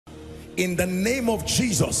in the name of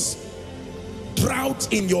Jesus,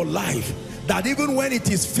 drought in your life, that even when it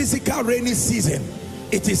is physical rainy season,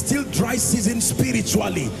 it is still dry season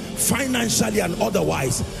spiritually, financially and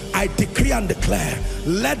otherwise. I decree and declare,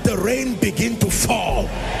 let the rain begin to fall.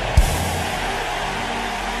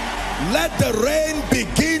 Let the rain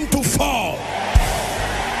begin to fall.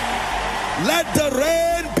 Let the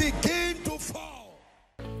rain begin to fall.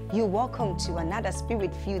 You're welcome to another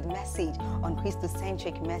spirit-filled message on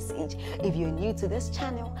Christocentric Message. If you're new to this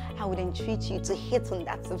channel, I would entreat you to hit on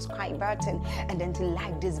that subscribe button and then to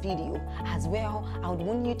like this video. As well, I would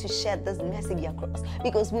want you to share this message across,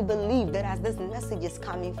 because we believe that as this message is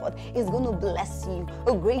coming forth, it's going to bless you.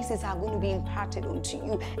 Graces are going to be imparted unto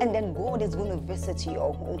you, and then God is going to visit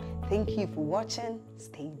your home. Thank you for watching.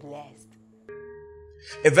 Stay blessed.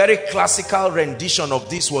 A very classical rendition of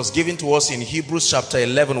this was given to us in Hebrews chapter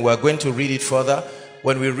 11. We're going to read it further.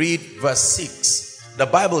 When we read verse 6, the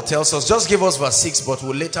Bible tells us, just give us verse 6, but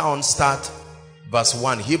we'll later on start verse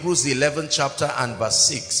 1. Hebrews the 11th chapter and verse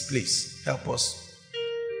 6. Please help us.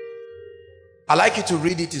 I'd like you to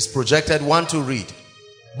read it. It's projected. 1 to read.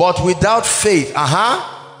 But without faith,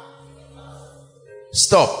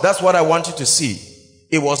 stop. That's what I want you to see.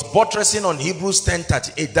 It was buttressing on Hebrews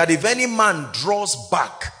 10:38, that if any man draws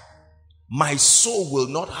back, my soul will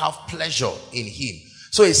not have pleasure in him.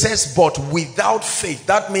 So it says, but without faith.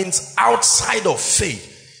 That means outside of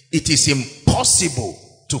faith, it is impossible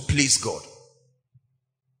to please God.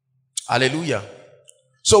 Hallelujah.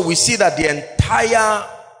 So we see that the entire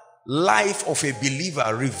life of a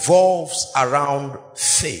believer revolves around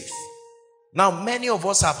faith. Now, many of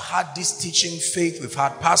us have had this teaching faith. We've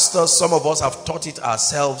had pastors. Some of us have taught it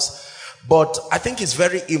ourselves. But I think it's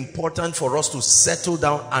very important for us to settle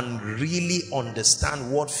down and really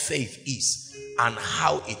understand what faith is and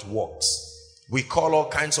how it works. We call all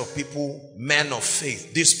kinds of people men of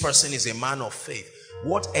faith. This person is a man of faith.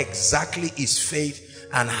 What exactly is faith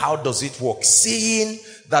and how does it work? Seeing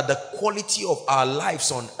that the quality of our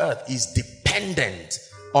lives on earth is dependent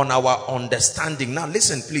on our understanding. Now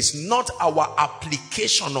listen please, not our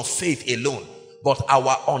application of faith alone, but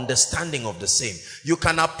our understanding of the same. You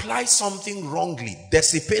can apply something wrongly,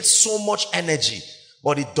 dissipate so much energy,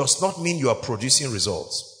 but it does not mean you are producing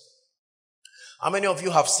results. How many of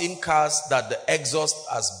you have seen cars that the exhaust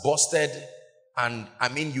has busted, and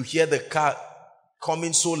you hear the car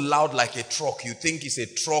coming so loud like a truck, you think it's a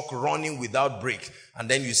truck running without brake, and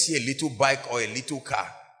then you see a little bike or a little car.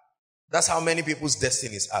 That's how many people's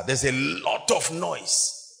destinies are. There's a lot of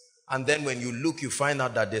noise. And then when you look, you find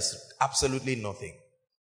out that there's absolutely nothing.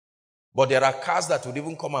 But there are cars that would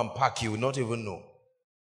even come and park, you will not even know.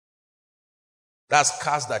 That's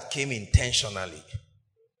cars that came intentionally.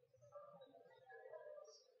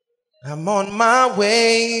 I'm on my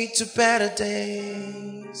way to better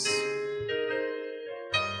days.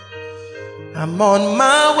 I'm on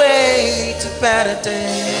my way to better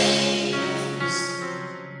days.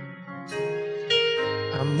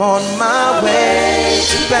 I'm on my way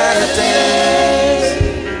to better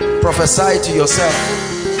days. Prophesy to yourself.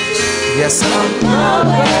 Yes, I'm on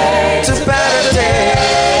my way to better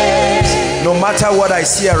days. No matter what I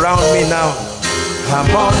see around me now,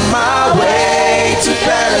 I'm on my way to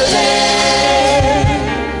better days.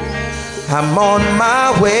 I'm on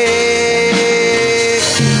my way.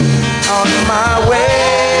 On my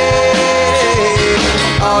way.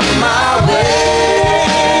 On my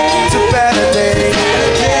way to better days.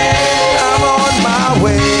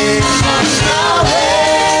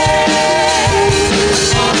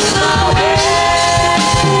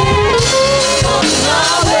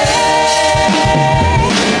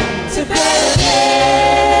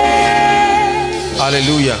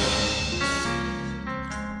 Hallelujah.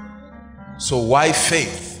 So why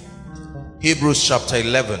faith? Hebrews chapter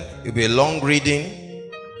 11. It'll be a long reading.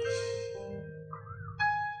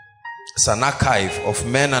 It's an archive of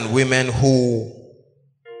men and women who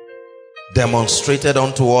demonstrated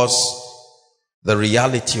unto us the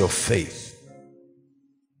reality of faith.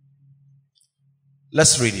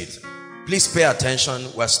 Let's read it. Please pay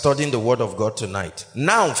attention. We're studying the word of God tonight.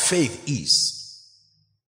 Now faith is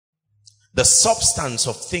the substance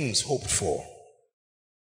of things hoped for,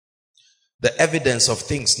 the evidence of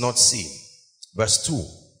things not seen. Verse 2,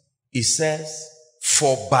 it says,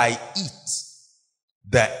 for by it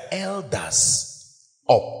the elders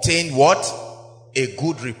obtained what? A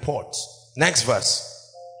good report. Next verse.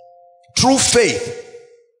 Through faith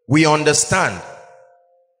we understand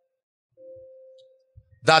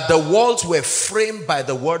that the worlds were framed by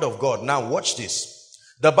the word of God. Now watch this.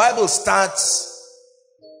 The Bible starts,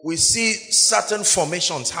 we see certain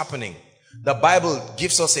formations happening. The Bible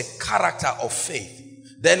gives us a character of faith.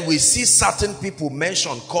 Then we see certain people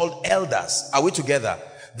mentioned called elders. Are we together?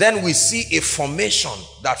 Then we see a formation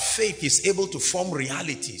that faith is able to form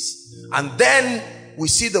realities. And then we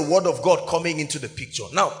see the word of God coming into the picture.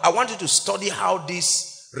 Now, I want you to study how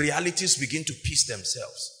these realities begin to piece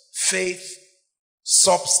themselves. Faith,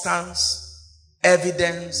 substance,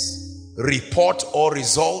 evidence, report or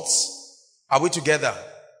results. Are we together?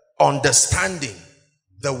 Understanding,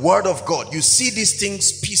 the word of God. You see these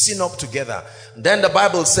things piecing up together. Then the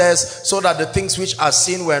Bible says, so that the things which are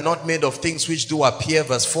seen were not made of things which do appear.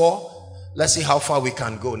 Verse 4. Let's see how far we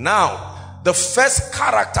can go. Now, the first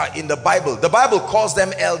character in the Bible calls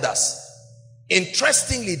them elders.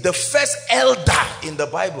 Interestingly, the first elder in the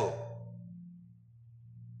Bible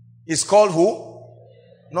is called who?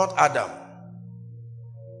 Not Adam.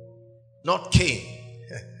 Not Cain.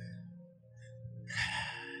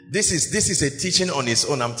 This is a teaching on its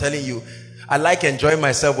own. I'm telling you, I like enjoying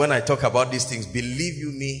myself when I talk about these things. Believe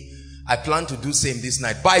you me, I plan to do same this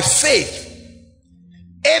night. By faith,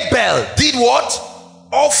 Abel did what?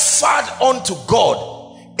 Offered unto God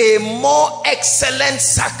a more excellent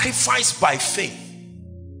sacrifice by faith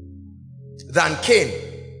than Cain,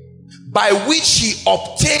 by which he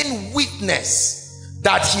obtained witness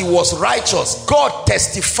that he was righteous, God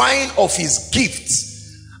testifying of his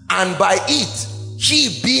gifts, and by it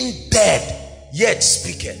he being dead yet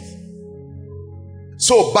speaketh.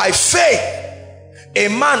 So by faith a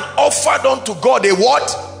man offered unto God a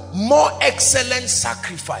what? More excellent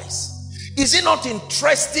sacrifice. Is it not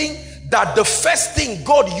interesting that the first thing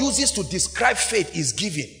God uses to describe faith is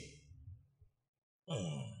giving?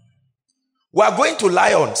 We are going to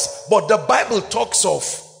lions, but the Bible talks of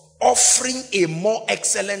offering a more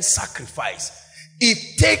excellent sacrifice.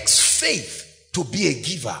 It takes faith to be a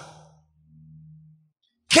giver.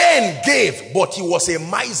 Cain gave, but he was a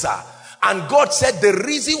miser. And God said the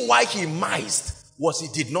reason why he mised was he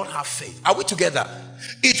did not have faith. Are we together?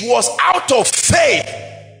 It was out of faith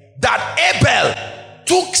that Abel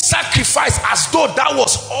took sacrifice as though that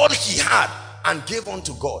was all he had and gave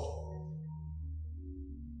unto God.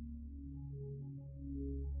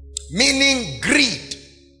 Meaning greed.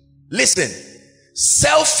 Listen,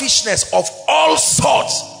 selfishness of all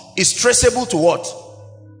sorts is traceable to what?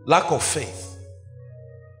 Lack of faith.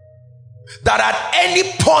 That at any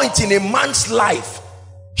point in a man's life,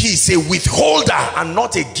 he is a withholder and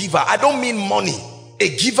not a giver. I don't mean money,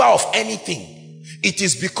 a giver of anything. It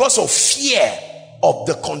is because of fear of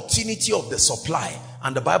the continuity of the supply.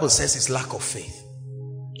 And the Bible says it's lack of faith.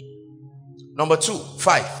 Number 2,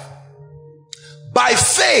 5. By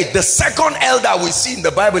faith, the second elder we see in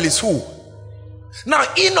the Bible is who? Now,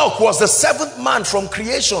 Enoch was the 7th man from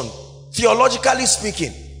creation, theologically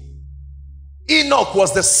speaking. Enoch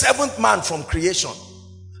was the 7th man from creation.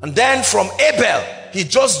 And then from Abel, he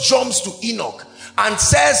just jumps to Enoch and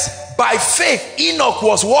says, by faith, Enoch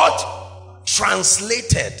was what?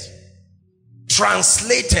 Translated.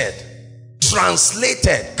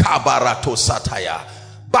 Kabarato sataya.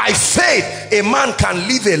 By faith, a man can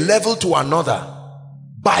leave a level to another.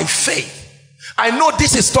 By faith. I know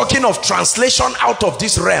this is talking of translation out of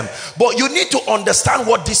this realm, but you need to understand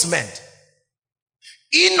what this meant.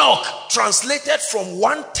 Enoch translated from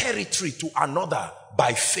one territory to another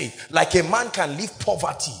by faith. Like a man can leave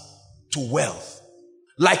poverty to wealth.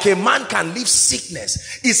 Like a man can leave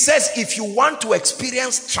sickness. It says if you want to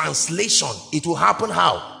experience translation, it will happen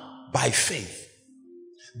how? By faith.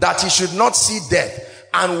 That he should not see death,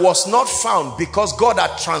 and was not found because God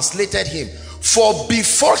had translated him. For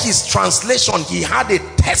before his translation, he had a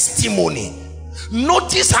testimony.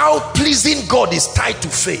 Notice how pleasing God is tied to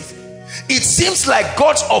faith. It seems like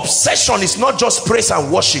God's obsession is not just praise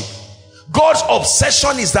and worship. God's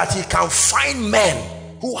obsession is that he can find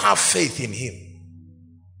men who have faith in him.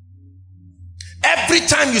 Every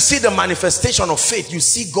time you see the manifestation of faith, you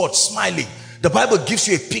see God smiling. The Bible gives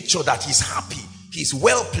you a picture that he's happy, he's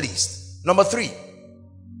well pleased. Number 3.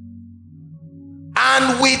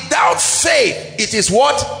 And without faith, it is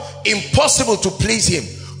what? Impossible to please him.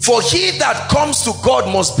 For he that comes to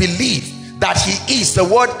God must believe that he is. The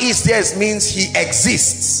word is there means he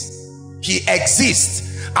exists. He exists.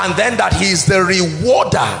 And then that he is the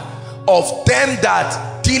rewarder of them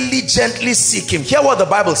that diligently seek him. Hear what the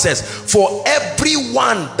Bible says. For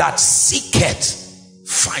everyone that seeketh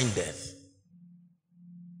findeth.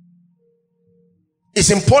 It's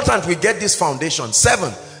important we get this foundation.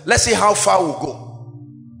 7. Let's see how far we'll go.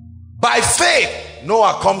 By faith,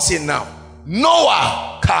 Noah comes in now.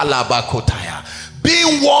 Noah, kalabakotaya,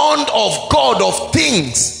 being warned of God of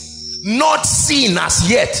things not seen as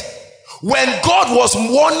yet, When God was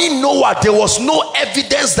warning Noah, there was no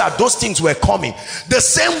evidence that those things were coming. The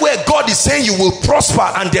same way God is saying you will prosper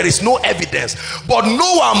and there is no evidence. But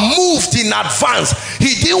Noah moved in advance.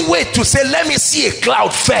 He didn't wait to say, let me see a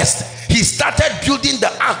cloud first. He started building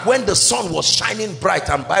the ark when the sun was shining bright,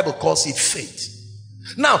 and Bible calls it faith.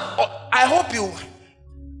 Now, I hope you,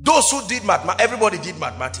 those who did mathematics, everybody did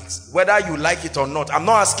mathematics, whether you like it or not. I'm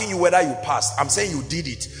not asking you whether you passed. I'm saying you did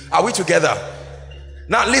it. Are we together?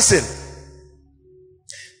 Now listen.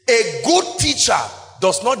 A good teacher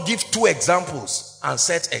does not give 2 examples and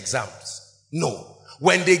set exams. No.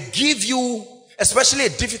 When they give you, especially a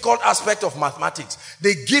difficult aspect of mathematics,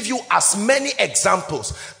 they give you as many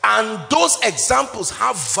examples, and those examples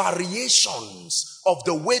have variations of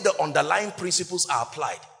the way the underlying principles are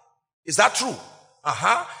applied. Is that true?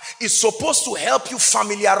 It's supposed to help you,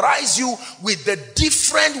 familiarize you with the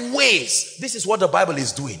different ways. This is what the Bible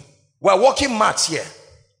is doing. We're working maths here.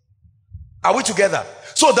 Are we together?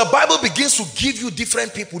 So the Bible begins to give you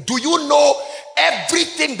different people. Do you know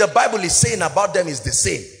everything the Bible is saying about them is the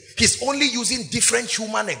same? He's only using different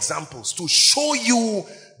human examples to show you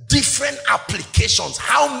different applications,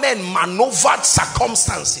 how men maneuvered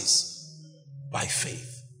circumstances by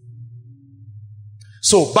faith.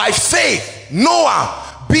 So by faith,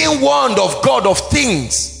 Noah, being warned of God of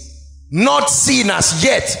things not seen as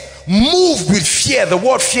yet, moved with fear. The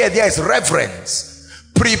word fear there is reverence.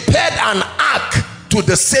 Prepared an ark to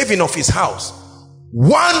the saving of his house.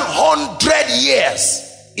 100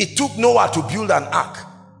 years it took Noah to build an ark.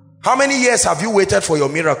 How many years have you waited for your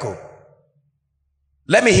miracle?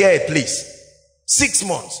 Let me hear it, please. 6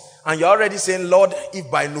 months. And you're already saying, Lord, if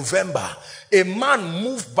by November, a man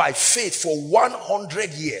moved by faith for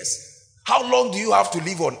 100 years, how long do you have to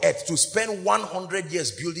live on earth to spend 100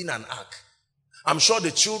 years building an ark? I'm sure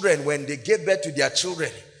the children, when they gave birth to their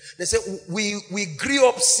children, they say, we grew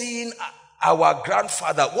up seeing our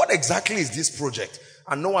grandfather. What exactly is this project?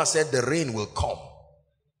 And Noah said, the rain will come.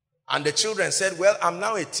 And the children said, well, I'm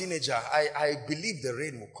now a teenager. I believe the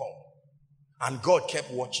rain will come. And God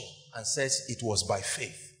kept watching and says it was by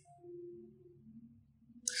faith.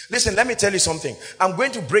 Listen, let me tell you something. I'm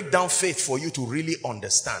going to break down faith for you to really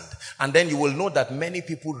understand. And then you will know that many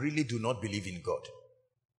people really do not believe in God.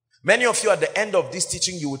 Many of you at the end of this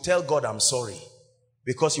teaching, you will tell God, I'm sorry.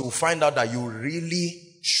 Because you will find out that you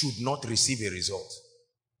really should not receive a result.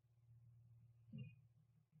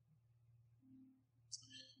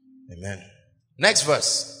 Amen. Next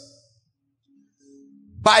verse.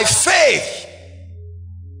 By faith.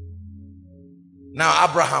 Now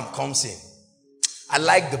Abraham comes in. I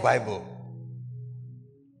like the Bible.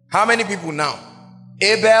 How many people now?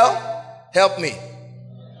 Abel, help me.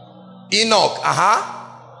 Enoch,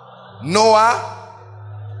 Noah,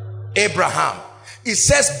 Abraham. It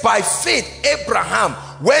says by faith, Abraham,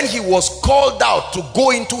 when he was called out to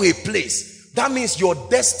go into a place, that means your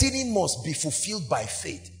destiny must be fulfilled by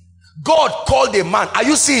faith. God called a man. Are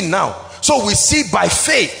you seeing now? So we see by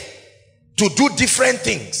faith to do different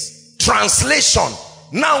things. Translation.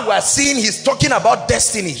 Now we're seeing he's talking about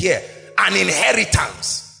destiny here, an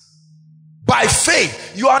inheritance. By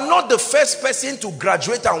faith, you are not the first person to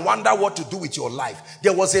graduate and wonder what to do with your life.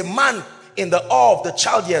 There was a man in the awe of the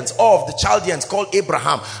Chaldeans called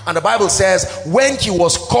Abraham, and the Bible says when he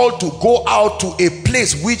was called to go out to a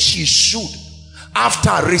place which he should,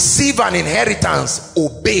 after receive an inheritance,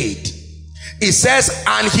 obeyed. It says,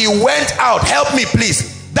 and he went out. Help me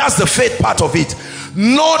please. That's the faith part of it.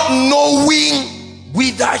 Not knowing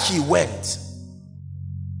whither he went.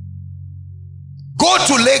 Go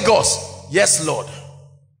to Lagos. Yes, Lord.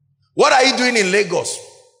 What are you doing in Lagos?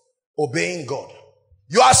 Obeying God.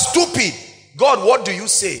 You are stupid. God, what do you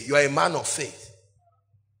say? You are a man of faith.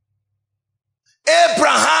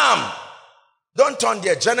 Abraham. Don't turn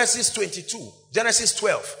there. Genesis 22. Genesis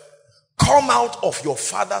 12. Come out of your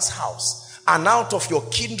father's house and out of your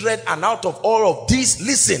kindred and out of all of these.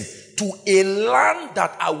 Listen, to a land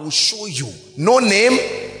that I will show you. No name.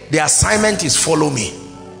 The assignment is follow me.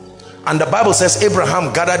 And the Bible says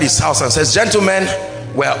Abraham gathered his house and says, gentlemen,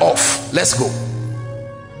 we're off. Let's go.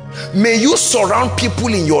 May you surround people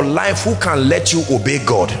in your life who can let you obey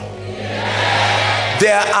God.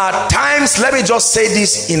 There are times, let me just say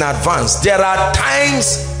this in advance. There are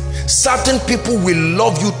times certain people will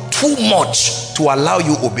love you too much to allow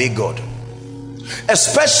you obey God.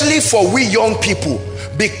 Especially for we young people,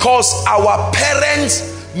 because our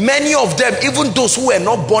parents, many of them, even those who were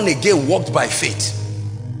not born again, walked by faith.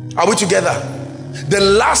 Are we together? The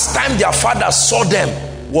last time their father saw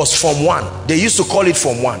them was Form 1. They used to call it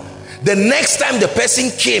Form 1. The next time the person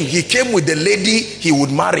came, he came with the lady he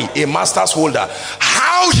would marry, a master's holder.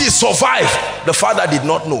 How he survived, the father did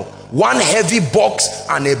not know. One heavy box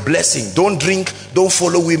and a blessing. Don't drink, don't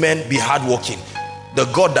follow women, be hardworking. The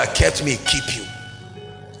God that kept me keep you.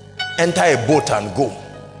 Enter a boat and go.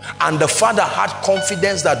 And the father had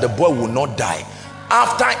confidence that the boy will not die.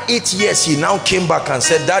 After 8 years, he now came back and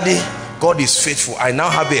said, Daddy, God is faithful. I now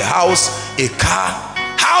have a house, a car.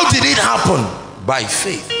 How did it happen? By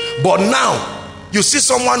faith. But now, you see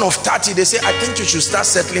someone of 30, they say, I think you should start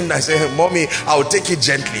settling. I say, hey, Mommy, I'll take it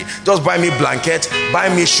gently. Just buy me blanket,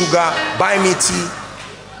 buy me sugar, buy me tea.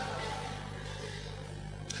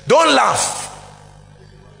 Don't laugh.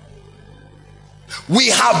 We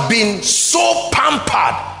have been so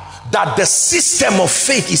pampered that the system of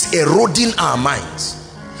faith is eroding our minds.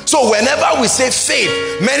 So whenever we say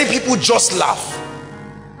faith, many people just laugh.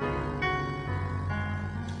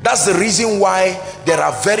 That's the reason why there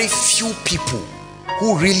are very few people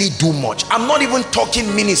who really do much. I'm not even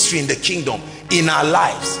talking ministry in the kingdom, in our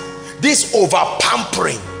lives. This over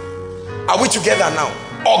pampering. Are we together now?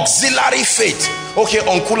 Auxiliary faith. Okay,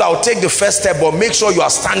 uncle, I'll take the first step, but make sure you are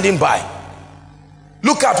standing by.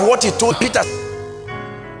 Look at what he told Peter.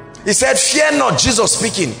 He said, fear not, Jesus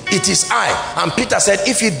speaking, it is I. And Peter said,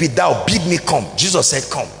 if it be thou, bid me come. Jesus said,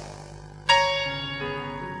 come.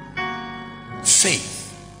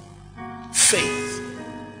 Faith. Faith.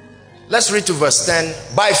 Let's read to verse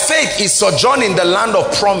 10. By faith he sojourned in the land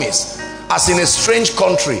of promise, as in a strange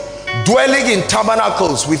country, dwelling in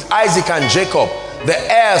tabernacles with Isaac and Jacob, the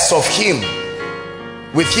heirs of him,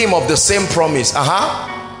 with him of the same promise.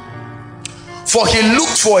 For he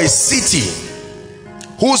looked for a city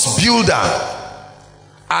whose builder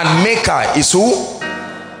and maker is who?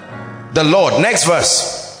 The Lord. Next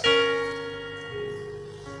verse.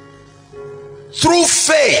 Through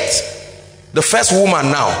faith, the first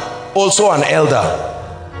woman now, also an elder.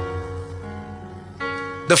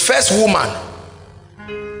 The first woman,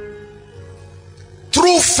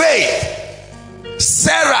 through faith,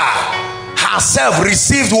 Sarah herself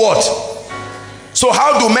received what? So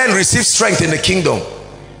how do men receive strength in the kingdom?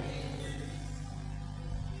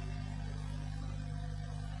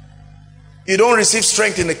 You don't receive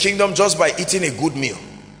strength in the kingdom just by eating a good meal,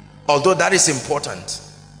 although that is important.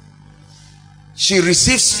 She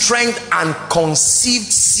received strength and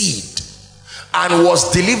conceived seed and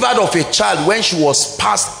was delivered of a child when she was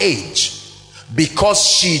past age, because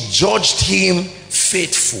she judged him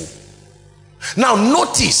faithful. Now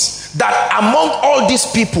notice that among all these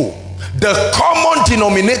people, the common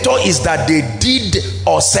denominator is that they did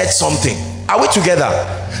or said something. Are we together?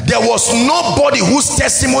 There was nobody whose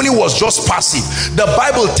testimony was just passive. The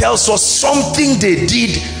Bible tells us something they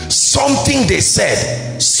did, something they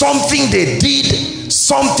said, something they did,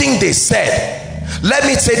 something they said. Let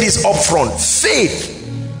me say this up front.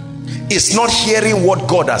 Faith is not hearing what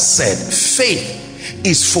God has said. Faith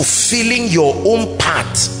is fulfilling your own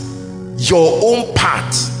part. Your own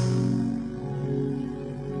part.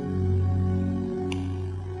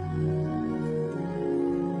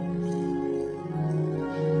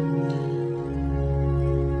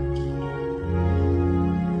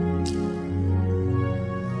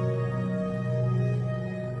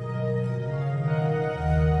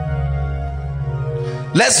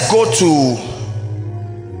 Let's go to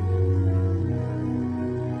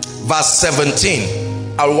verse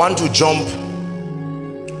 17. I want to jump.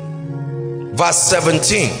 Verse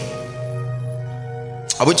 17.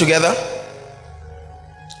 Are we together?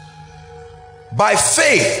 By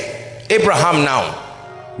faith, Abraham now,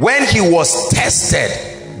 when he was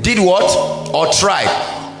tested, did what? Or tried?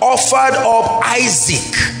 Offered up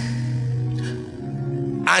Isaac.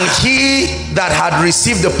 And he that had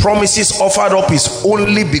received the promises offered up his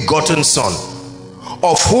only begotten son,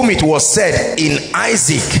 of whom it was said, in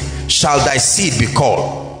Isaac shall thy seed be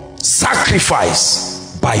called.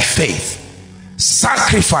 Sacrifice by faith.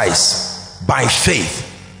 Sacrifice by faith.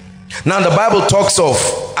 Now the Bible talks of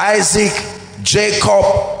Isaac,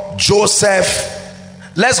 Jacob, Joseph.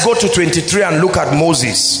 Let's go to 23 and look at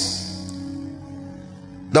Moses.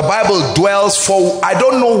 The Bible dwells for, I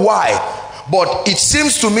don't know why, but it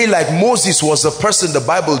seems to me like Moses was the person the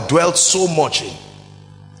Bible dwelt so much in.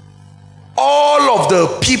 All of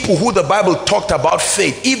the people who the Bible talked about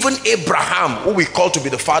faith, even Abraham, who we call to be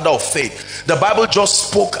the father of faith, the Bible just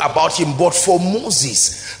spoke about him. But for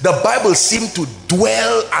Moses, the Bible seemed to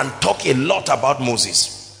dwell and talk a lot about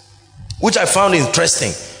Moses, which I found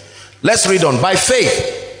interesting. Let's read on. By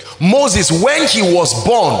faith, Moses, when he was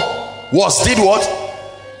born, did what?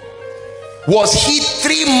 Was hid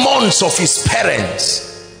 3 months of his parents,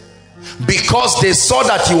 because they saw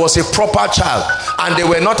that he was a proper child and they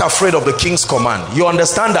were not afraid of the king's command. You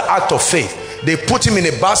understand the act of faith. They put him in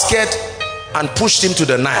a basket and pushed him to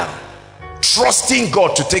the Nile. trusting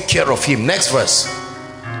God to take care of him. Next verse.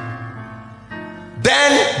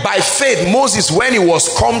 Then by faith Moses, when he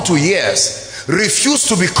was come to years, refused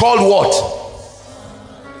to be called what?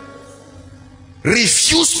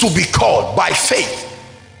 Refused to be called by faith.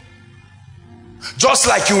 Just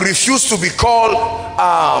like you refuse to be called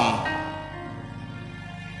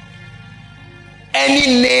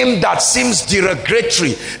any name that seems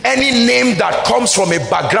derogatory, any name that comes from a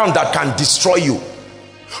background that can destroy you.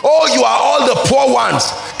 Oh, you are all the poor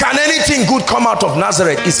ones. Can anything good come out of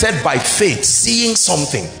Nazareth? He said by faith, seeing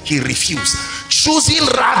something, he refused. Choosing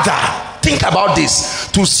rather, think about this,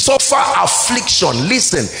 to suffer affliction.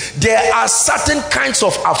 Listen, there are certain kinds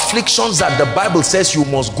of afflictions that the Bible says you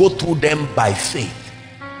must go through them by faith.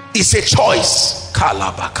 It's a choice. Are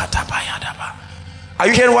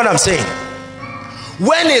you hearing what I'm saying?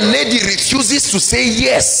 When a lady refuses to say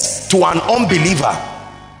yes to an unbeliever,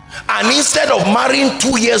 and instead of marrying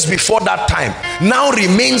 2 years before that time, now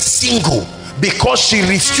remains single because she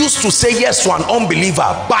refused to say yes to an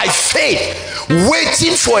unbeliever by faith,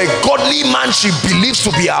 waiting for a godly man she believes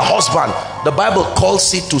to be her husband, the Bible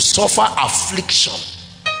calls it to suffer affliction.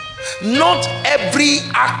 Not every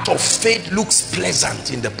act of faith looks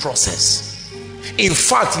pleasant in the process. In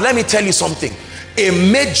fact, let me tell you something. A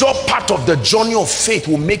major part of the journey of faith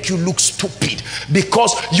will make you look stupid,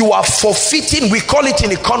 because you are forfeiting, we call it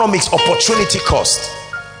in economics, opportunity cost.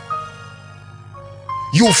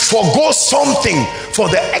 You forgo something for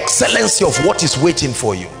the excellency of what is waiting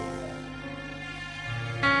for you.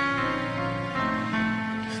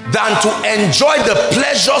 Than to enjoy the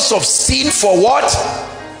pleasures of sin for what?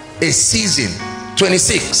 A season.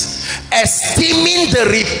 26. Esteeming the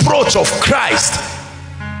reproach of Christ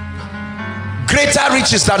greater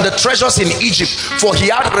riches than the treasures in Egypt, for he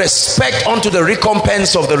had respect unto the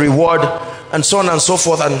recompense of the reward, and so on and so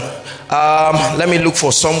forth. And let me look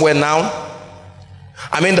for somewhere now.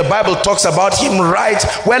 I mean, the Bible talks about him, right?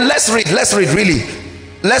 Well, let's read really.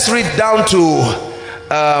 Let's read down to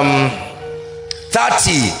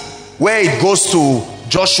 30, where it goes to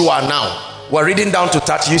Joshua now. We're reading down to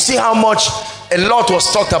 30. You see how much a lot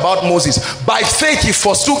was talked about Moses. By faith he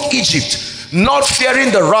forsook Egypt, not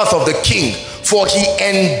fearing the wrath of the king, for he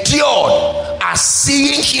endured as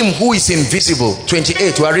seeing him who is invisible.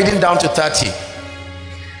 28, we are reading down to 30.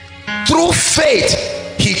 Through faith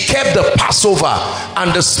he kept the Passover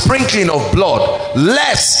and the sprinkling of blood,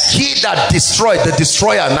 lest he that destroyed, the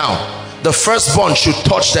destroyer now, the firstborn, should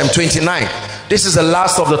touch them. 29. This is the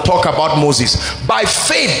last of the talk about Moses. By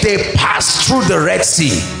faith they passed through the Red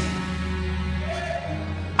Sea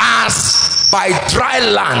as by dry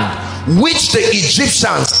land, which the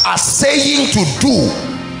Egyptians are saying to do.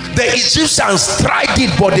 The Egyptians tried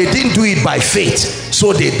it, but they didn't do it by faith,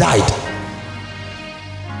 so they died.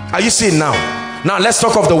 Are you seeing now? Now let's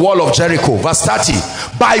talk of the wall of Jericho. Verse 30.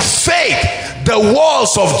 By faith the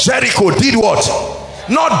walls of Jericho did what?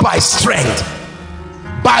 Not by strength.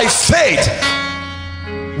 By faith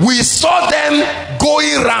we saw them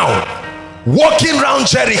going round, walking around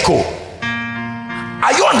Jericho.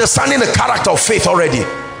 Are you understanding the character of faith already?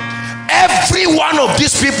 Every one of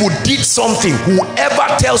these people did something. Whoever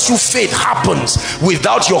tells you faith happens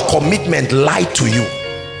without your commitment lied to you.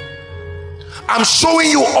 I'm showing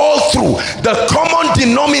you all through. The common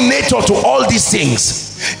denominator to all these things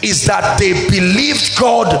is that they believed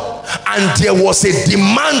God, and there was a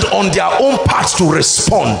demand on their own part to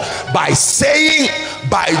respond by saying,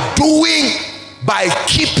 by doing, by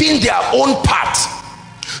keeping their own part.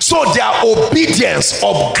 So their obedience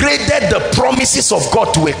upgraded the promises of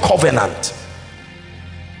God to a covenant.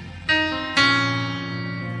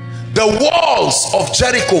 The walls of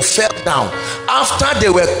Jericho fell down after they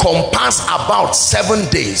were compassed about 7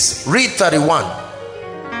 days. Read 31.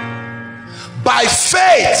 By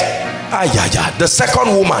faith, the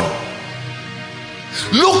second woman.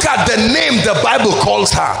 Look at the name the Bible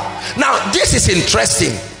calls her. Now this is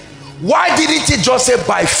interesting. Why didn't it just say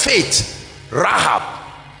by faith Rahab?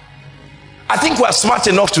 I think we are smart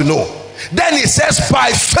enough to know. Then it says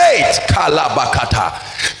by faith Kalabakata,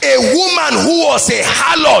 a woman who was a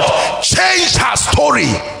harlot changed her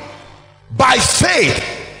story. By faith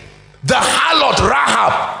the harlot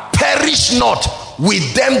Rahab perished not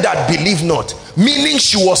with them that believe not, meaning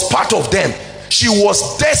she was part of them. She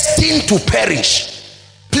was destined to perish.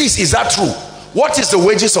 Please, is that true? What is the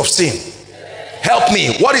wages of sin? Help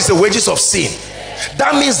me. What is the wages of sin?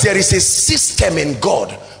 That means there is a system in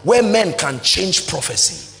God where men can change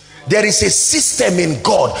prophecy. There is a system in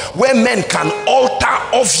God where men can alter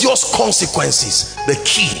obvious consequences. The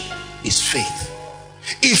key is faith.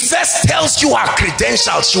 It first tells you her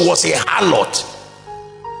credentials. She was a harlot.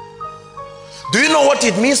 Do you know what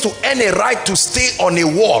it means to earn a right to stay on a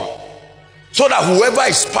wall so that whoever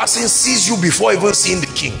is passing sees you before even seeing the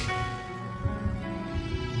king?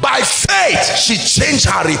 By faith, she changed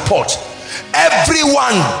her report.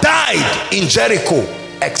 Everyone died in Jericho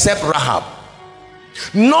except Rahab.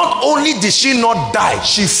 Not only did she not die,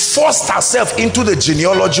 she forced herself into the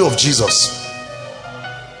genealogy of Jesus.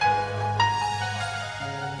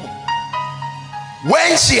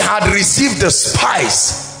 When she had received the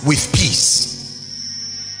spice with peace.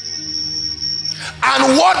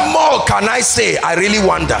 And what more can I say? I really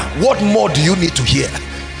wonder, what more do you need to hear?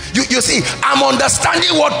 You see, I'm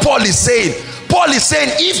understanding what Paul is saying. Paul is saying,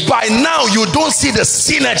 if by now you don't see the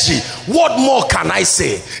synergy, what more can I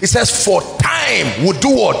say? He says, for time would do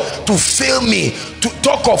what? To fail me to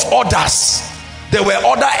talk of others. There were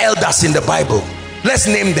other elders in the Bible. Let's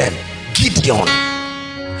name them. Gideon,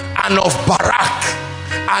 and of Barak,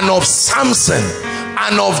 and of Samson,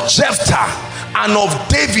 and of Jephthah, and of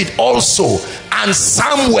David also, and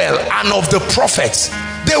Samuel, and of the prophets.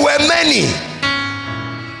 There were many.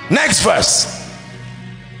 Next verse.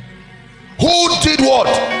 Who did what?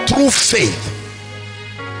 Through faith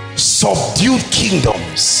subdued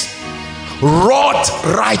kingdoms, wrought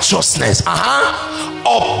righteousness,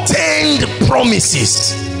 obtained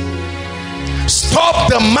promises, stopped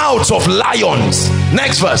the mouths of lions.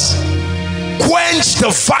 Next verse. Quench the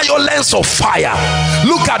violence of fire.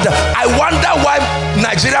 Look at I wonder why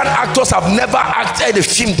Nigerian actors have never acted a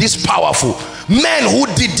film this powerful. Men who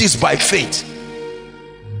did this by faith.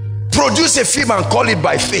 Produce a film and call it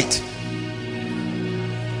by faith.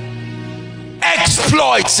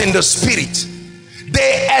 Exploits in the spirit.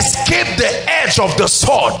 They escaped the edge of the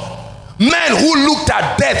sword. Men who looked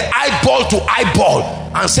at death eyeball to eyeball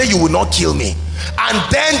and say, you will not kill me. And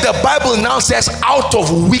then the Bible now says, out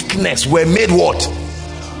of weakness were made what?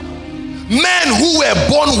 Men who were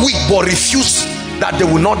born weak but refused that they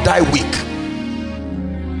will not die weak.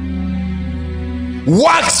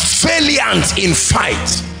 Waxed valiant in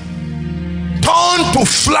fight. Turned to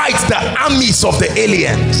flight the armies of the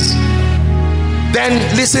aliens. Then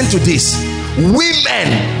listen to this.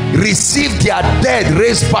 Women received their dead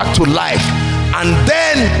raised back to life. And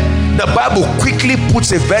then the Bible quickly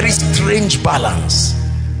puts a very strange balance.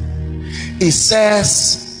 It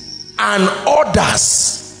says, and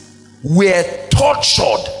others were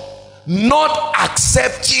tortured, not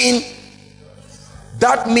accepting.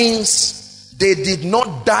 That means they did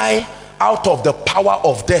not die out of the power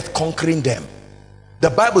of death conquering them. The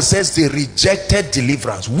Bible says they rejected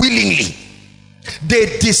deliverance willingly.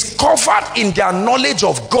 They discovered in their knowledge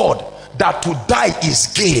of God that to die is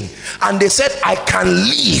gain, and they said, I can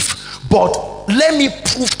live, but let me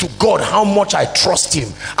prove to God how much I trust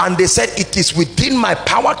him. And they said, it is within my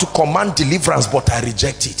power to command deliverance, but I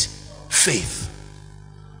reject it. Faith.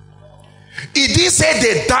 It did say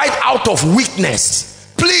they died out of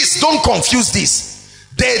weakness. Please don't confuse this.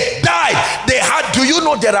 They died. They had, do you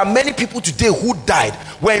know there are many people today who died?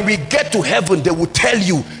 When we get to heaven, they will tell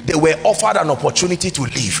you they were offered an opportunity to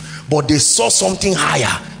live, but they saw something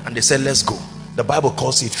higher and they said, let's go. The Bible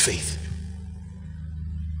calls it faith.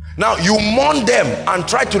 Now you mourn them and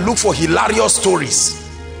try to look for hilarious stories,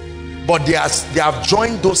 but they have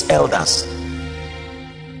joined those elders.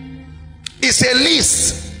 It's a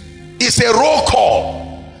list. It's a roll call.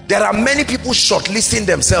 There are many people shortlisting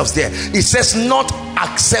themselves there. It says not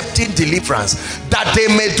accepting deliverance, that they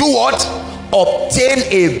may do what? Obtain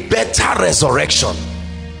a better resurrection.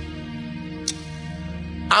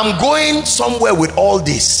 I'm going somewhere with all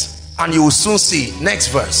this, and you will soon see. Next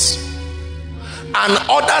verse. And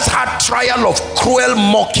others had trial of cruel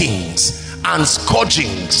mockings and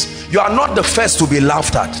scourgings. You are not the first to be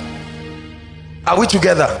laughed at. Are we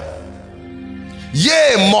together?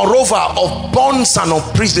 Yea, moreover, of bonds and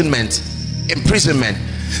imprisonment.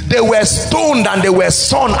 They were stoned and they were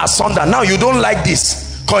sawn asunder. Now you don't like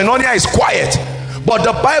this. Koinonia is quiet, but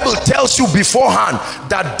the Bible tells you beforehand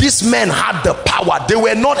that these men had the power. They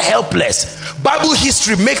were not helpless. Bible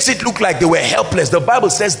history makes it look like they were helpless. The Bible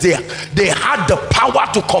says they had the power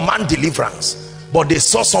to command deliverance, but they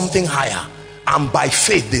saw something higher, and by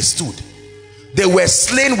faith they stood. They were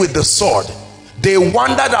slain with the sword. They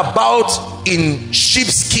wandered about in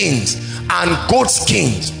sheepskins and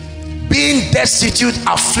goatskins, being destitute,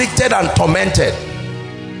 afflicted, and tormented.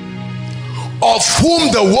 Of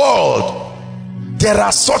whom the world, there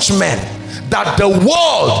are such men that the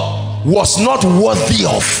world was not worthy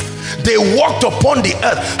of. They walked upon the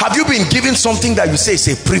earth. Have you been given something that you say is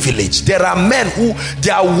a privilege? There are men who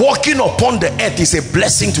they are walking upon the earth is a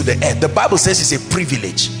blessing to the earth. The Bible says it's a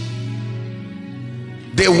privilege.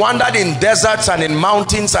 They wandered in deserts and in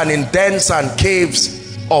mountains and in dens and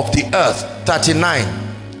caves of the earth. 39.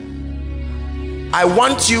 I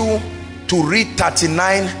want you to read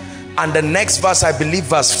 39 and the next verse, I believe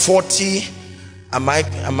verse 40. Am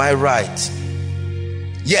I right?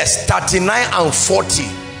 Yes, 39 and 40.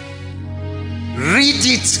 Read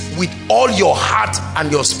it with all your heart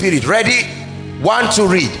and your spirit. Ready? 1 to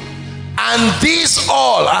read. And these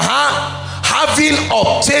all, having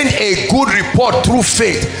obtained a good report through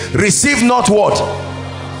faith, receive not what?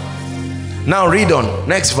 Now read on,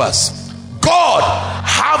 next verse. God,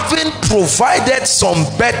 having provided some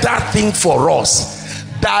better thing for us,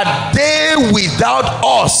 that they without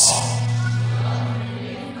us.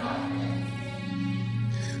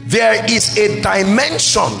 There is a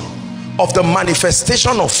dimension of the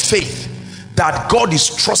manifestation of faith that God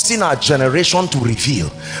is trusting our generation to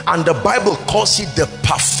reveal, and the Bible calls it the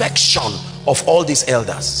perfection of all these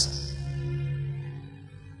elders.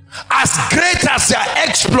 As great as their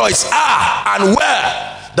exploits are and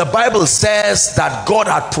were, the Bible says that God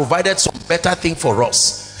had provided some better thing for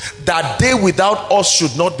us, that they without us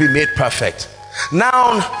should not be made perfect.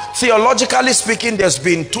 Now, theologically speaking, there's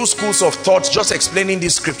been two schools of thought just explaining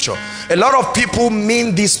this scripture. A lot of people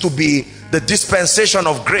mean this to be the dispensation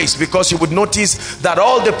of grace, because you would notice that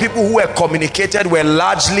all the people who were communicated were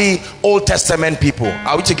largely Old Testament people.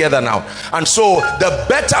 Are we together now? And so the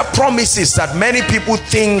better promises that many people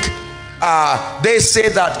think, they say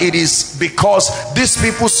that it is because these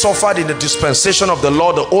people suffered in the dispensation of the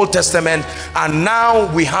law, the Old Testament, and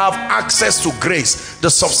now we have access to grace, the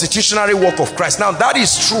substitutionary work of Christ. Now that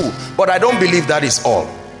is true, but I don't believe that is all.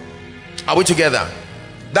 Are we together?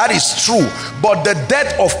 That is true, but the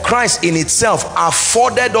death of Christ in itself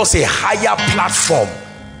afforded us a higher platform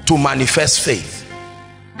to manifest faith.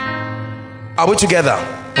 Are we together?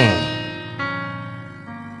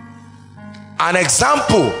 An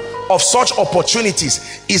example of such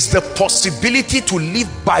opportunities is the possibility to live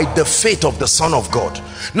by the faith of the Son of God.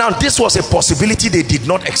 Now, this was a possibility they did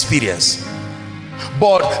not experience,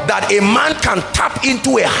 but that a man can tap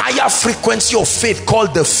into a higher frequency of faith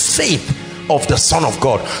called the faith of the Son of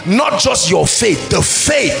God. Not just your faith, the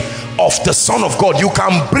faith of the Son of God. You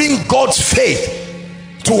can bring God's faith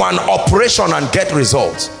to an operation and get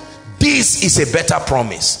results. This is a better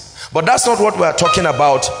promise. But that's not what we are talking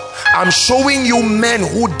about. I'm showing you men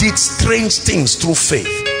who did strange things through faith.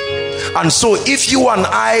 And so if you and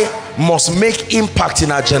I must make impact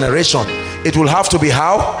in our generation, it will have to be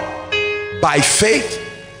how? By faith,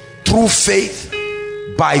 through faith,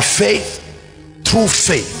 by faith, through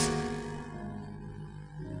faith.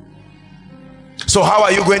 So how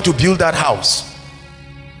are you going to build that house?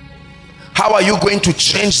 How are you going to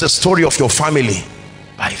change the story of your family?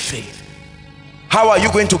 By faith. How are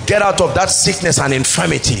you going to get out of that sickness and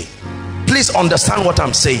infirmity? Please understand what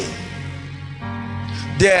I'm saying.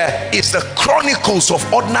 There is the chronicles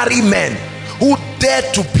of ordinary men who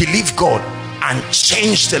dared to believe God and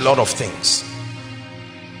changed a lot of things.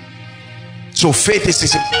 So faith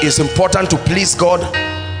is important to please God,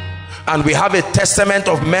 and we have a testament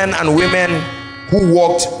of men and women who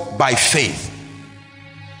walked by faith.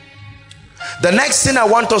 The next thing I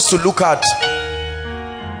want us to look at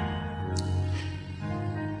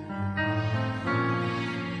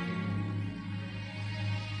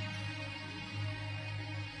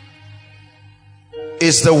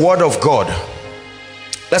is the Word of God.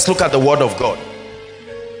 Let's look at the Word of God.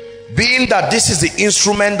 Being that this is the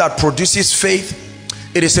instrument that produces faith,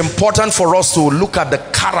 it is important for us to look at the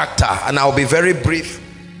character, and I'll be very brief.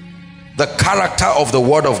 The character of the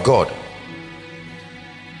Word of God.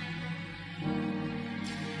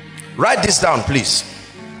 Write this down, please.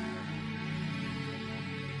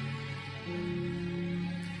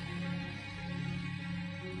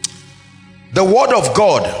 The Word of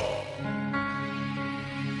God,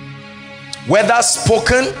 whether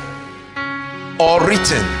spoken or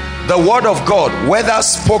written, the Word of God, whether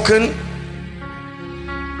spoken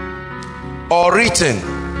or written,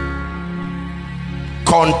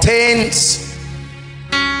 contains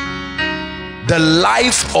the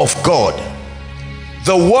life of God.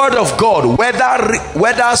 The Word of God,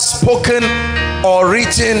 whether spoken or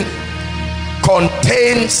written,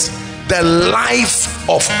 contains the life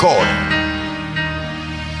of God.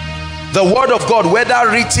 The Word of God,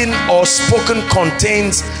 whether written or spoken,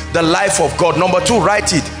 contains the life of God. Number two,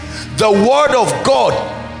 write it. The Word of God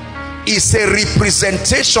is a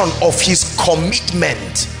representation of His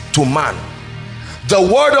commitment to man. The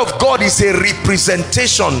Word of God is a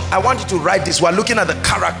representation. I want you to write this. We're looking at the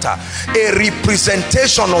character. A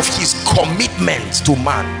representation of His commitment to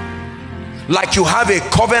man. Like you have a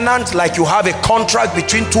covenant, like you have a contract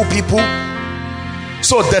between two people.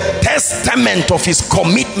 So the testament of His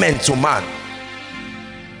commitment to man.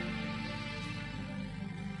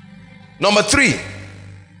 Number 3,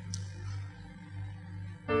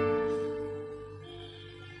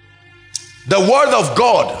 the word of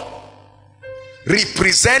God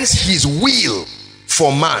represents his will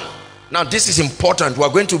for man. Now this is important. We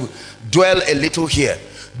are going to dwell a little here.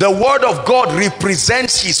 The word of God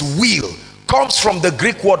represents his will. Comes from the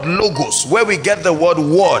Greek word logos, where we get the word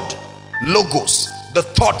logos, the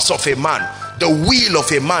thoughts of a man, the will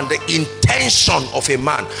of a man, the intention of a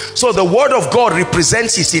man. So the word of God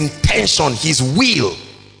represents his intention, his will.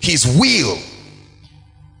 His will.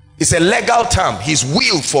 It's a legal term, his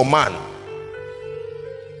will for man.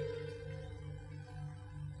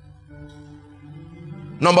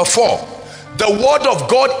 Number 4, the word of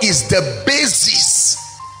God is the basis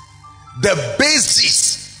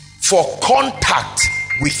for contact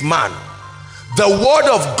with man. The word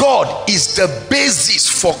of God is the basis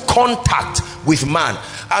for contact with man.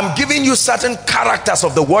 I'm giving you certain characters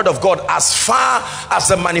of the word of God as far as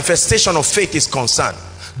the manifestation of faith is concerned.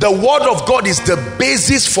 The word of God is the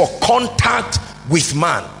basis for contact with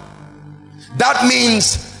man. That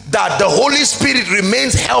means that the Holy Spirit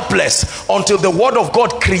remains helpless until the word of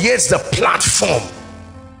God creates the platform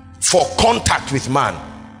for contact with man.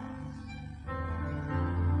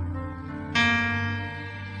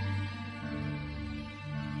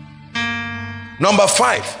 Number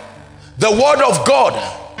 5, the word of God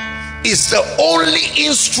is the only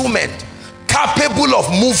instrument capable of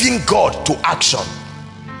moving God to action.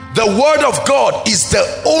 The word of God is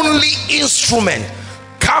the only instrument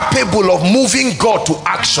capable of moving God to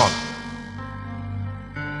action.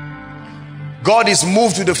 God is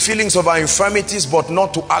moved with the feelings of our infirmities, but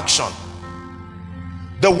not to action.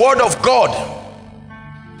 The word of God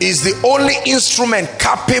is the only instrument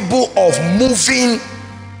capable of moving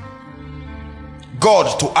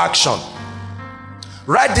God to action.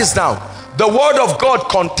 Write this down. The word of God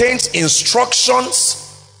contains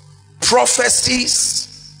instructions, prophecies,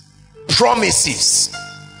 promises.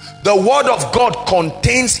 The word of God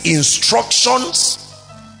contains instructions,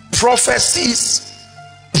 prophecies,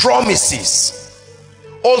 promises.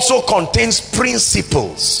 Also contains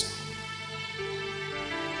principles.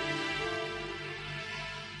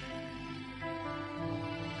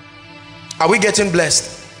 Are we getting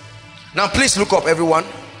blessed? Now please look up, everyone.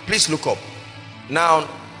 Please look up. Now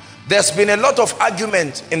there's been a lot of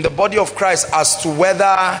argument in the body of Christ as to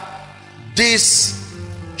whether this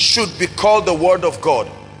should be called the word of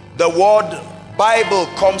God. The word Bible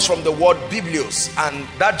comes from the word biblios, and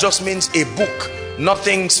that just means a book.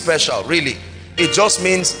 Nothing special, really. It just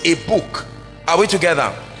means a book. Are we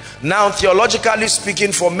together? Now, theologically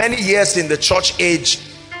speaking, for many years in the church age,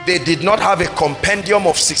 they did not have a compendium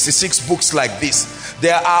of 66 books like this.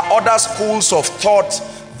 There are other schools of thought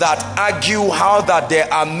that argue how that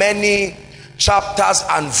there are many chapters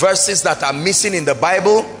and verses that are missing in the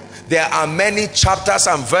Bible. There are many chapters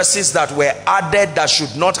and verses that were added that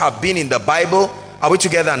should not have been in the Bible. Are we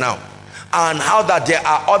together now? And how that there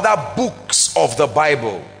are other books of the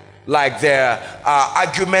Bible. Like there are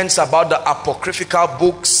arguments about the apocryphal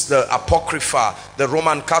books, the Apocrypha. The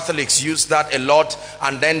Roman Catholics use that a lot.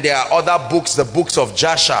 And then there are other books, the books of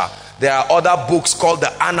Jasher. There are other books called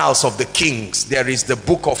the Annals of the Kings. There is the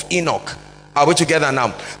book of Enoch. Are we together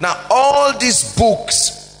now? Now all these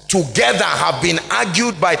books together have been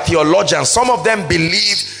argued by theologians. Some of them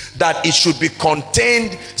believe that it should be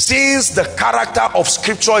contained, since the character of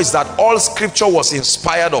scripture is that all scripture was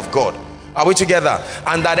inspired of God. Are we together?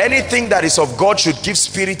 And that anything that is of God should give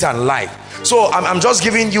spirit and life. So I'm just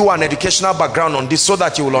giving you an educational background on this so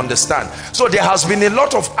that you will understand. So there has been a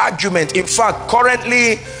lot of argument. In fact,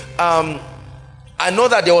 currently I know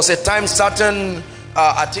that there was a time certain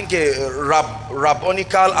I think a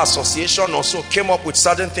rabbinical association also came up with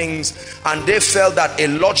certain things, and they felt that a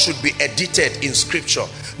lot should be edited in scripture.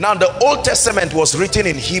 Now the Old Testament was written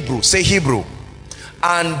in Hebrew, say Hebrew,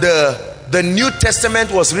 and the New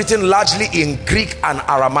Testament was written largely in Greek and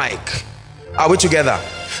Aramaic. Are we together?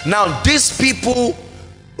 Now these people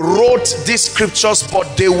wrote these scriptures,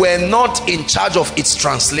 but they were not in charge of its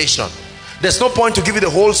translation. There's no point to give you the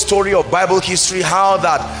whole story of Bible history, how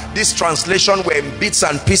that this translation were in bits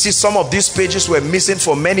and pieces. Some of these pages were missing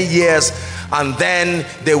for many years, and then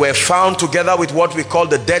they were found together with what we call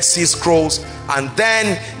the Dead Sea Scrolls. And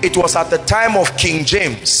then it was at the time of King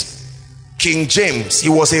James. King James, he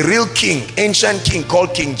was a real king, ancient king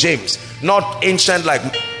called King James, not ancient like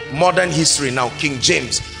modern history now. King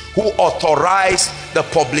James, who authorized the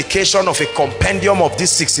publication of a compendium of these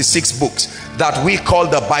 66 books that we call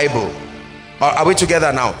the Bible. Are we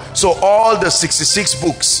together now? So all the 66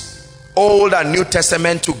 books, Old and New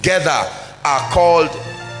Testament together, are called.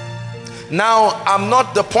 Now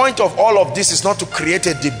the point of all of this is not to create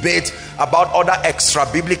a debate about other extra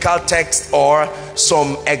biblical texts or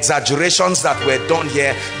some exaggerations that were done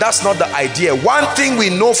here. That's not the idea. One thing we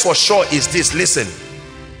know for sure is this. Listen,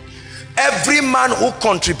 every man who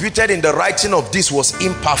contributed in the writing of this was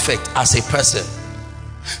imperfect as a person.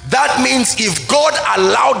 That means if God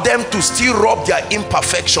allowed them to still rub their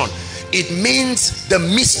imperfection, it means the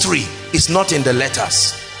mystery is not in the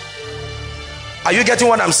letters. Are you getting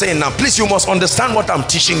what I'm saying now? Please, you must understand what I'm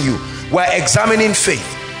teaching you. We're examining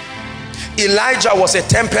faith. Elijah was a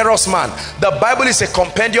temperous man. The Bible is a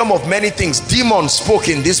compendium of many things. Demons spoke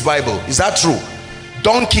in this Bible. Is that true?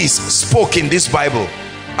 Donkeys spoke in this Bible.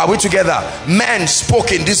 Are we together? Men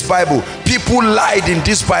spoke in this Bible. People lied in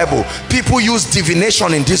this Bible. People used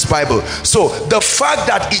divination in this Bible. So the fact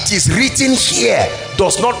that it is written here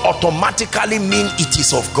does not automatically mean it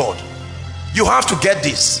is of God. You have to get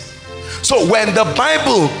this. So when the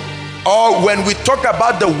Bible, or when we talk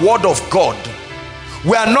about the word of God,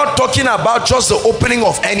 we are not talking about just the opening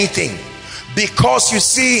of anything. Because you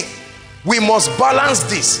see, we must balance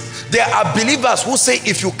this. There are believers who say,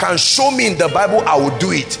 if you can show me in the Bible, I will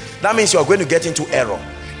do it. That means you are going to get into error.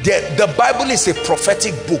 The Bible is a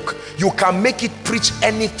prophetic book. You can make it preach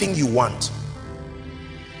anything you want.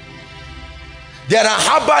 There are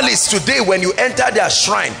herbalists today, when you enter their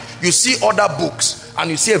shrine, you see other books and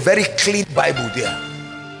you see a very clean Bible there.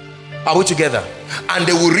 Are we together? And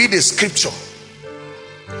they will read a scripture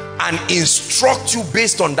and instruct you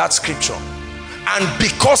based on that scripture. And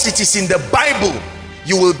because it is in the Bible,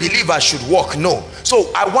 you will believe I should walk. No.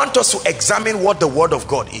 So I want us to examine what the word of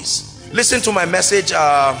God is. Listen to my message.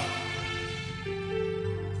 I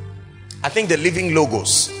think the Living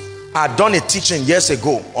Logos. I had done a teaching years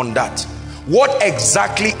ago on that. What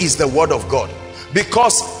exactly is the word of God?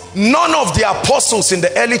 Because none of the apostles in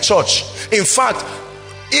the early church, in fact,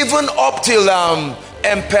 even up till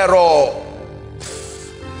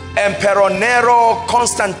Emperor Nero,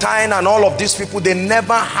 Constantine, and all of these people, they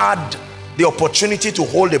never had the opportunity to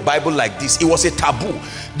hold a Bible like this. It was a taboo.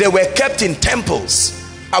 They were kept in temples.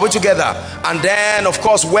 Are we together? And then, of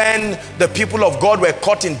course, when the people of God were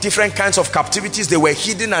caught in different kinds of captivities, they were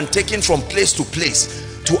hidden and taken from place to place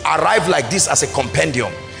to arrive like this as a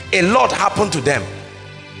compendium. A lot happened to them.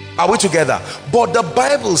 Are we together? But the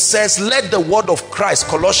Bible says, let the word of Christ,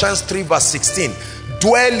 Colossians 3 verse 16,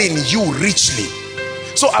 dwell in you richly.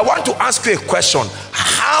 So I want to ask you a question.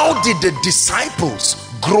 How did the disciples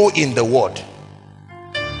grow in the word?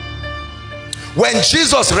 When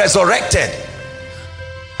Jesus resurrected,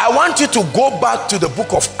 I want you to go back to the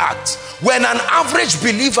book of Acts. When an average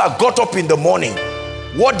believer got up in the morning,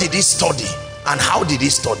 what did he study and how did he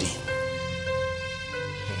study?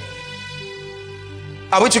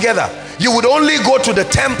 Are we together? You would only go to the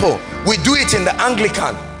temple. We do it in the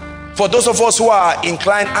Anglican. For those of us who are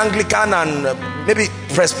inclined Anglican and maybe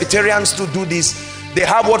Presbyterians to do this, they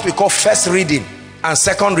have what we call first reading and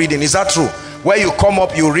second reading. Is that true? Where you come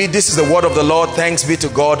up, you read, this is the word of the Lord, thanks be to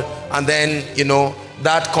God, and then, you know,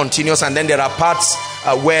 that continues. And then there are parts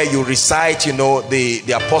where you recite, you know, the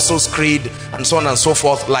Apostles' Creed and so on and so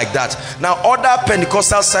forth, like that. Now, other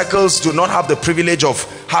Pentecostal circles do not have the privilege of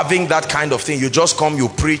having that kind of thing. You just come, you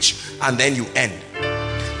preach, and then you end.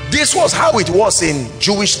 This was how it was in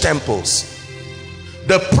Jewish temples.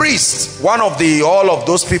 The priest, all of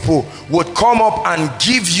those people would come up and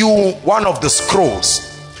give you one of the scrolls.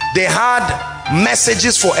 They had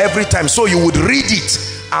messages for every time, so you would read it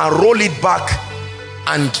and roll it back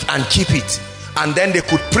and keep it, and then they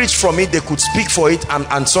could preach from it, they could speak for it,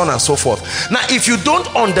 and so on and so forth. Now, if you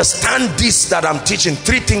don't understand this that I'm teaching,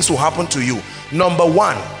 three things will happen to you. Number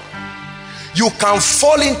one, you can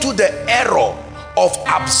fall into the error of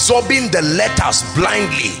absorbing the letters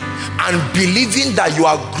blindly and believing that you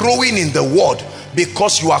are growing in the word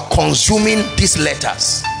because you are consuming these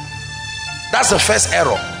letters. That's the first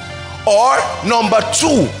error. Or number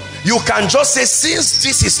two, you can just say, since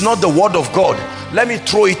this is not the word of God, let me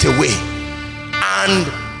throw it away and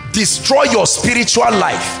destroy your spiritual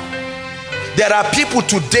life. There are people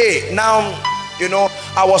today, now, you know,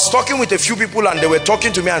 I was talking with a few people and they were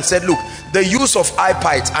talking to me and said, look, the use of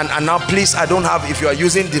iPads, and now please, I don't have, if you are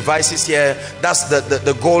using devices here, that's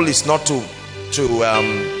the goal is not to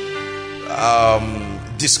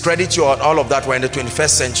discredit you and all of that. We're in the 21st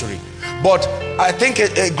century. But I think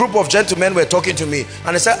a group of gentlemen were talking to me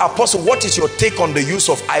and they said, Apostle, what is your take on the use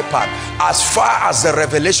of iPad as far as the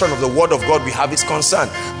revelation of the word of God we have is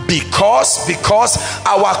concerned? Because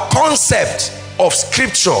our concept of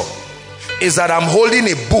scripture is that I'm holding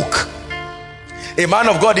a book. A man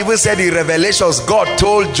of God even said in Revelations, God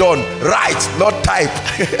told John, write, not type.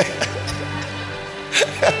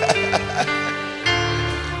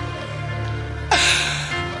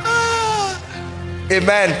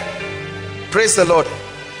 Amen. Praise the Lord.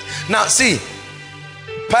 Now see,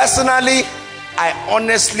 personally, I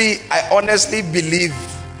honestly believe,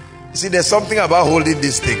 see, there's something about holding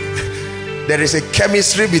this thing. There is a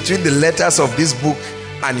chemistry between the letters of this book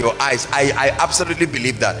and your eyes. I absolutely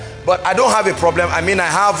believe that. But I don't have a problem. I mean, I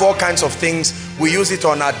have all kinds of things. We use it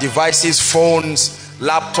on our devices, phones,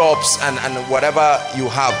 laptops, and whatever you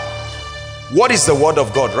have. What is the word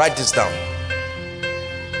of God? Write this down.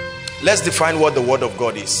 Let's define what the word of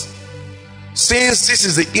God is. Since this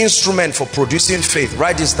is the instrument for producing faith,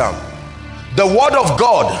 write this down. The word of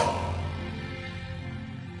God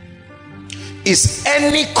is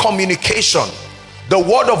any communication. The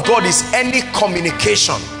word of God is any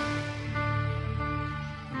communication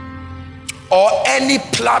or any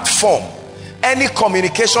platform, any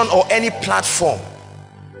communication or any platform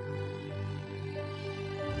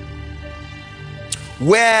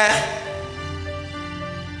where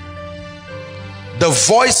the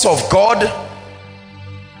voice of God,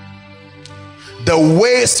 the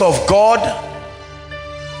ways of God,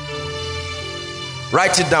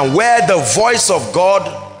 write it down, where the voice of God,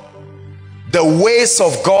 the ways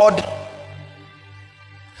of God,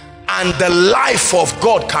 and the life of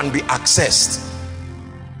God can be accessed.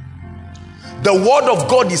 The word of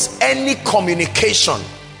God is any communication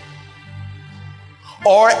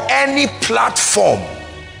or any platform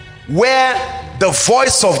where the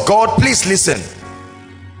voice of God, please listen,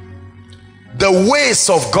 the ways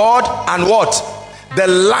of God and what? The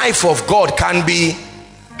life of God can be.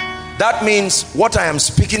 That means what I am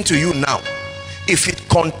speaking to you now, if it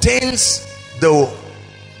contains the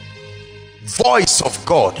voice of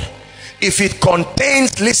God, if it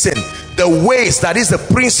contains, listen, the ways, that is the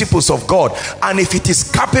principles of God, and if it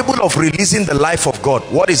is capable of releasing the life of God,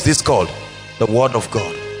 what is this called? The word of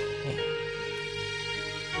God.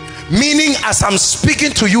 Meaning, as I'm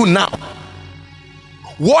speaking to you now,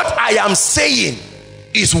 what I am saying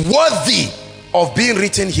is worthy of being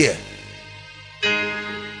written here.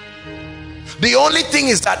 The only thing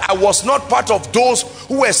is that I was not part of those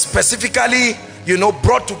who were specifically,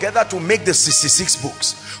 brought together to make the 66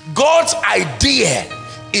 books. God's idea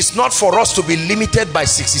is not for us to be limited by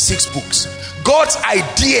 66 books. God's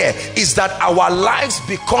idea is that our lives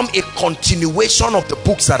become a continuation of the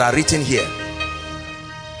books that are written here.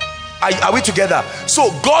 Are we together? So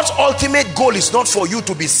God's ultimate goal is not for you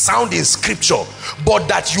to be sound in scripture, but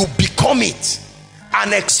that you become it,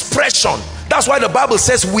 an expression. That's why the Bible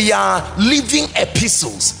says we are living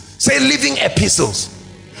epistles. Say living epistles.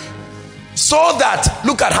 So that,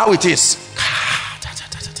 look at how it is.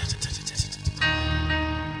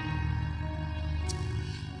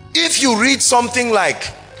 If you read something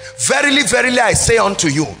like, verily, verily, I say unto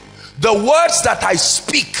you, the words that I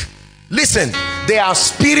speak, listen, they are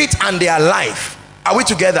spirit and they are life. Are we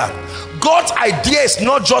together? God's idea is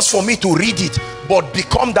not just for me to read it, but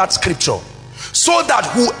become that scripture, so that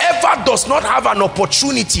whoever does not have an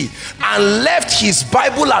opportunity and left his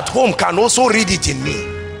Bible at home can also read it in me.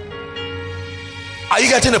 Are you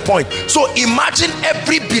getting the point? So imagine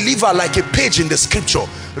every believer like a page in the scripture,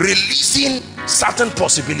 releasing certain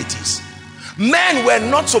possibilities. Men were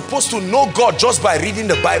not supposed to know God just by reading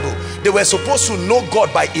the Bible. They were supposed to know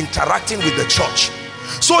God by interacting with the church.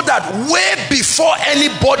 So that way before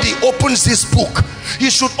anybody opens this book, he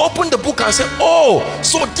should open the book and say, oh,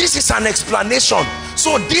 so this is an explanation.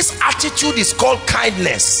 So this attitude is called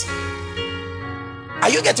kindness. Are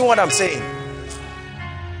you getting what I'm saying?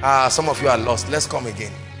 Some of you are lost. Let's come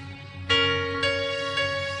again.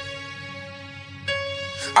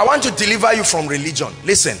 I want to deliver you from religion.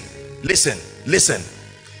 Listen, listen, listen.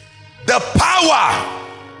 The power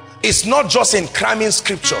is not just in cramming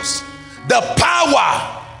scriptures. The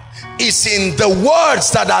power is in the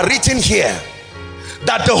words that are written here,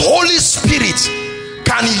 that the Holy Spirit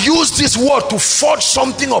can use this word to forge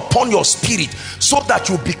something upon your spirit, so that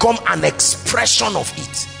you become an expression of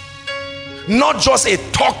it, not just a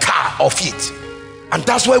talker of it. And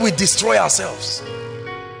that's where we destroy ourselves.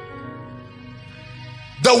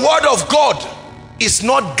 The word of God is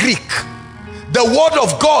not Greek. The word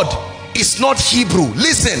of God is not Hebrew.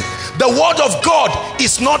 Listen, the word of God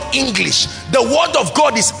is not English. The word of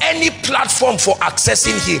God is any platform for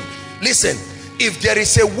accessing him. Listen, if there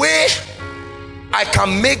is a way I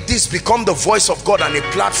can make this become the voice of God and a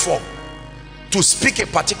platform to speak a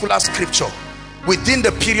particular scripture within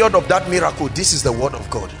the period of that miracle, this is the word of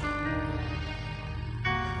God.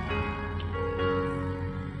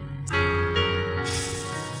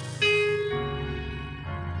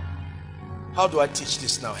 How do I teach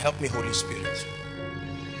this now? Help me, Holy Spirit.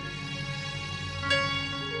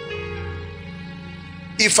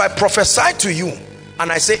 If I prophesy to you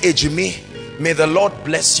and I say, hey Jimmy, may the Lord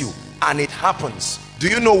bless you, and it happens. Do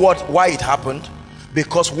you know why it happened?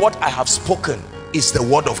 Because what I have spoken is the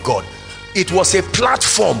word of God. It was a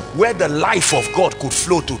platform where the life of God could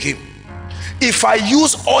flow to him. If I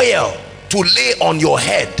use oil to lay on your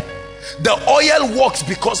head, the oil works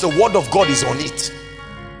because the word of God is on it.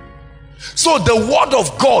 So the word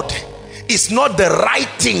of God is not the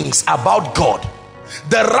writings about God.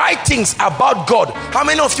 The writings about God. How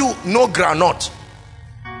many of you know granite?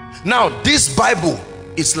 Now this Bible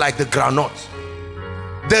is like the granite.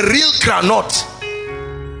 The real granite,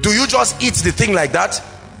 do you just eat the thing like that?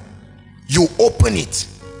 You open it,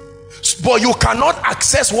 but you cannot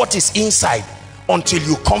access what is inside until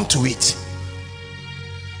you come to it.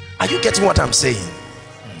 Are you getting what I'm saying?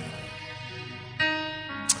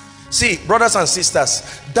 See, brothers and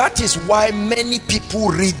sisters, that is why many people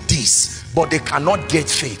read this, but they cannot get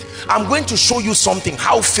faith. I'm going to show you something,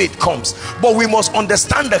 how faith comes, but we must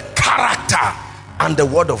understand the character and the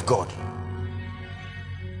word of God.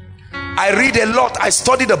 I read a lot, I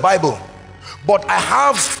study the Bible, but I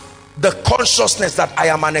have the consciousness that I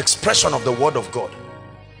am an expression of the word of God.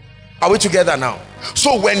 Are we together now?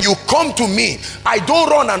 So when you come to me, I don't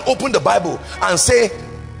run and open the Bible and say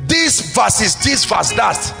this verse is this verse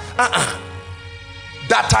that.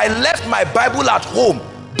 That I left my Bible at home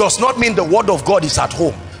does not mean the word of God is at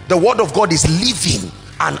home. The word of God is living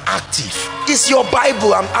and active. It's your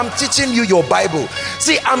Bible. I'm teaching you your Bible.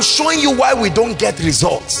 See, I'm showing you why we don't get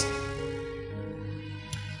results.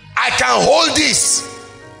 I can hold this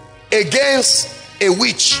against a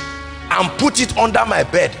witch and put it under my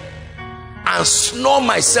bed and snore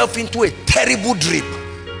myself into a terrible dream.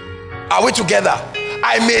 Are we together?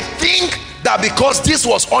 I may think that because this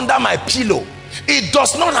was under my pillow, it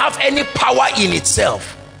does not have any power in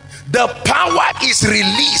itself. The power is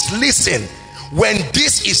released, listen, when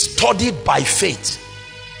this is studied by faith.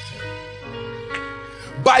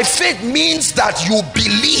 By faith means that you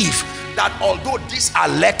believe that although these are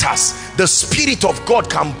letters, the Spirit of God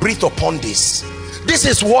can breathe upon this. This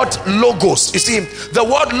is what logos, you see, the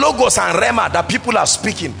word logos and rhema that people are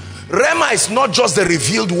speaking. Rhema is not just the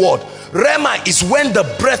revealed word. Rhema is when the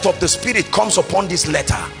breath of the Spirit comes upon this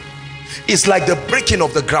letter. It's like the breaking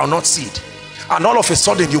of the groundnut seed, and all of a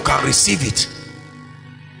sudden you can receive it.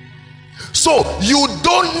 So you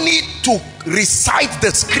don't need to recite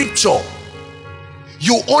the scripture,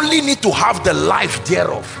 you only need to have the life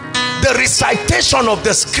thereof. The recitation of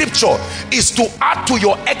the scripture is to add to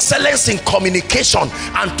your excellence in communication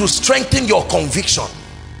and to strengthen your conviction.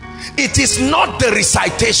 It is not the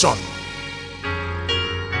recitation.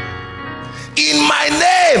 In my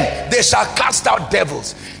name they shall cast out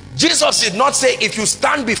devils. Jesus did not say if you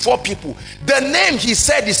stand before people. The name he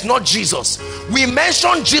said is not Jesus. We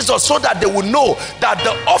mention Jesus so that they will know that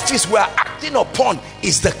the office we are acting upon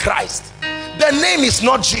is the Christ. The name is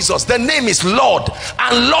not Jesus, the name is Lord,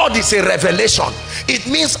 and Lord is a revelation. It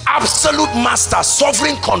means absolute master,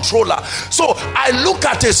 sovereign controller. So I look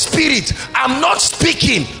at a spirit, I'm not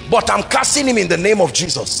speaking, but I'm casting him in the name of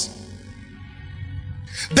Jesus.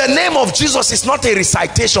 The name of Jesus is not a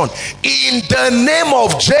recitation. In the name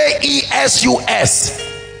of Jesus,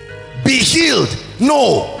 be healed.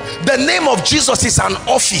 No, the name of Jesus is an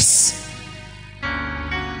office.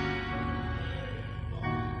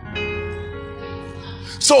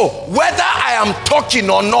 So whether I am talking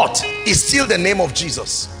or not is still the name of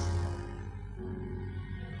Jesus.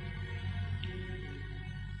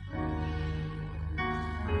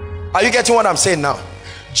 Are you getting what I'm saying now?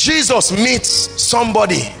 Jesus meets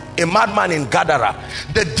somebody, a madman in Gadara.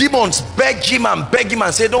 The demons beg him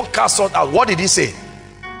and say, don't cast us out. What did he say?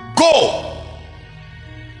 Go.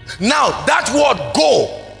 Now that word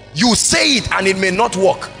go, you say it and it may not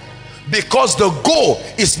work, because the go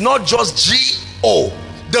is not just G-O.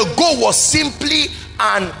 The go was simply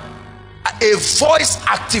a voice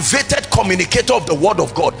activated communicator of the word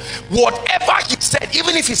of God. Whatever he said,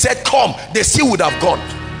 even if he said come, they still would have gone.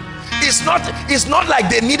 It's not like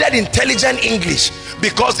they needed intelligent English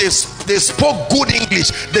because they spoke good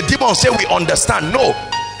English. The demons say we understand. No.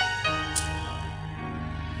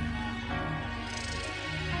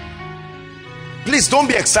 Please don't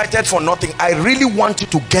be excited for nothing. I really want you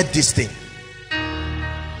to get this thing.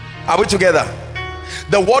 Are we together?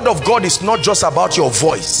 The word of God is not just about your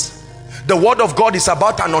voice. The word of God is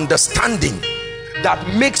about an understanding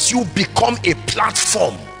that makes you become a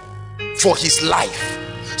platform for his life.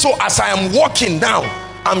 So as I am walking now,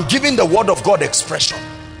 I'm giving the word of God expression.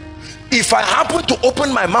 If I happen to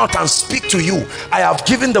open my mouth and speak to you, I have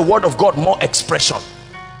given the word of God more expression.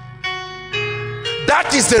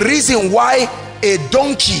 That is the reason why a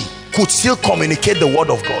donkey could still communicate the word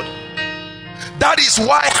of God. That is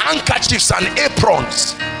why handkerchiefs and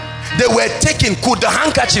aprons, they were taken. Could the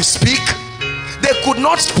handkerchief speak? They could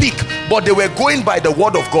not speak, but they were going by the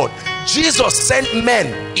word of God. Jesus sent men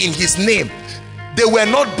in his name. They were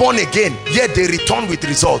not born again, yet they returned with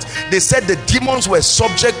results. They said the demons were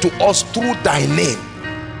subject to us through thy name.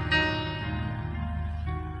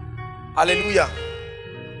 Hallelujah.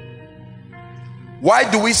 Why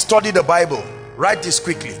do we study the Bible? Write this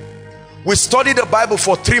quickly. We study the Bible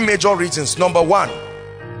for three major reasons. Number one,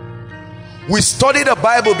 we study the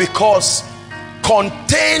Bible because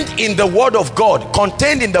contained in the word of God,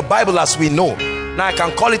 contained in the Bible as we know. Now I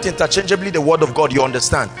can call it interchangeably the word of God, you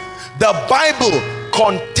understand. The Bible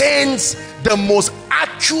contains the most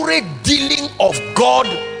accurate dealing of God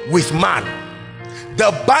with man.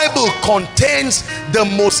 The Bible contains the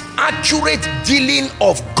most accurate dealing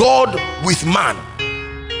of God with man.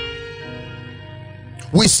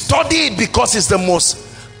 We study it because it's the most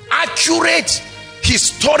accurate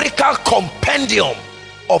historical compendium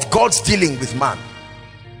of God's dealing with man.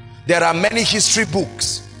 There are many history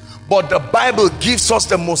books, but the Bible gives us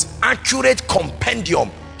the most accurate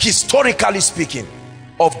compendium, historically speaking,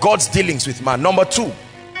 of God's dealings with man. Number two,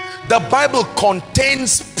 the Bible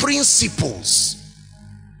contains principles,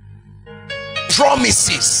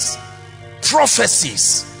 promises,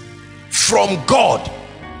 prophecies from God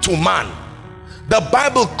to man. The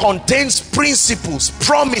Bible contains principles,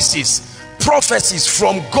 promises, prophecies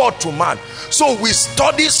from God to man. So we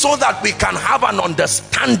study so that we can have an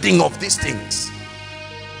understanding of these things.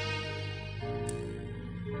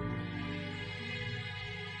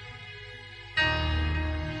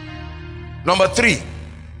 Number three,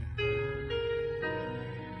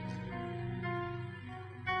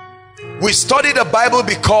 we study the Bible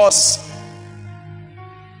because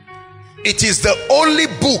it is the only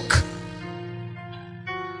book.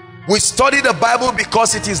 We study the Bible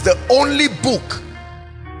because it is the only book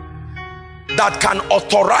that can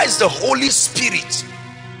authorize the Holy Spirit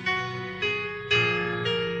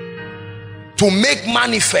to make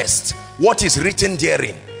manifest what is written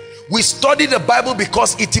therein. We study the Bible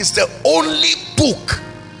because it is the only book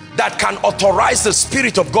that can authorize the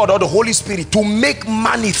Spirit of God or the Holy Spirit to make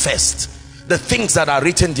manifest the things that are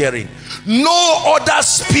written therein. No other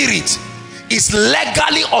spirit is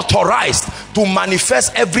legally authorized to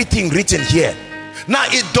manifest everything written here. Now,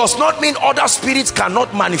 it does not mean other spirits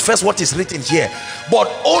cannot manifest what is written here,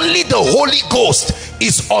 but only the Holy Ghost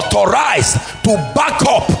is authorized to back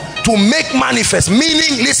up, to make manifest.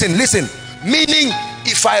 Meaning, listen, meaning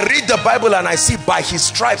if I read the Bible and I see by his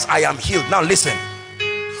stripes I am healed. Now listen,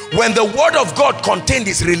 when the word of God contained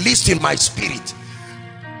is released in my spirit,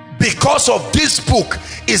 because of this book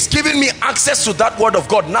is giving me access to that word of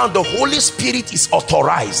God, now the Holy Spirit is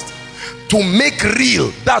authorized to make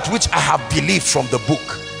real that which I have believed from the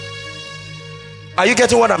book. Are you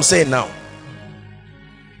getting what I'm saying now?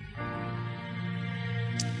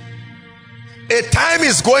 A time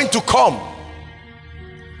is going to come,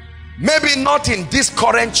 maybe not in this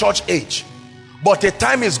current church age, but a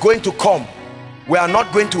time is going to come we are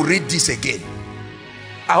not going to read this again.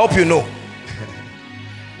 I hope you know.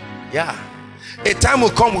 Yeah, a time will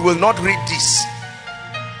come we will not read this,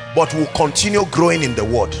 but we'll continue growing in the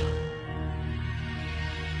word.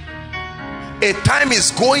 A time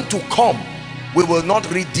is going to come we will not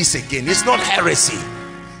read this again. It's not heresy.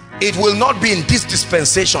 It will not be in this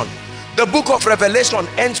dispensation. The book of Revelation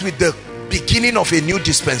ends with the beginning of a new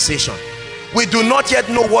dispensation. We do not yet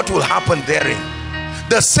know what will happen therein.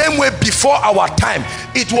 The same way before our time,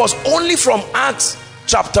 it was only from Acts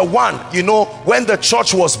chapter 1, you know, when the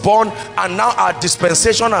church was born, and now our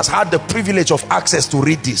dispensation has had the privilege of access to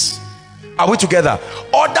read this. Are we together?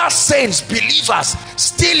 Other saints, believers,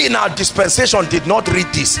 still in our dispensation did not read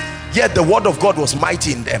this, yet the word of God was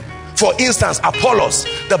mighty in them. For instance, Apollos,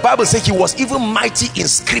 the Bible says he was even mighty in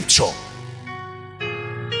scripture.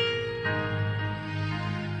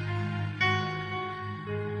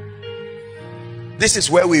 This is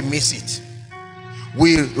where we miss it.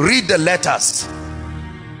 We read the letters,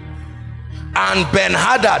 and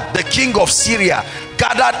Ben-Hadad, the king of Syria,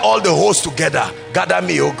 gathered all the hosts together. Gather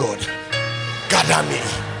me, oh God. Gather me.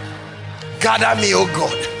 Gather me, oh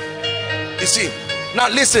God. You see, now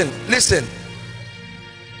listen.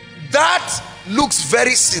 That looks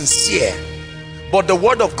very sincere, but the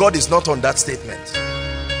word of God is not on that statement.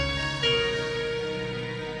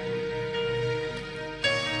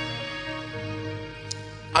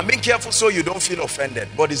 I'm being careful so you don't feel offended,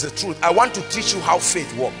 but it's the truth. I want to teach you how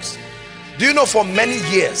faith works. Do you know, for many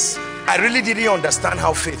years I really didn't understand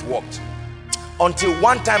how faith worked, until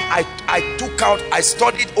one time I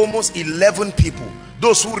studied almost 11 people,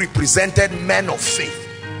 those who represented men of faith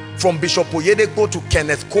from Bishop Oyedepo to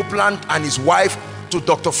Kenneth Copeland and his wife, to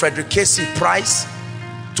Dr. Frederick Casey Price,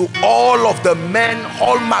 to all of the men,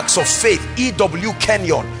 hallmarks of faith, E.W.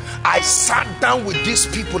 Kenyon. I sat down with these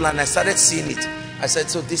people and I started seeing it. I said,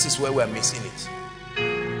 so this is where we're missing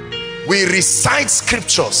it. We recite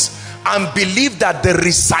scriptures and believe that the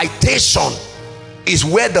recitation is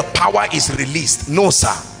where the power is released. No,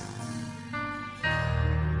 sir.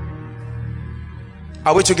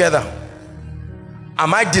 Are we together?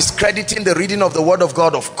 Am I discrediting the reading of the word of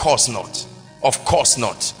God? Of course not. Of course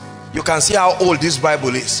not. You can see how old this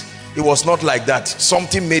Bible is. It was not like that.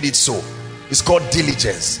 Something made it so. It's called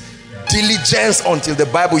diligence. Diligence until the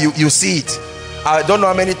Bible, you see it. I don't know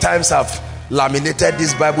how many times I've laminated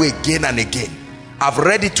this Bible again and again. I've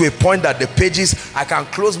read it to a point that the pages, I can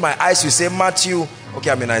close my eyes. You say Matthew, okay,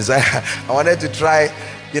 I'm in Isaiah. I wanted to try,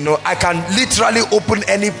 you know, I can literally open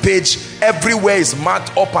any page. Everywhere is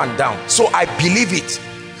marked up and down. So I believe it.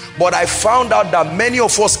 But I found out that many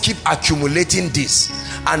of us keep accumulating this,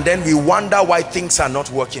 and then we wonder why things are not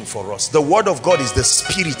working for us. The word of God is the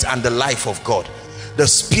spirit and the life of God. The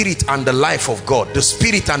spirit and the life of God. The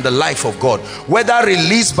spirit and the life of God. Whether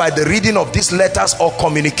released by the reading of these letters or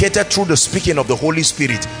communicated through the speaking of the Holy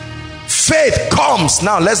Spirit. Faith comes.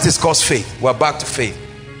 Now let's discuss faith. We're back to faith.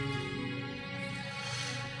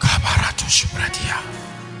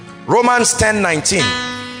 Romans 10:19.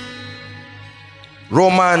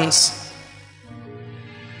 Romans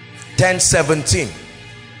 10:17.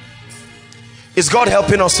 Is God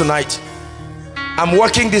helping us tonight? I'm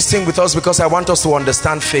working this thing with us because I want us to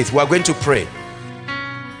understand faith. We are going to pray.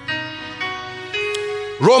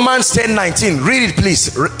 Romans 10:19. Read it, please.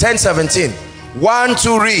 10:17. 1,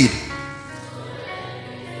 2, read.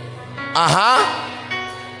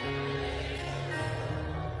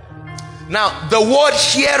 Now, the word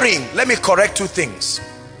hearing, let me correct two things.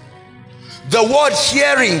 The word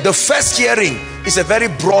hearing, the first hearing, is a very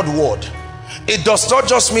broad word. It does not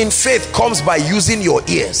just mean faith comes by using your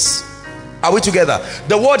ears. Are we together?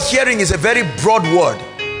 The word hearing is a very broad word.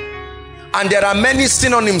 And there are many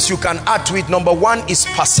synonyms you can add to it. Number one is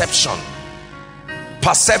perception.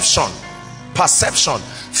 Perception. Perception.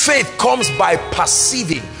 Faith comes by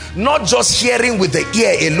perceiving, not just hearing with the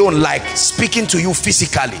ear alone, like speaking to you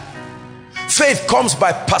physically. Faith comes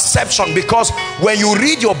by perception, because when you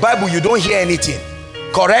read your Bible, you don't hear anything.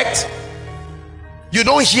 Correct? You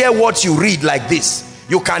don't hear what you read like this.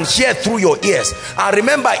 You can hear through your ears. And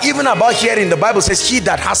remember, even about hearing, the Bible says, he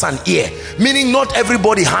that has an ear, meaning not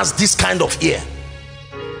everybody has this kind of ear.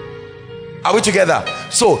 Are we together?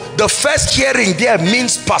 So the first hearing there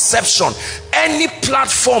means perception. Any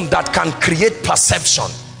platform that can create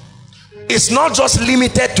perception. It's not just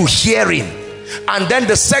limited to hearing. And then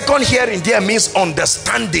the second hearing there means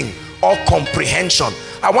understanding or comprehension.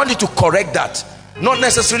 I want you to correct that. Not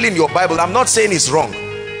necessarily in your Bible. I'm not saying it's wrong.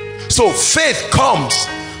 So faith comes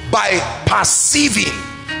by perceiving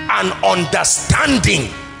and understanding,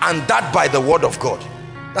 and that by the word of God.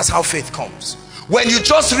 That's how faith comes. When you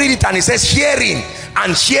just read it and it says hearing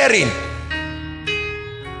and hearing,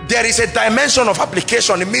 there is a dimension of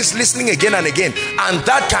application. It means listening again and again, and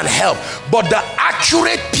that can help. But the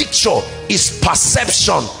accurate picture is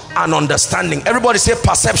perception and understanding. Everybody say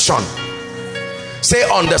perception. Say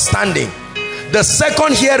understanding. The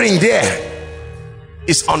second hearing there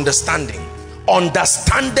is understanding.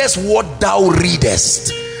 Understandest what thou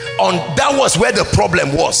readest. That was where the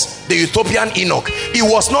problem was. The Ethiopian Enoch, he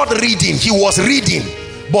was not reading, he was reading,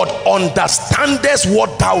 but understandest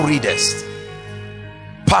what thou readest.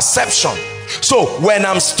 Perception. So when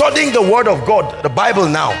I'm studying the word of God, the Bible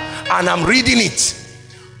now, and I'm reading it,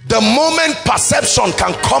 the moment perception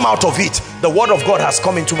can come out of it, the word of God has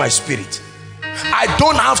come into my spirit. I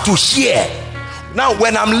don't have to hear. Now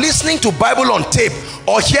when I'm listening to Bible on tape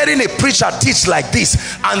or hearing a preacher teach like this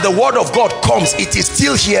and the word of God comes, it is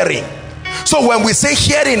still hearing. So when we say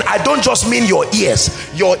hearing, I don't just mean your ears,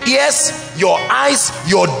 your eyes,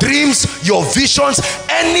 your dreams, your visions.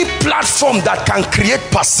 Any platform that can create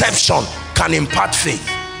perception can impart faith.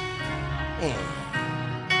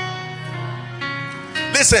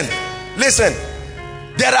 Listen,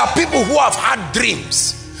 there are people who have had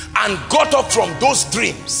dreams and got up from those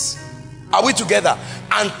dreams. Are we together?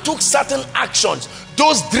 And took certain actions.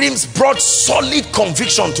 Those dreams brought solid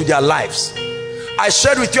conviction to their lives. I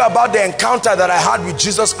shared with you about the encounter that I had with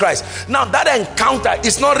Jesus Christ. Now that encounter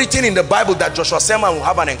is not written in the Bible that Joshua Selman will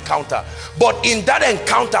have an encounter. But in that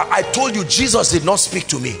encounter, I told you Jesus did not speak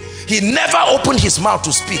to me. He never opened his mouth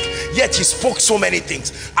to speak, yet he spoke so many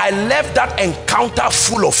things. I left that encounter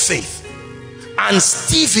full of faith. And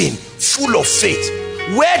Stephen full of faith.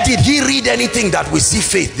 Where did he read anything that we see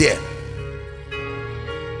faith there?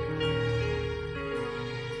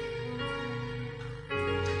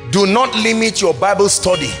 Do not limit your Bible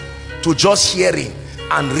study to just hearing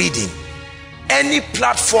and reading. Any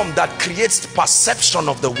platform that creates perception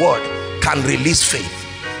of the word can release faith.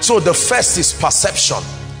 So the first is perception.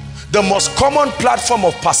 The most common platform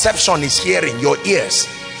of perception is hearing, your ears,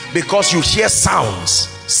 because you hear sounds.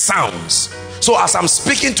 So as I'm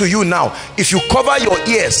speaking to you now, if you cover your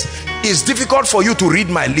ears, it's difficult for you to read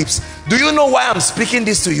my lips. Do you know why I'm speaking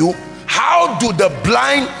this to you? How do the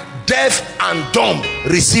blind, deaf and dumb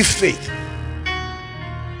receive faith?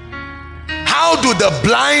 How do the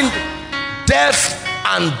blind, deaf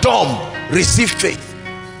and dumb receive faith?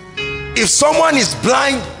 If someone is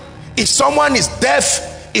blind, if someone is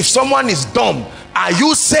deaf, if someone is dumb, are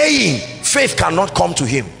you saying faith cannot come to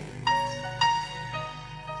him?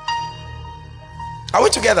 Are we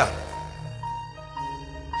together?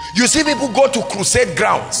 You see people go to crusade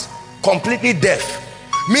grounds completely deaf,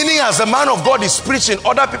 meaning as the man of God is preaching,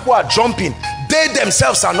 other people are jumping, they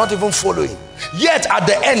themselves are not even following, yet at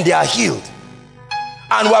the end they are healed.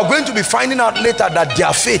 And we are going to be finding out later that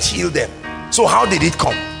their faith healed them. So how did it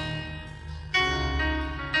come?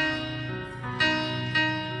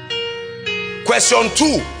 Question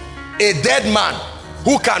 2. A dead man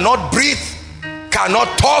who cannot breathe,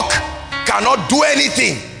 cannot talk, cannot do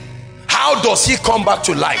anything, how does he come back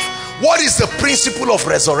to life? What is the principle of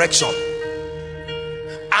resurrection?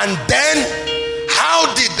 And then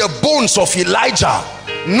how did the bones of Elijah,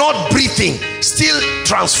 not breathing, still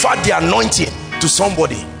transfer the anointing to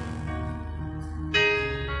somebody?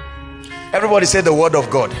 Everybody say the word of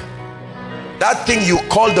God. That thing you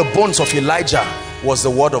call the bones of Elijah was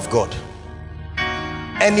the word of God.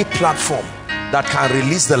 Any platform that can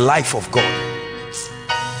release the life of God.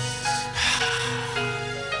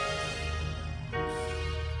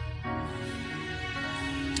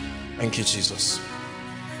 Thank you, Jesus.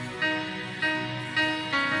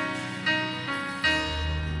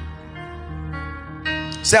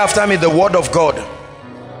 Say after me, the word of God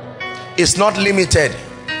is not limited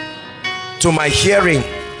to my hearing.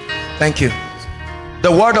 Thank you.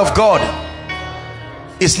 The word of God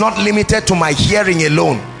is not limited to my hearing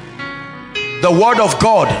alone. The word of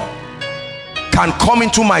God can come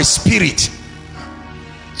into my spirit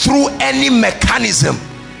through any mechanism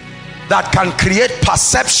that can create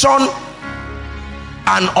perception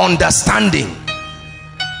and understanding.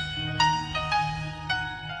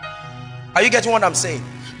 Are you getting what I'm saying?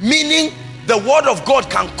 Meaning the word of God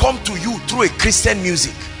can come to you through a Christian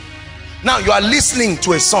music. Now you are listening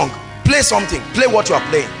to a song. Play something. Play what you are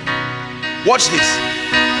playing. Watch this.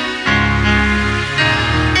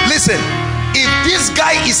 Listen, if this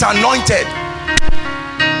guy is anointed,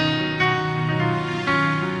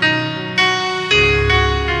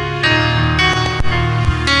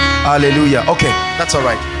 hallelujah. Okay, that's all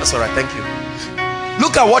right. That's all right. Thank you.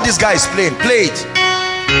 Look at what this guy is playing. Play it.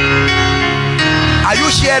 Are you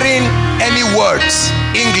hearing any words?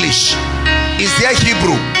 English? Is there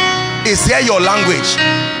Hebrew? Is there your language?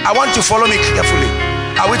 I want you to follow me carefully.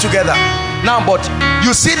 Are we together? Now, but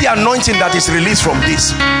you see the anointing that is released from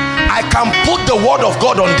this. I can put the word of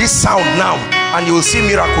God on this sound now and you will see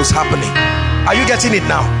miracles happening. Are you getting it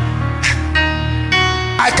now?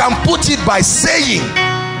 I can put it by saying,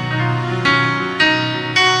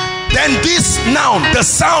 then this now, the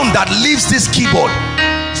sound that leaves this keyboard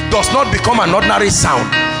does not become an ordinary sound.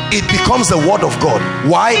 It becomes the word of God.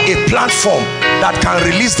 Why? A platform that can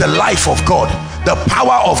release the life of God, the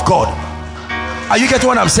power of God. Are you getting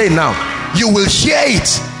what I'm saying now? You will hear it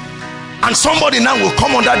and somebody now will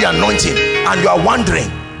come under the anointing and you are wondering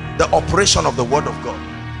the operation of the word of God.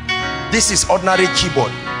 This is ordinary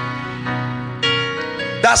keyboard.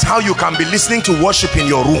 That's how you can be listening to worship in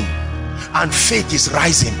your room and faith is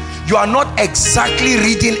rising. You are not exactly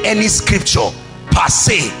reading any scripture per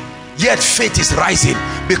se, yet faith is rising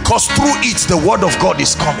because through it the word of God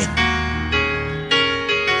is coming.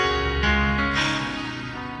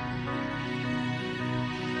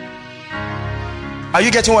 Are you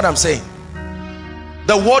getting what I'm saying?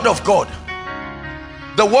 The word of God.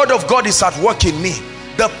 The word of God is at work in me.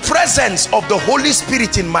 The presence of the Holy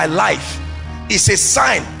Spirit in my life is a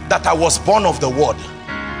sign that I was born of the word.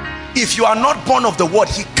 If you are not born of the word,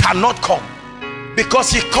 he cannot come because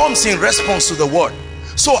he comes in response to the word.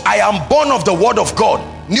 So I am born of the word of God.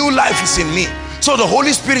 New life is in me. So the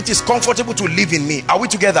Holy Spirit is comfortable to live in me. Are we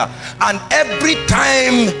together? And every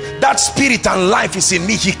time that spirit and life is in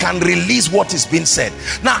me, he can release what is being said.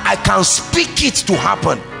 Now I can speak it to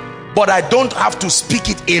happen, but I don't have to speak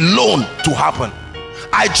it alone to happen.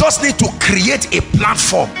 I just need to create a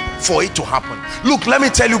platform for it to happen. Look, let me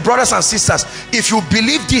tell you, brothers and sisters, if you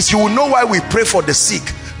believe this, you will know why we pray for the sick,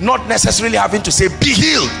 not necessarily having to say be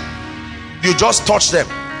healed. You just touch them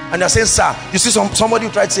And you're saying, sir, you see somebody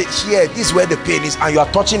who tried to say, here, this is where the pain is, and you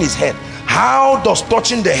are touching his head. How does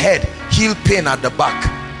touching the head heal pain at the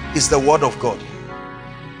back? Is the word of God.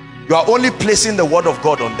 You are only placing the word of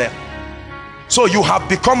God on them. So you have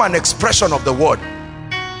become an expression of the word.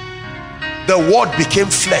 The word became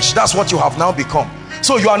flesh. That's what you have now become.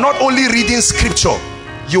 So you are not only reading scripture,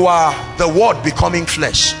 you are the word becoming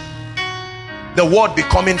flesh. The word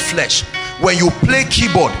becoming flesh. When you play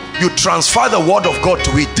keyboard, you transfer the word of God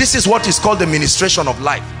to it. This is what is called the ministration of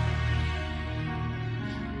life.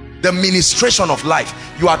 The ministration of life.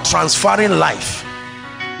 You are transferring life.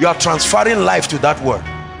 You are transferring life to that word.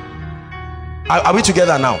 Are we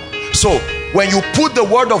together now? So when you put the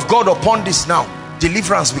word of God upon this now,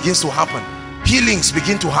 deliverance begins to happen. Healings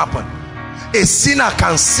begin to happen. A sinner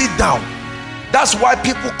can sit down. That's why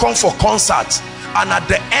people come for concerts, and at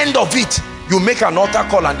the end of it, you make an altar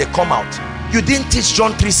call and they come out. You didn't teach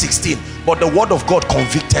John 3:16, but the word of God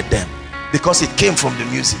convicted them because it came from the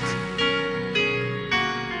music.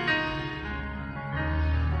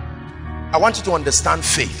 I want you to understand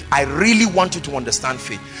faith. I really want you to understand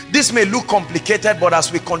faith. This may look complicated, but as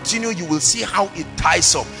we continue, you will see how it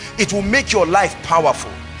ties up. It will make your life powerful.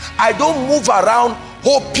 I don't move around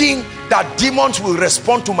hoping that demons will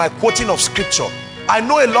respond to my quoting of scripture. I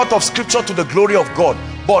know a lot of scripture to the glory of God,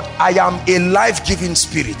 but I am a life-giving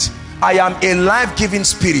spirit. I am a life-giving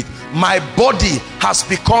spirit. My body has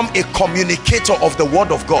become a communicator of the word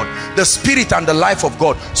of God, the spirit and the life of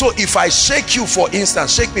God. So if I shake you, for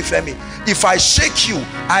instance, shake me, Femi. If I shake you,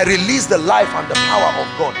 I release the life and the power of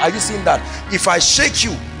God. Are you seeing that? If I shake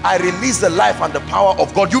you, I release the life and the power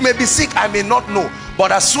of God. You may be sick, I may not know,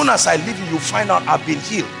 but as soon as I leave you, you find out I've been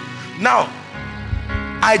healed. Now,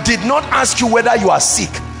 I did not ask you whether you are sick.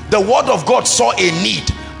 The word of God saw a need,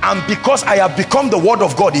 and because I have become the word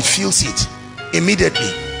of God, it feels it immediately.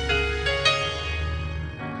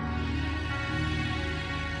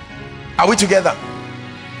 Are we together?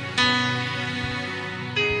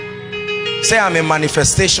 Say, I'm a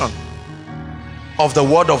manifestation of the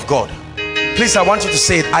word of God. Please, I want you to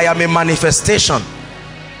say it. I am a manifestation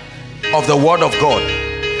of the word of God.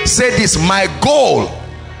 Say this: my goal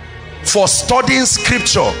for studying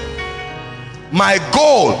scripture, my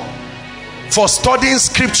goal for studying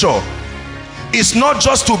scripture is not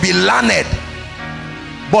just to be learned,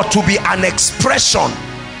 but to be an expression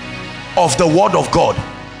of the word of God.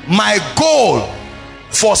 My goal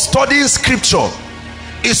for studying scripture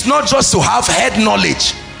is not just to have head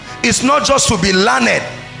knowledge, it's not just to be learned,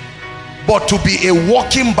 but to be a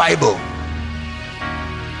walking Bible.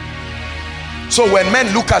 So when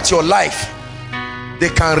men look at your life, they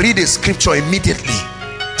can read a scripture immediately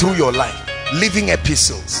through your life. Living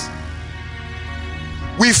epistles.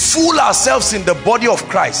 We fool ourselves in the body of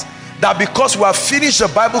Christ that because we have finished the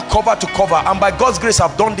Bible cover to cover, and by God's grace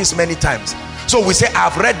I've done this many times. So we say,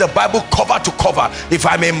 I've read the Bible cover to cover. If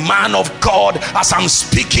I'm a man of God, as I'm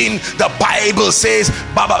speaking, the Bible says,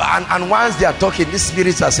 and once they are talking, these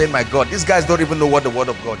spirits are saying, my God, these guys don't even know what the word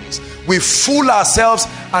of God is. We fool ourselves,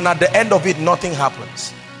 and at the end of it, nothing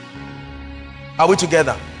happens. Are we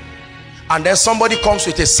together? And then somebody comes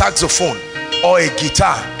with a saxophone or a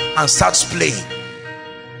guitar and starts playing.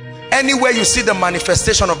 Anywhere you see the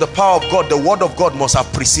manifestation of the power of God, the word of God must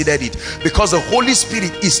have preceded it, because the Holy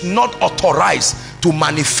Spirit is not authorized to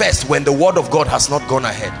manifest when the word of God has not gone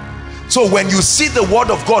ahead. So when you see the word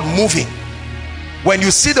of God moving, when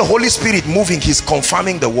you see the Holy Spirit moving, he's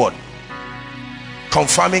confirming the word.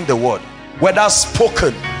 Confirming the word, whether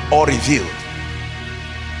spoken or revealed.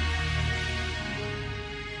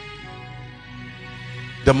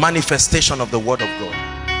 The manifestation of the word of God.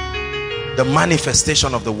 The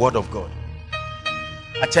manifestation of the word of God.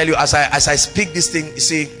 I tell you, as I speak this thing, you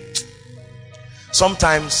see,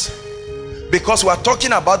 sometimes because we are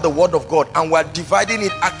talking about the word of God and we are dividing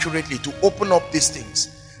it accurately to open up these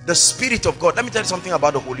things, the Spirit of God, let me tell you something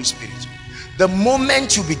about the Holy Spirit. The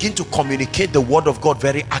moment you begin to communicate the word of God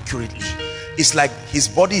very accurately, it's like his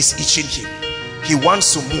body is itching him. He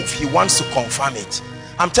wants to move, he wants to confirm it.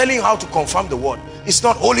 I'm telling you how to confirm the word. It's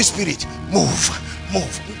not Holy Spirit, move.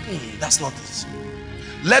 That's not it.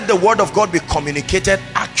 Let the word of God be communicated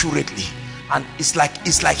accurately, and it's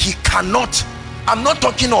like he cannot. I'm not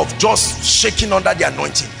talking of just shaking under the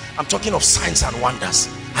anointing. I'm talking of signs and wonders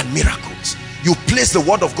and miracles. You place the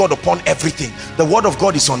word of God upon everything. The word of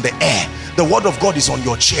God is on the air. The word of God is on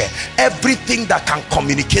your chair. Everything that can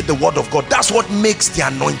communicate the word of God, that's what makes the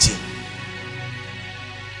anointing.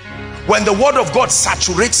 When the word of God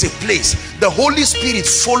saturates a place, the Holy Spirit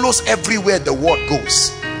follows everywhere the word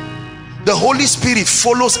goes. The Holy Spirit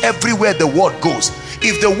follows everywhere the word goes.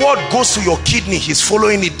 If the word goes to your kidney, he's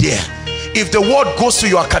following it there. If the word goes to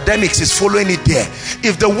your academics, it's following it there.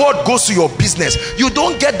 If the word goes to your business, you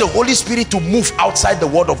don't get the Holy Spirit to move outside the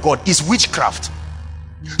word of God. It's witchcraft.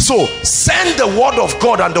 So send the word of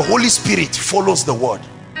God and the Holy Spirit follows the word.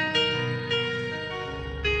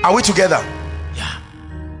 Are we together? Yeah.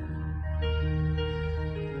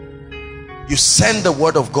 You send the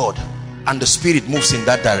word of God and the Spirit moves in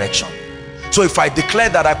that direction. So if I declare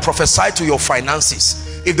that I prophesy to your finances,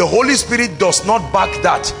 if the Holy Spirit does not back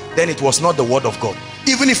that, then it was not the word of God.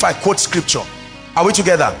 Even if I quote scripture. Are we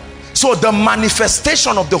together? So the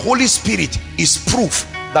manifestation of the Holy Spirit is proof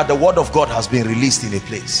that the word of God has been released in a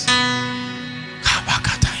place.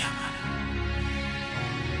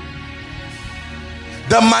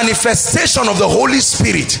 The manifestation of the Holy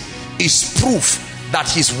Spirit is proof that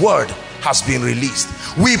his word has been released.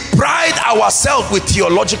 We pride ourselves with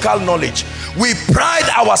theological knowledge. We pride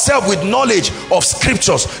ourselves with knowledge of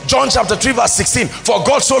scriptures. John chapter 3 verse 16, for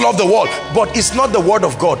God so loved the world, but it's not the word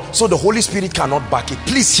of God, so the Holy Spirit cannot back it.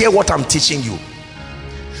 Please hear what I'm teaching you.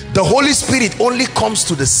 The Holy Spirit only comes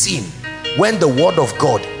to the scene when the word of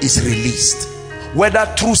God is released, whether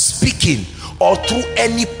through speaking or through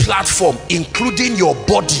any platform, including your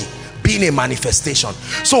body being a manifestation.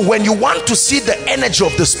 So when you want to see the energy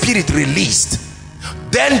of the Spirit released,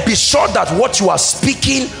 then be sure that what you are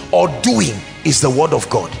speaking or doing is the word of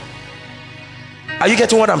God. Are you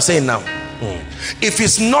getting what I'm saying now? If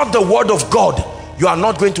it's not the word of God, you are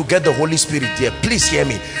not going to get the Holy Spirit there. Please hear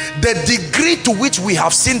me. The degree to which we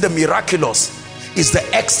have seen the miraculous is the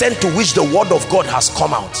extent to which the word of God has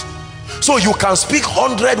come out. So you can speak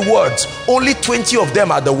 100 words, only 20 of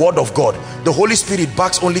them are the word of God. The Holy Spirit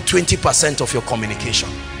backs only 20% of your communication.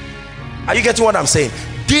 Are you getting what I'm saying?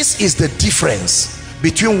 This is the difference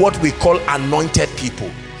between what we call anointed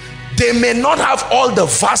people. They may not have all the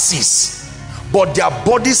verses, but their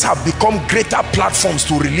bodies have become greater platforms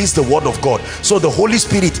to release the word of God. So the Holy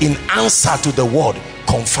Spirit, in answer to the word,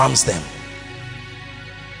 confirms them.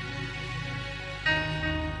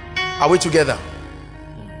 Are we together?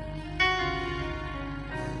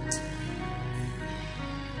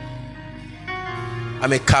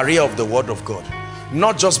 I'm a carrier of the word of God,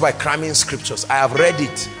 not just by cramming scriptures. I have read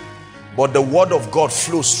it, but the word of God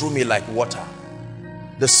flows through me like water.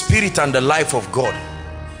 The Spirit and the life of God.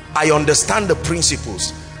 I understand the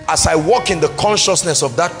principles. As I walk in the consciousness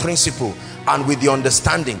of that principle and with the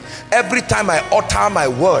understanding, every time I utter my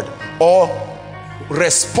word or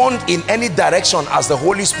respond in any direction as the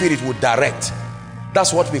Holy Spirit would direct,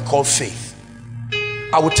 that's what we call faith.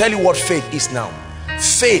 I will tell you what faith is now.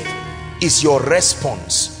 Faith is your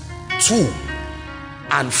response to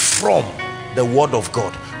and from the word of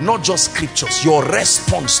God, not just scriptures, your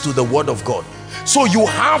response to the word of God. So you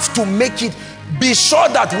have to make it, be sure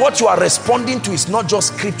that what you are responding to is not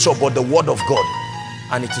just scripture but the word of God,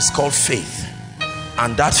 and it is called faith,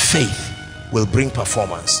 and that faith will bring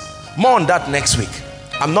performance. More on that next week.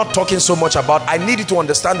 I'm not talking so much about, I need you to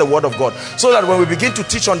understand the word of God so that when we begin to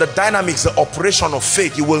teach on the dynamics, the operation of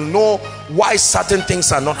faith, you will know why certain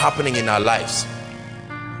things are not happening in our lives.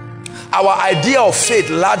 Our idea of faith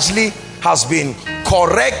largely has been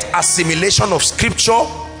correct assimilation of scripture,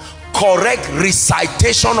 correct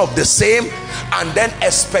recitation of the same, and then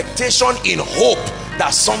expectation in hope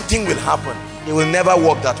that something will happen. It will never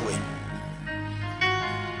work that way.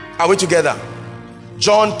 Are we together?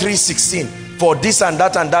 John 3:16. For this and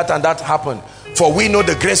that and that and that happened. For we know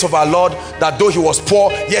the grace of our Lord, that though he was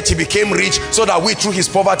poor, yet he became rich, so that we through his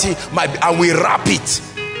poverty might, and we wrap it.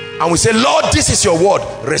 And we say, Lord, this is your word.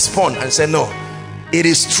 Respond and say, no, it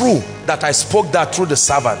is true that I spoke that through the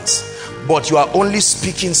servants, but you are only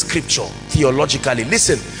speaking scripture theologically.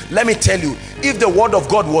 Listen, let me tell you, if the word of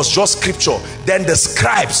God was just scripture, then the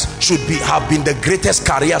scribes should have been the greatest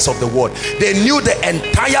carriers of the word. They knew the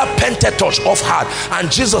entire Pentateuch off heart,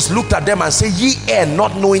 and Jesus looked at them and said, ye err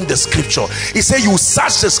not knowing the scripture. He said, you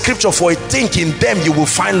search the scripture, for I think in them you will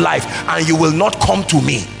find life, and you will not come to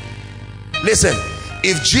me. Listen,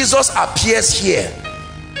 if Jesus appears here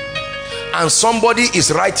and somebody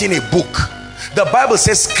is writing a book, the Bible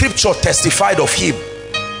says scripture testified of him.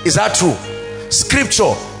 Is that true?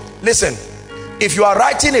 Scripture. Listen, if you are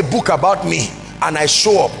writing a book about me and I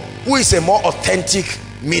show up, who is a more authentic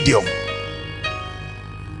medium?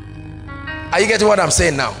 Are you getting what I'm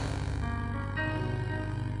saying now?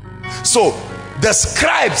 So the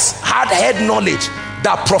scribes had head knowledge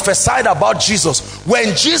that prophesied about Jesus.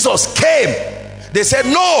 When Jesus came, they said,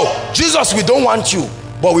 no, Jesus, we don't want you,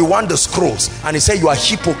 but we want the scrolls. And he said, you are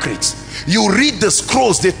hypocrites. You read the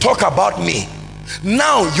scrolls, they talk about me.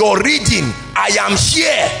 Now you're reading, I am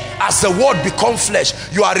here as the word become flesh.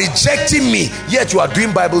 You are rejecting me, yet you are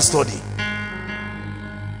doing Bible study.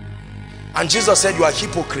 And Jesus said, you are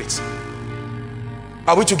hypocrites.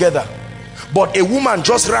 Are we together? But a woman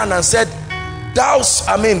just ran and said,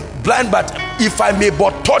 blind, but if I may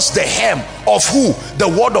but touch the hem of who? The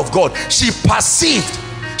word of God. She perceived.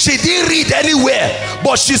 She didn't read anywhere,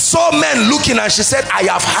 but she saw men looking and she said, I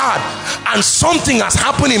have heard, and something has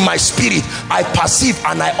happened in my spirit. I perceive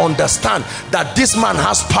and I understand that this man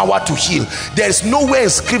has power to heal. There is nowhere in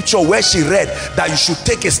scripture where she read that you should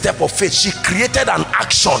take a step of faith. She created an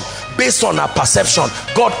action based on her perception.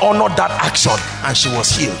 God honored that action and she was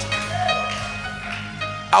healed.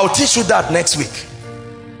 I'll teach you that next week.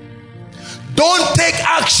 Don't take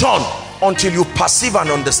action until you perceive and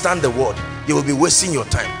understand the word. You will be wasting your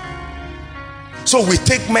time. So we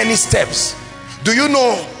take many steps. Do you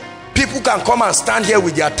know people can come and stand here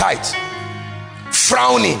with their tithe,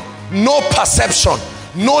 frowning, no perception,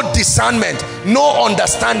 no discernment, no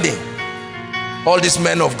understanding. All these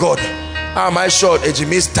men of God, how am I short?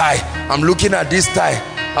 Ejimi's tithe. I'm looking at this tithe.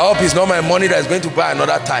 I hope it's not my money that is going to buy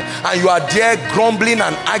another tithe. And you are there grumbling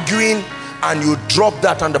and arguing, and you drop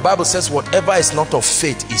that, and the Bible says whatever is not of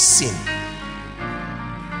faith is sin.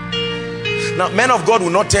 Now, men of God will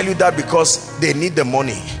not tell you that because they need the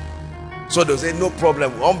money. So they'll say, no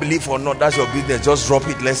problem, unbelief or not, that's your business, just drop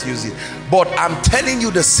it, let's use it. But I'm telling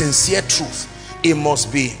you the sincere truth. It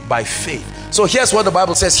must be by faith. So here's what the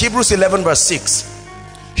Bible says, Hebrews 11 verse 6.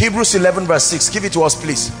 Hebrews 11 verse 6. Give it to us,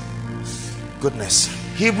 please. Goodness.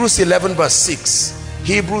 Hebrews 11 verse 6.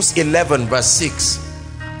 Hebrews 11 verse 6.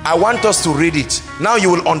 I want us to read it. Now you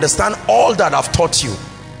will understand all that I've taught you.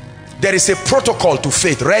 There is a protocol to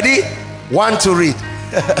faith. Ready? One to read.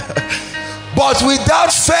 But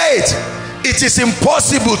without faith, it is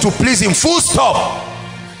impossible to please him. Full stop.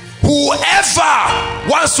 Whoever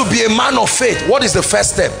wants to be a man of faith, what is the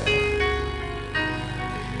first step?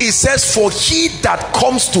 It says, for he that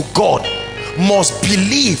comes to God must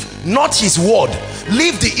believe, not his word.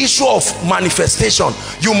 Leave the issue of manifestation.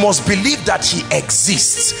 You must believe that he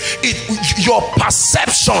exists. Your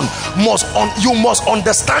perception you must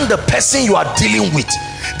understand the person you are dealing with,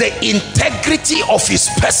 the integrity of his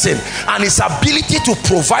person and his ability to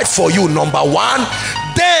provide for you, number one.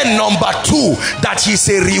 Then number two, that he's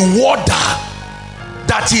a rewarder.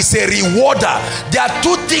 That he's a rewarder. There are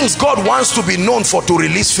two things God wants to be known for to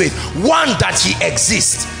release faith. One, that he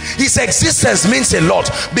exists. His existence means a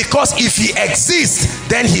lot, because if he exists,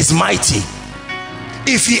 then he's mighty.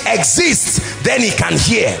 If he exists, then he can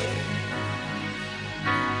hear.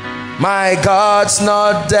 My God's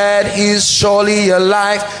not dead, he's surely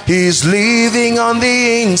alive. He's living on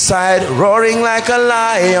the inside, roaring like a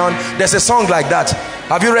lion. There's a song like that.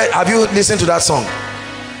 Have you listened to that song?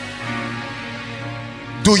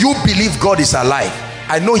 Do you believe God is alive?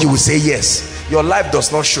 I know you will say yes. Your life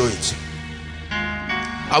does not show it.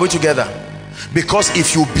 Are we together? Because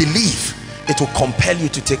if you believe, it will compel you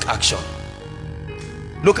to take action.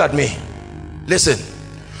 Look at me. Listen.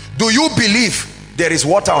 Do you believe there is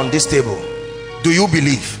water on this table? Do you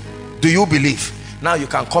believe? Do you believe? Now you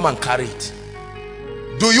can come and carry it.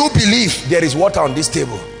 Do you believe there is water on this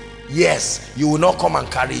table? Yes. You will not come and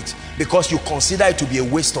carry it because you consider it to be a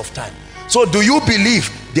waste of time. So do you believe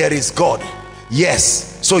there is God?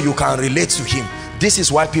 Yes. So you can relate to him. This is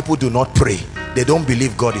why people do not pray. They don't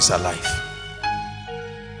believe God is alive.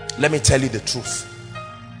 Let me tell you the truth.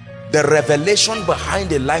 The revelation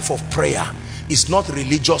behind a life of prayer is not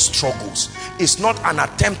religious struggles. It's not an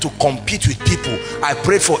attempt to compete with people. I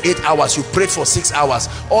prayed for 8 hours, you prayed for 6 hours.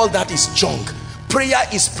 All that is junk. Prayer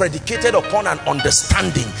is predicated upon an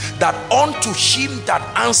understanding that unto him that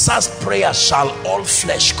answers prayer shall all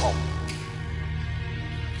flesh come.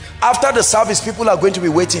 After the service, people are going to be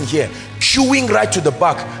waiting here, queuing right to the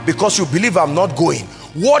back because you believe I'm not going.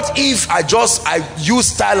 What if I use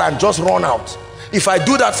style and just run out? If I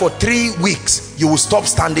do that for 3 weeks, you will stop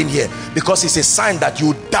standing here, because it's a sign that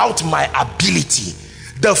you doubt my ability.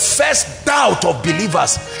 The first doubt of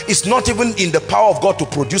believers is not even in the power of God to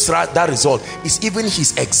produce that result. It's even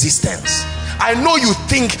his existence. I know you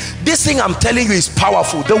think this thing I'm telling you is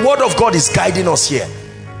powerful. The word of God is guiding us here.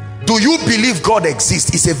 Do you believe God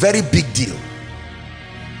exists? It's a very big deal.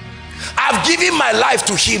 I've given my life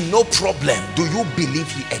to him, no problem. Do you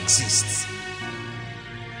believe he exists?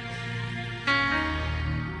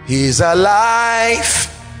 He's alive.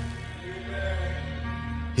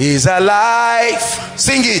 He's alive.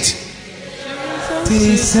 Sing it.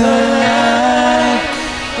 He's alive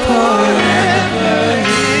forever.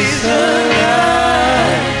 He's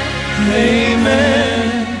alive.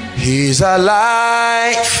 Amen. He's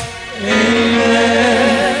alive.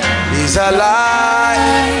 Amen. He's alive.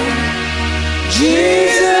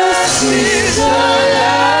 Jesus is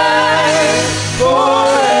alive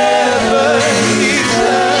forever.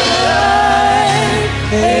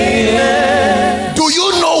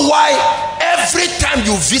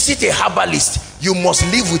 visit a herbalist, you must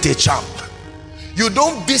live with a charm. You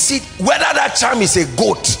don't visit, whether that charm is a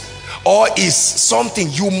goat or is something,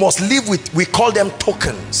 you must live with, we call them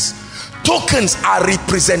tokens. Tokens are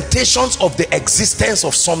representations of the existence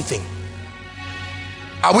of something.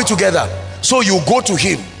 Are we together? So you go to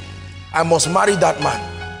him, I must marry that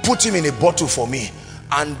man, put him in a bottle for me,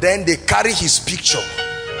 and then they carry his picture,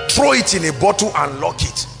 throw it in a bottle and lock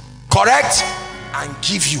it, correct, and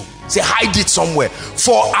give you, say hide it somewhere.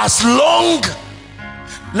 For as long,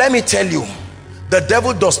 let me tell you, the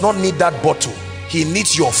devil does not need that bottle, he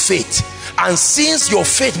needs your faith. And since your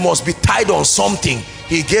faith must be tied on something,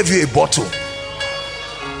 he gave you a bottle.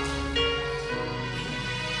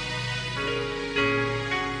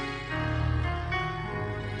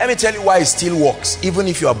 Let me tell you why it still works, even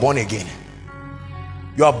if you are born again.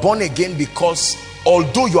 You are born again because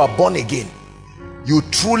although you are born again, you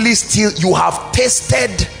truly still, you have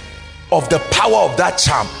tasted of the power of that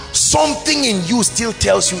charm. Something in you still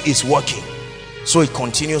tells you it's working, so it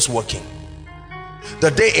continues working. The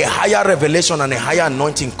day a higher revelation and a higher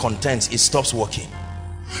anointing contends, it stops working.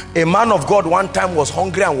 A man of God one time was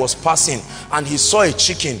hungry and was passing, and he saw a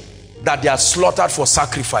chicken that they had slaughtered for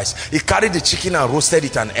sacrifice. He carried the chicken and roasted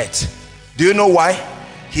it and ate. Do you know why?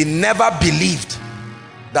 He never believed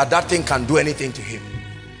that that thing can do anything to him.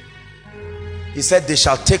 He said they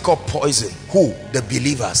shall take up poison. Who? The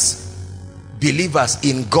believers. Believers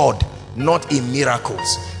in God, not in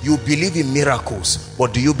miracles. You believe in miracles,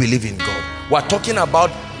 but do you believe in God? We're talking about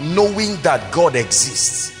knowing that God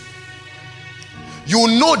exists. You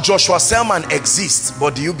know Joshua Selman exists,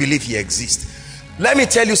 but do you believe he exists? Let me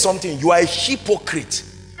tell you something. You are a hypocrite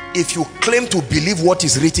if you claim to believe what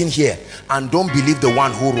is written here and don't believe the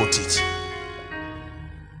one who wrote it.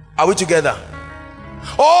 Are we together?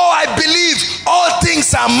 Oh, I believe all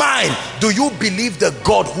things are mine. Do you believe the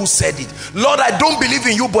God who said it? Lord, I don't believe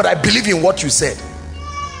in you, but I believe in what you said.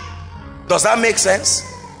 Does that make sense?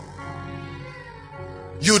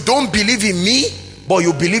 You don't believe in me, but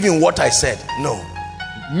you believe in what I said. No.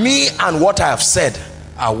 Me and what I have said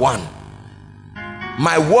are one.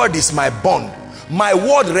 My word is my bond. My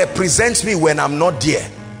word represents me when I'm not there.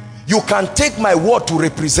 You can take my word to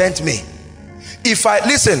represent me. If I,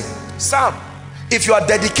 listen, Sam, if you are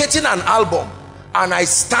dedicating an album and I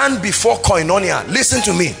stand before Koinonia, listen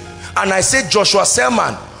to me, and I say, Joshua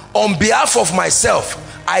Selman, on behalf of myself,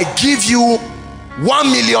 I give you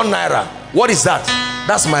 1 million naira. What is that?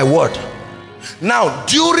 That's my word. Now,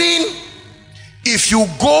 if you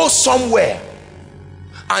go somewhere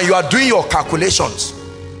and you are doing your calculations,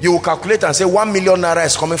 you will calculate and say 1 million naira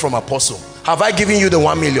is coming from Apostle. Have I given you the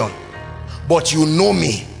 1 million? But you know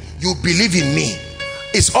me, you believe in me.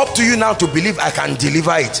 It's up to you now to believe I can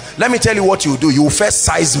deliver it. Let me tell you what you do. You will first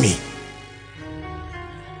size me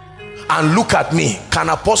and look at me. Can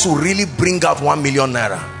Apostle really bring out 1 million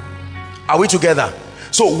naira? Are we together?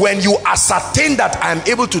 So when you ascertain that I am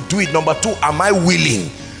able to do it, number two, am I willing?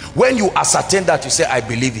 When you ascertain that, you say, I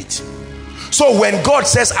believe it. So when God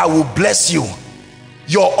says, I will bless you,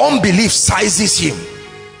 your unbelief sizes him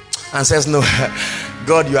and says, no,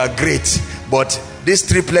 God, you are great, but these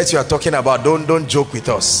triplets you are talking about, don't joke with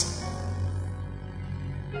us.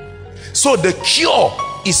 So the cure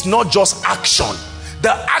is not just action.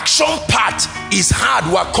 The action part is hard.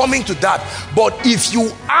 We are coming to that. But if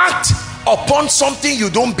you act upon something you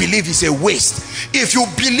don't believe, is a waste. If you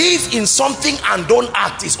believe in something and don't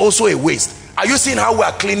act, is also a waste. Are you seeing how we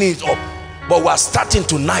are cleaning it up? But we are starting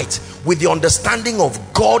tonight with the understanding of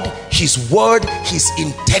God, his word, his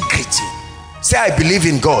integrity. Say, I believe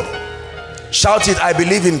in God. Shout it, I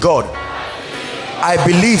believe in God. I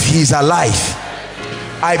believe he is alive.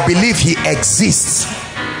 I believe he exists.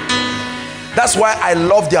 That's why I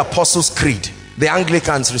love the Apostles' Creed. The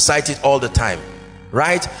Anglicans recite it all the time,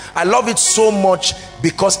 right? I love it so much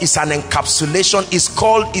because it's an encapsulation.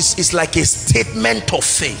 It's like a statement of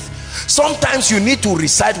faith. Sometimes you need to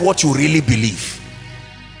recite what you really believe.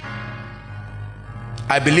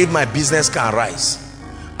 I believe my business can rise.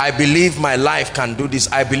 I believe my life can do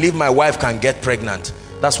this. I believe my wife can get pregnant.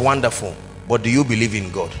 That's wonderful. But do you believe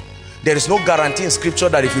in God? There is no guarantee in scripture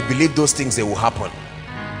that if you believe those things, they will happen.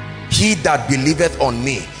 He that believeth on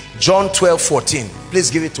me. John 12:14. Please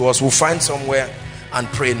give it to us. We'll find somewhere and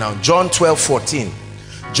pray now. John 12:14.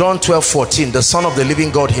 John 12:14. The Son of the living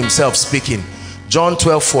God himself speaking. John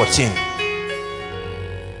 12:14.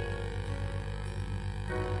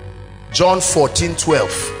 John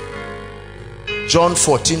 14:12. John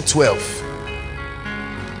 14:12.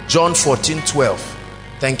 John 14:12.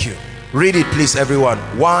 Thank you. Read it, please, everyone.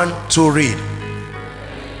 1, 2, read.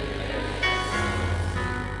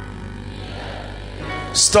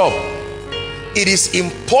 Stop. it is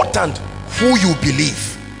important who you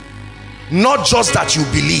believe, not just that you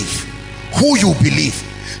believe, who you believe.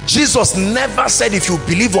 Jesus never said if you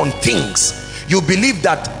believe on things, you believe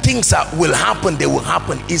that things will happen, they will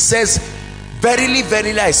happen. He says, verily,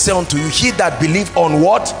 verily, I say unto you, he that believe on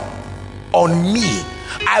what? On me.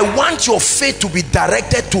 I want your faith to be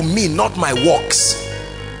directed to me, not my works.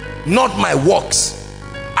 Not my works.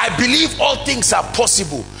 I believe all things are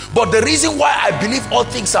possible, but the reason why I believe all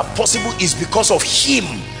things are possible is because of him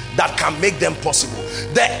that can make them possible.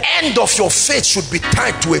 The end of your faith should be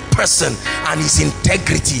tied to a person and his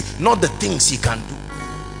integrity, not the things he can do.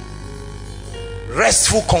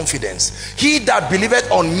 Restful confidence. He that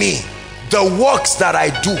believeth on me, the works that I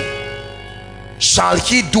do shall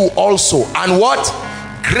he do also, and what?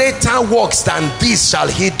 Greater works than these shall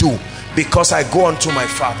he do, because I go unto my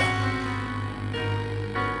Father.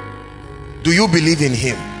 Do you believe in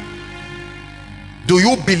him? Do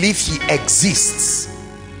you believe he exists?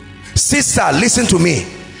 Sister, listen to me.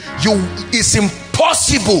 It's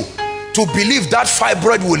impossible to believe that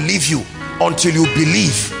fibroid will leave you until you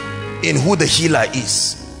believe in who the healer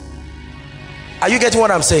is. Are you getting what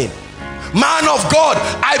I'm saying? Man of God,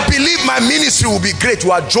 I believe my ministry will be great.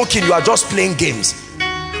 You are joking, you are just playing games.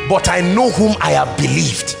 But I know whom I have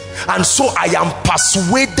believed, and so I am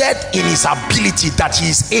persuaded in his ability that he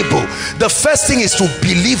is able. The first thing is to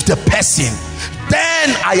believe the person,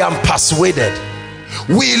 then I am persuaded.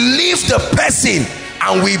 We leave the person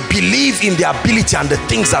and we believe in the ability and the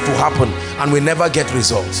things that will happen, and we never get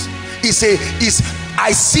results.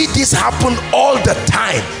 I see this happen all the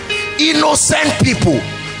time. Innocent people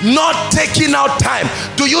not taking out time.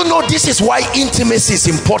 Do you know this is why intimacy is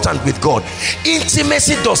important with God?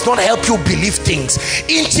 Intimacy does not help you believe things.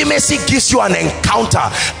 Intimacy gives you an encounter.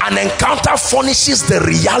 An encounter furnishes the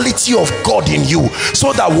reality of God in you,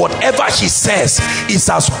 so that whatever he says is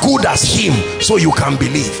as good as him, so you can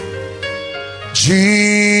believe.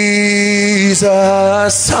 Jesus,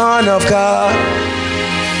 Son of God,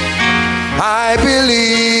 I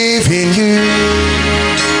believe in you.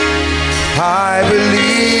 I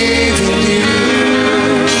believe in you.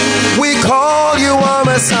 We call you our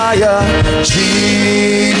Messiah. Jesus,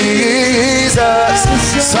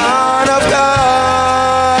 Son of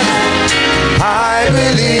God, I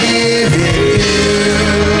believe in you.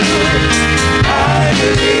 I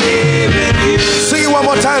believe in you. Sing it one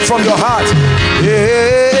more time from your heart.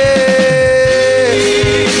 Yeah.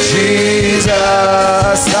 Jesus,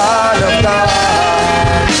 Son of God,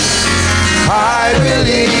 I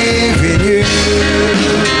believe in you.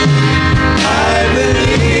 I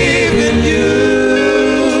believe in you.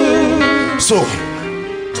 So,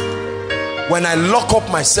 when I lock up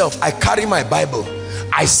myself, I carry my Bible.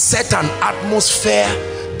 I set an atmosphere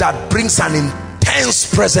that brings an intense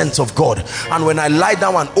presence of God. And when I lie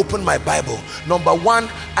down and open my Bible, number one,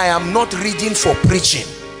 I am not reading for preaching.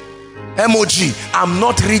 MOG, I'm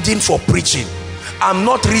not reading for preaching. I'm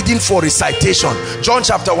not reading for recitation. John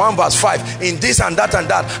chapter 1 verse 5, in this and that and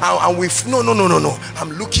that, and with no.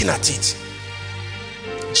 I'm looking at it.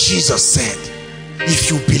 Jesus said,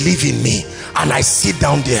 if you believe in me, and I sit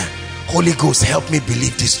down there, Holy Ghost, help me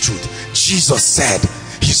believe this truth. Jesus said,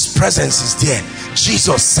 his presence is there.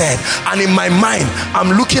 Jesus said, and in my mind,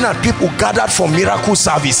 I'm looking at people gathered for miracle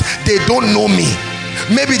service. They don't know me.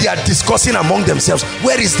 Maybe they are discussing among themselves,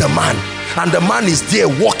 where is the man? And the man is there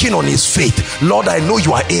walking on his faith. Lord, I know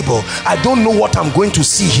you are able. I don't know what I'm going to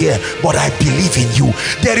see here, but I believe in you.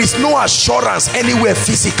 There is no assurance anywhere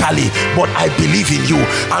physically, but I believe in you.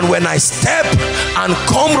 And when I step and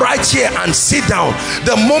come right here and sit down,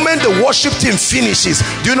 the moment the worship team finishes,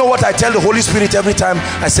 do you know what I tell the Holy Spirit every time?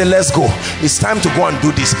 I say, let's go. It's time to go and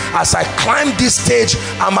do this. As I climb this stage,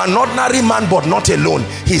 I'm an ordinary man, but not alone.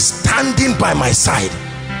 He's standing by my side.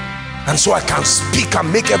 And so I can speak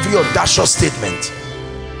and make every audacious statement.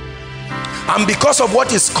 And because of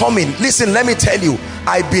what is coming, listen, let me tell you,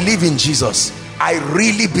 I believe in Jesus. I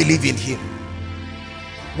really believe in him.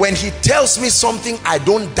 When he tells me something, I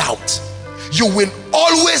don't doubt. You will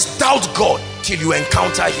always doubt God till you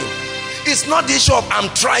encounter him. It's not the issue of I'm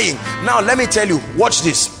trying. Now let me tell you, watch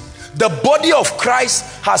this. The body of Christ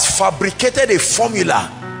has fabricated a formula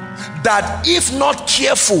that, if not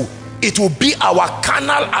careful, it will be our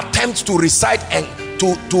carnal attempt to recite and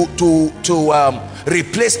to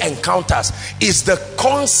replace encounters. Is the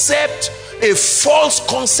concept, a false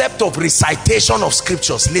concept of recitation of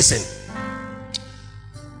scriptures. Listen,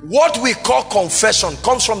 what we call confession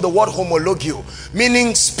comes from the word homologio,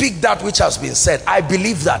 meaning speak that which has been said. I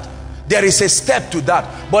believe that. There is a step to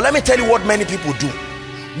that. But let me tell you what many people do.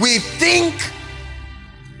 We think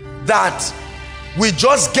that we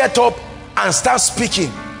just get up and start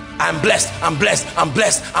speaking, I'm blessed, I'm blessed, I'm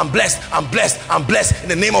blessed, I'm blessed, I'm blessed, I'm blessed in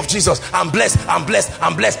the name of Jesus. I'm blessed, I'm blessed,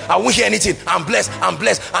 I'm blessed. I won't hear anything. I'm blessed, I'm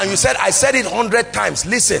blessed. And you said, I said it 100 times.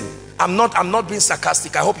 Listen, I'm not being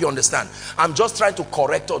sarcastic. I hope you understand. I'm just trying to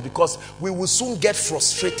correct us, because we will soon get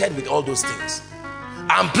frustrated with all those things.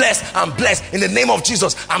 I'm blessed in the name of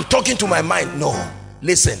Jesus. I'm talking to my mind. No,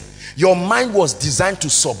 listen, your mind was designed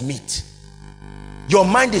to submit. Your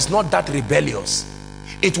mind is not that rebellious.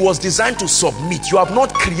 It was designed to submit. You have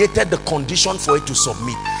not created the condition for it to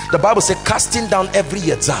submit. The Bible says, casting down every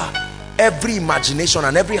yetzar, every imagination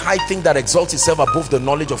and every high thing that exalts itself above the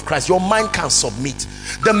knowledge of Christ. Your mind can submit.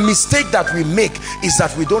 The mistake that we make is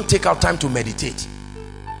that we don't take our time to meditate.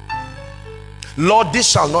 Lord, this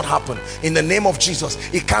shall not happen in the name of Jesus.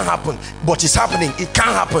 It can't happen, but it's happening. It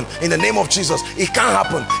can't happen in the name of Jesus. It can't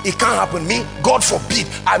happen. It can't happen. Me, God forbid,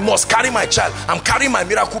 I must carry my child. I'm carrying my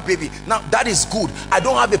miracle baby. Now that is good. I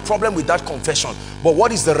don't have a problem with that confession, but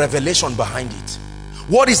what is the revelation behind it?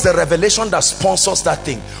 What is the revelation that sponsors that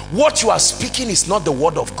thing? What you are speaking is not the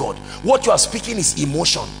word of God. What you are speaking is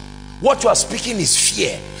emotion. What you are speaking is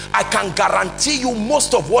fear. I can guarantee you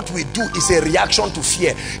most of what we do is a reaction to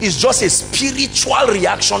fear. It's just a spiritual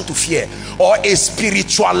reaction to fear, or a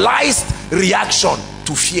spiritualized reaction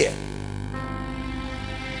to fear.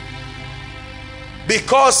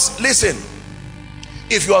 Because listen,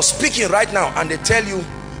 if you are speaking right now and they tell you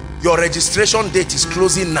your registration date is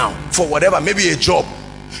closing now for whatever, maybe a job,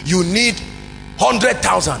 you need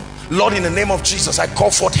 100,000. Lord, in the name of Jesus, I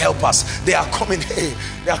call forth helpers. They are coming. Hey,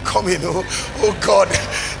 they are coming. Oh God,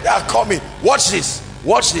 they are coming. Watch this.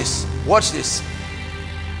 Watch this. Watch this.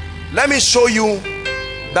 Let me show you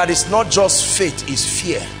that it's not just faith, it's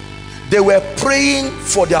fear. They were praying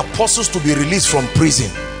for the apostles to be released from prison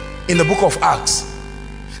in the book of Acts.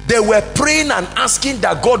 They were praying and asking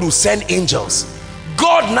that God will send angels.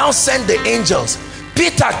 God now sent the angels.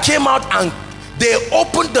 Peter came out and they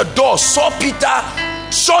opened the door, saw Peter,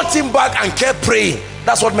 shot him back and kept praying.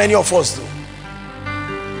 That's what many of us do.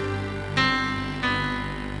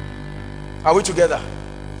 Are we together?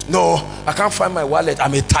 No, I can't find my wallet.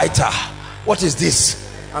 I'm a tither. What is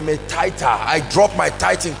this? I'm a tither. I dropped my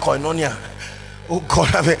tithe in Koinonia. Oh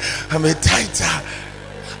God, I'm a tither.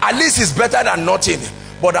 At least it's better than nothing.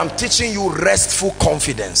 But I'm teaching you restful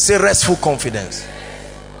confidence. Say restful confidence.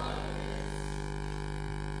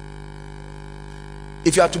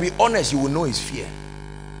 If you are to be honest, you will know it's fear.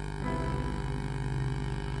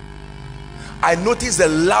 I noticed the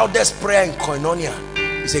loudest prayer in Koinonia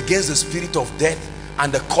is against the spirit of death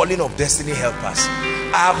and the calling of destiny helpers.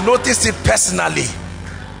 I have noticed it personally,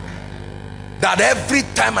 that every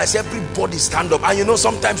time I say everybody stand up, and you know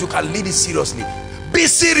sometimes you can lead it seriously. Be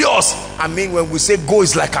serious. I mean, when we say go,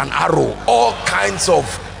 is like an arrow. All kinds of,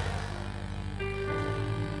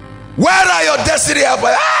 where are your destiny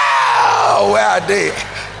helpers? Ah, where are they?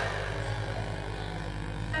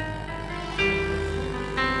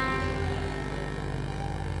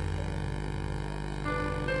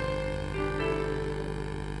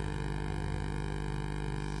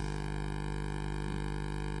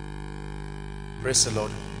 Praise the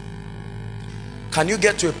Lord. Can you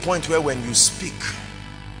get to a point where when you speak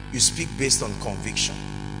based on conviction?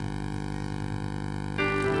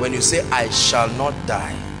 When you say, I shall not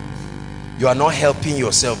die, you are not helping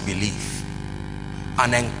yourself believe.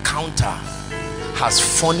 An encounter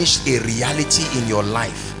has furnished a reality in your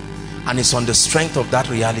life, and it's on the strength of that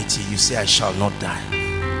reality you say, I shall not die.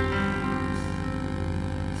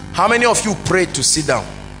 How many of you prayed to sit down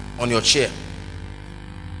on your chair?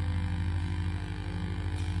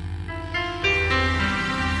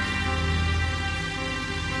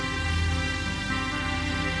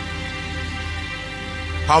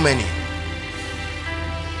 How many?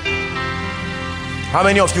 How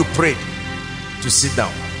many of you prayed to sit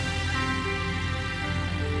down?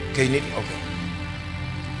 Okay, you need, okay.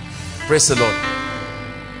 Praise the Lord.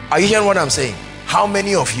 Are you hearing what I'm saying? How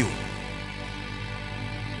many of you?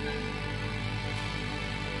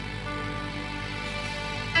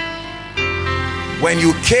 When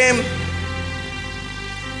you came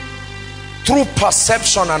through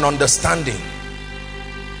perception and understanding,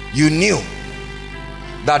 you knew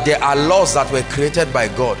that there are laws that were created by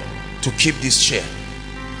God to keep this chair.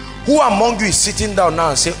 Who among you is sitting down now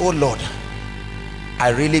and say, oh Lord, I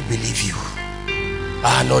really believe you.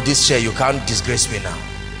 Ah no, this chair, you can't disgrace me now.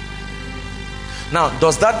 Now,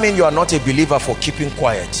 does that mean you are not a believer for keeping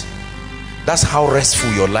quiet? That's how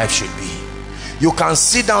restful your life should be. You can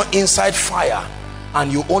sit down inside fire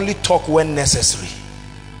and you only talk when necessary,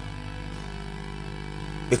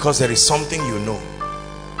 because there is something you know.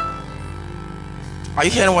 Are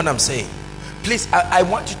you hearing what I'm saying? Please, I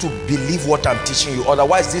want you to believe what I'm teaching you.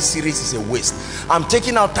 Otherwise, this series is a waste. I'm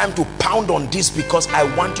taking out time to pound on this because I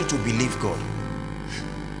want you to believe God.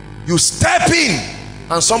 You step in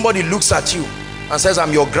and somebody looks at you and says,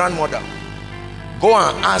 I'm your grandmother. Go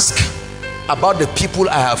and ask about the people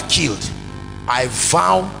I have killed. I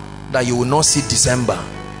vow that you will not see December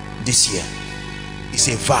this year. It's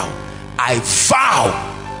a vow. I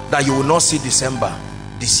vow that you will not see December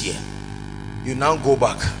this year. You now go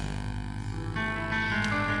back.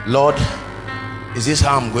 Lord, is this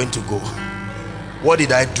how I'm going to go? What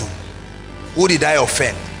did I do? Who did I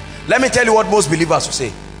offend? Let me tell you what most believers will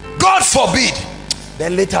say. God forbid.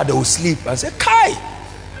 Then later they will sleep and say, Kai,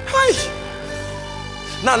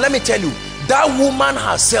 hi. Now let me tell you, that woman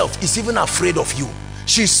herself is even afraid of you.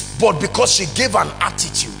 But because she gave an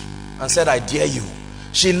attitude and said, I dare you,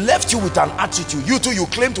 she left you with an attitude. You too, you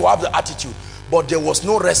claim to have the attitude, but there was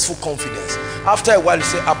no restful confidence. After a while you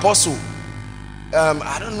say, Apostle,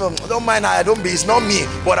 I don't know, don't mind, it's not me,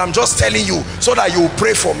 but I'm just telling you so that you will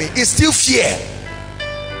pray for me. It's still fear.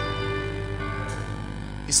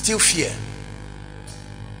 It's still fear.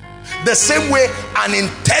 The same way an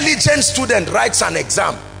intelligent student writes an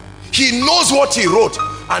exam, he knows what he wrote,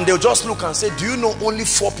 and they'll just look and say, do you know only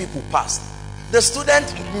 4 people passed? The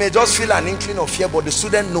student may just feel an inkling of fear, but the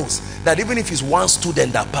student knows that even if it's 1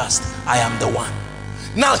 student that passed, I am the one.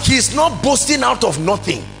 Now he's not boasting out of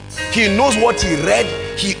nothing. He knows what he read,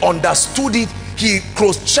 he understood it, he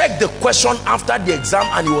cross-checked the question after the exam,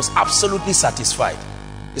 and he was absolutely satisfied.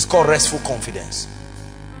 It's called restful confidence.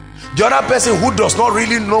 The other person who does not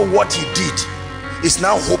really know what he did is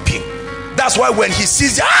now hoping. That's why when he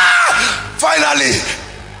sees, finally,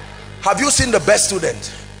 have you seen the best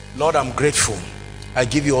student? Lord, I'm grateful. I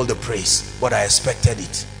give you all the praise, but I expected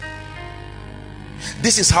it.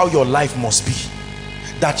 This is how your life must be.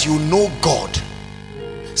 That you know God.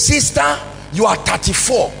 Sister, you are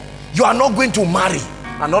 34. You are not going to marry.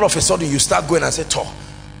 And all of a sudden you start going and say,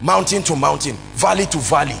 mountain to mountain, valley to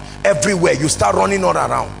valley, everywhere. You start running all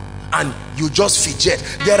around. And you just fidget.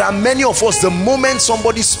 There are many of us, the moment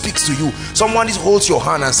somebody speaks to you, someone holds your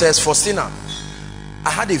hand and says, Faustina, I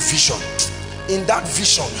had a vision. In that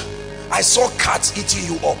vision, I saw cats eating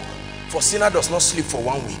you up. Faustina does not sleep for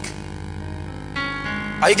 1 week.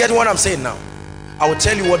 Are you getting what I'm saying now? I will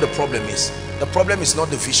tell you what the problem is. The problem is not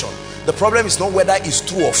the vision. The problem is not whether it's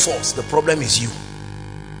true or false. The problem is you.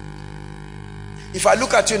 If I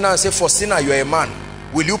look at you now and say, Faustina, you're a man,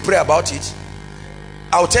 will you pray about it?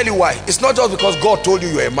 I'll tell you why. It's not just because God told you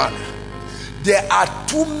you're a man. There are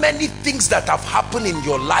too many things that have happened in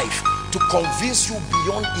your life to convince you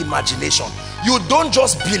beyond imagination. You don't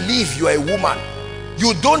just believe you are a woman.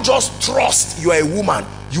 You don't just trust you are a woman.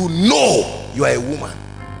 You know you are a woman.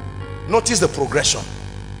 Notice the progression.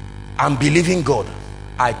 I'm believing God.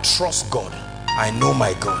 I trust God. I know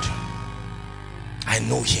my God. I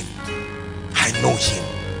know him. I know him.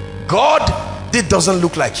 God, it doesn't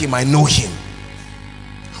look like him. I know him.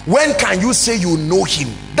 When can you say you know him?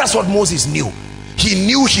 That's what Moses knew. He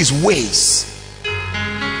knew his ways.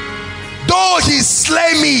 Though he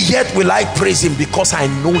slay me, yet will I praise him, because I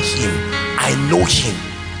know him. I know him.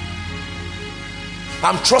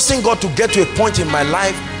 I'm trusting God to get to a point in my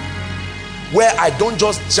life where I don't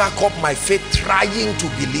just jack up my faith trying to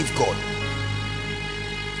believe God.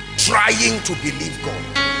 Trying to believe God.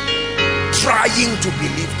 Trying to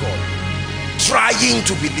believe God. Trying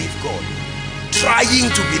to believe God. Trying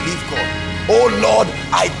to believe God. Oh Lord,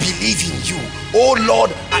 I believe in you. Oh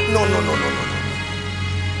Lord, no.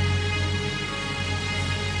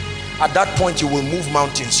 At that point you will move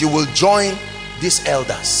mountains. You will join these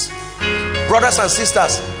elders. Brothers and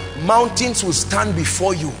sisters, mountains will stand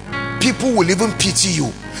before you. People will even pity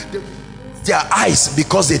you. Their eyes,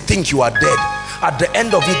 because they think you are dead. At the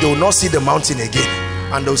end of it, they will not see the mountain again,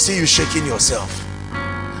 and they'll see you shaking yourself.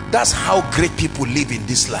 That's how great people live in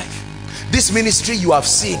this life. This ministry you have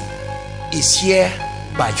seen is here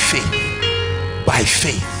by faith. By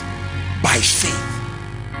faith. By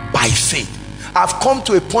faith. By faith. I've come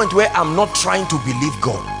to a point where I'm not trying to believe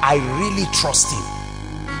God. I really trust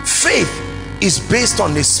him. Faith is based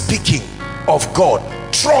on the speaking of God.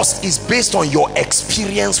 Trust is based on your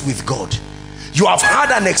experience with God. You have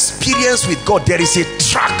had an experience with God. There is a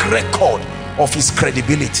track record of his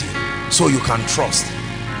credibility, so you can trust.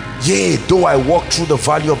 Yea, though I walk through the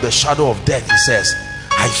valley of the shadow of death, he says,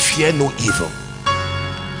 I fear no evil,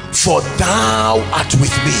 for thou art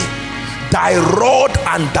with me. Thy rod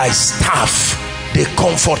and thy staff, they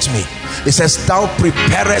comfort me. It says, thou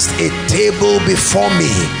preparest a table before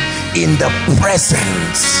me in the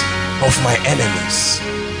presence of my enemies.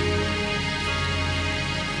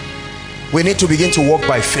 We need to begin to walk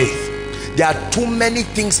by faith. There are too many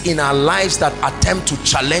things in our lives that attempt to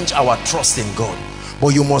challenge our trust in God. But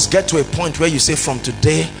you must get to a point where you say, from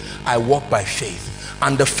today, I walk by faith.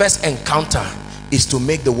 And the first encounter is to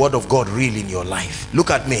make the word of God real in your life. Look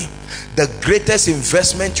at me. The greatest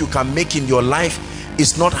investment you can make in your life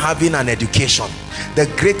is not having an education. The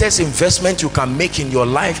greatest investment you can make in your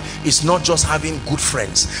life is not just having good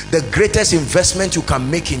friends. The greatest investment you can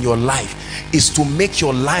make in your life is to make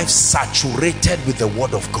your life saturated with the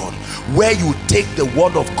word of God, where you take the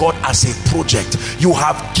word of God as a project. You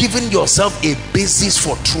have given yourself a basis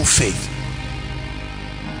for true faith,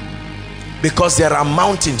 because there are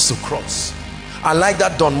mountains to cross. I like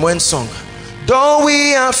that Don Moen song. Though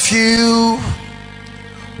we are few,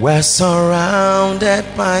 we're surrounded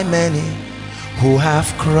by many who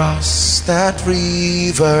have crossed that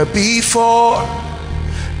river before.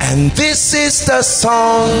 And this is the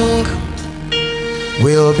song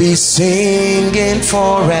we'll be singing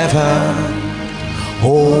forever.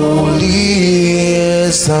 Holy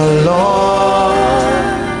is the Lord.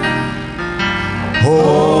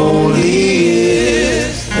 Holy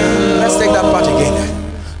is the Lord. Let's take that part again.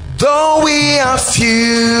 Though we are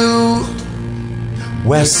few,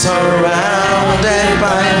 we're surrounded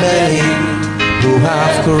by many who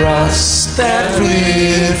have crossed that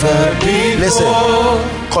river before. Listen,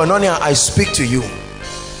 Koinonia, I speak to you.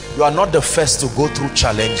 You are not the first to go through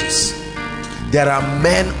challenges. There are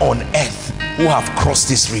men on earth who have crossed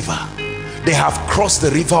this river. They have crossed the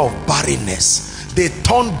river of barrenness. They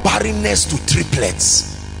turned barrenness to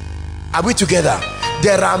triplets. Are we together?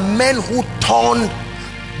 There are men who turned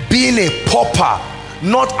being a pauper,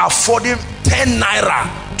 not affording 10 naira,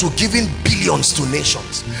 to giving billions to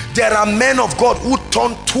nations. There are men of God who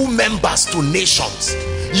turn 2 members to nations.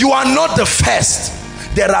 You are not the first.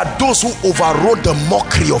 There are those who overrode the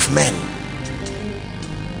mockery of men.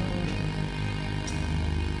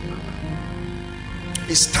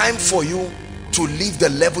 It's time for you to leave the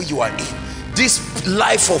level you are in. This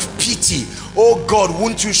life of pity. Oh God,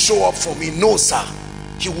 won't you show up for me? No, sir.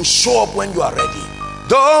 He will show up when you are ready.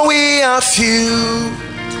 Though we are few,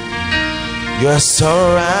 you're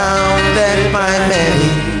surrounded by many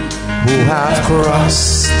who have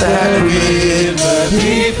crossed that river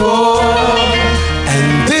before.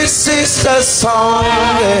 And this is the song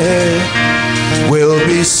we'll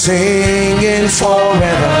be singing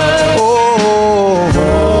forever. Oh,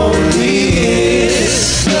 holy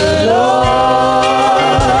is the Lord.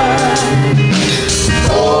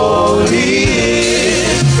 Holy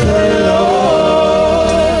is the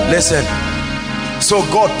Lord. Listen. So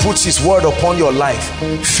God puts his word upon your life.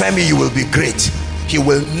 Femi, you will be great. He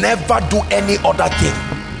will never do any other thing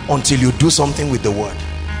until you do something with the word.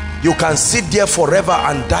 You can sit there forever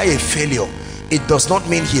and die a failure. It does not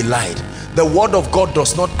mean he lied. The word of God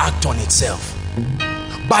does not act on itself.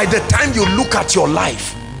 By the time you look at your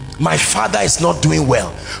life, my father is not doing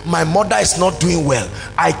well, my mother is not doing well,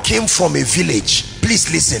 I came from a village. Please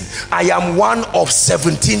listen, I am one of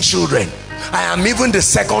 17 children. I am even the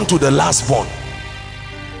second to the last born.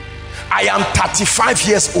 I am 35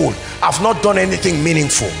 years old. I've not done anything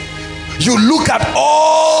meaningful. You look at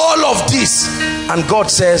all of this and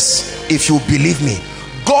God says, if you believe me.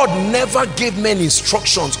 God never gave men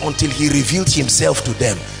instructions until he revealed himself to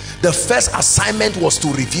them. The first assignment was to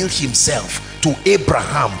reveal himself to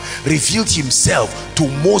Abraham, revealed himself to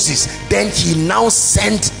Moses. Then he now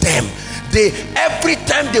sent them. Every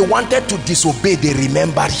time they wanted to disobey, they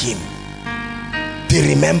remembered him.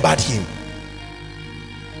 They remembered him.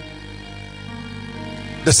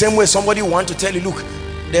 The same way somebody want to tell you, look,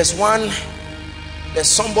 there's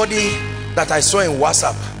somebody that I saw in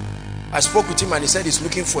WhatsApp. I spoke with him and he said he's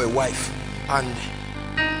looking for a wife, and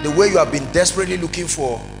the way you have been desperately looking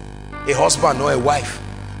for a husband or a wife,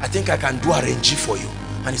 I think I can do arrange for you.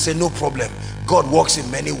 And he said, no problem, God works in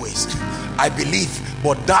many ways. I believe,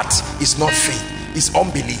 but that is not faith, it's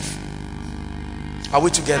unbelief. Are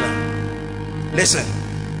we together? Listen,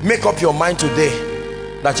 make up your mind today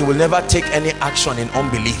that you will never take any action in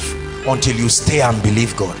unbelief until you stay and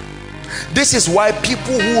believe God. This is why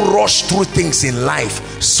people who rush through things in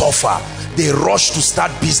life suffer. They rush to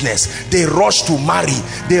start business, they rush to marry,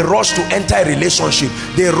 they rush to enter a relationship,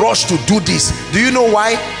 they rush to do this. Do you know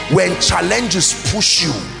why? When challenges push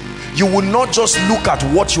you, you will not just look at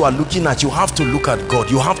what you are looking at. You have to look at God.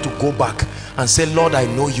 You have to go back and say, Lord, I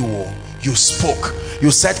know you all. You spoke.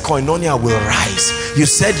 You said Koinonia will rise. You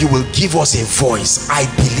said you will give us a voice. I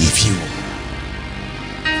believe you.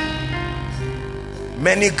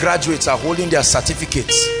 Many graduates are holding their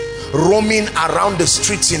certificates, roaming around the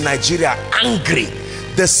streets in Nigeria angry.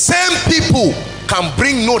 The same people can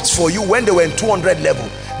bring notes for you when they were in 200 level.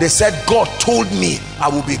 They said, God told me I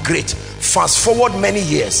will be great. Fast forward many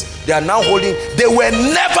years, they are now holding, they were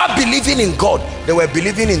never believing in God. They were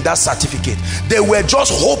believing in that certificate. They were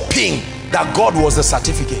just hoping that God was the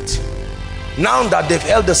certificate. Now that they've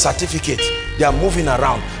held the certificate, they are moving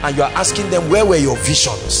around, and you are asking them, where were your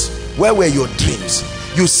visions? Where were your dreams?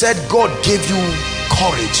 You said God gave you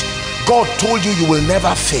courage. God told you you will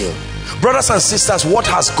never fail. Brothers and sisters, what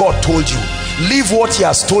has God told you? Leave what he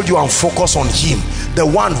has told you and focus on him, the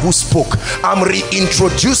one who spoke. I'm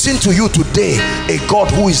reintroducing to you today a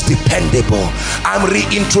God who is dependable. I'm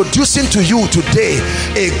reintroducing to you today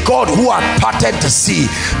a God who had parted the sea.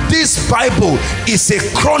 This Bible is a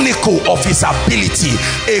chronicle of his ability,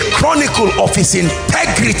 a chronicle of his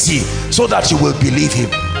integrity, so that you will believe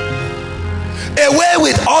him. Away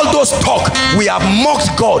with all those talk. We have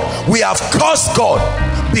mocked God, we have cursed God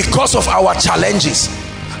because of our challenges.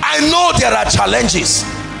 I know there are challenges.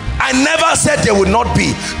 I never said there would not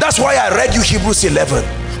be. That's why I read you Hebrews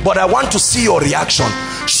 11. But I want to see your reaction.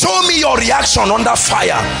 Show me your reaction under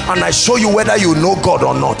fire, and I show you whether you know God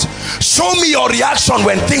or not. Show me your reaction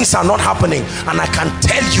when things are not happening, and I can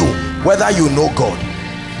tell you whether you know God.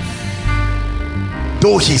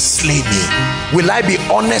 Though he slay me, will I be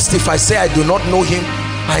honest if I say I do not know him?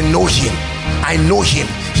 I know him. I know him.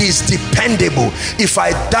 He is dependable. If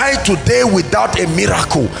I die today without a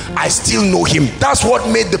miracle, I still know him. That's what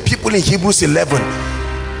made the people in Hebrews 11.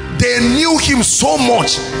 They knew him so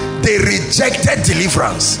much, they rejected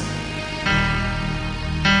deliverance.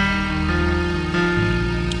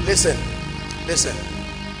 Listen, listen.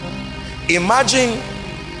 Imagine,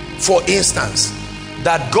 for instance,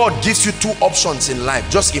 that God gives you two options in life.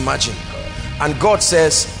 Just imagine. And God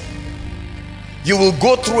says, you will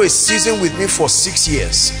go through a season with me for 6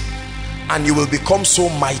 years and you will become so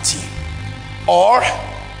mighty. Or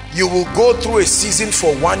you will go through a season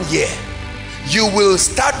for 1 year. You will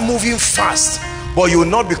start moving fast, but you will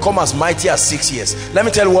not become as mighty as 6 years. Let me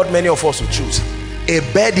tell you what many of us will choose. A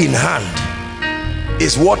bird in hand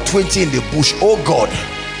is worth 20 in the bush. Oh God,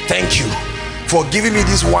 thank you for giving me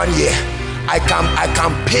this 1 year. I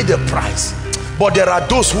can pay the price. But there are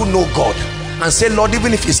those who know God and say, Lord,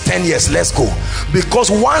 even if it's 10 years, let's go.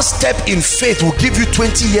 Because one step in faith will give you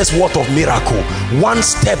 20 years worth of miracle. One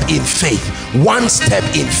step in faith. One step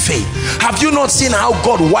in faith. Have you not seen how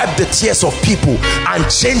God wiped the tears of people and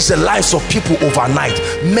changed the lives of people overnight?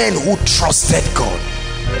 Men who trusted God.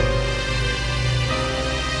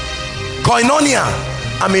 Koinonia,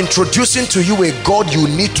 I'm introducing to you a God you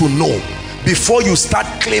need to know. Before you start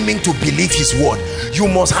claiming to believe his word, you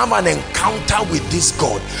must have an encounter with this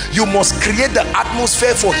God. You must create the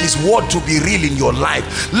atmosphere for his word to be real in your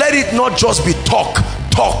life. Let it not just be talk,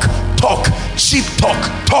 talk, talk, cheap talk,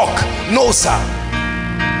 talk. No, sir.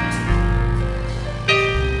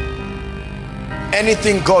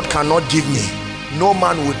 Anything God cannot give me, no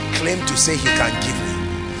man would claim to say he can give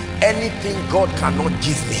me. Anything God cannot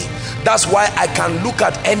give me. That's why I can look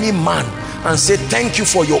at any man and say, thank you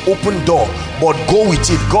for your open door, but go with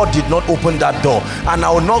it. God did not open that door, and I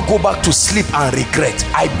will not go back to sleep and regret.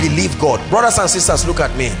 I believe God. Brothers and sisters, look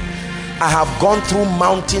at me. I have gone through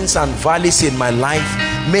mountains and valleys in my life.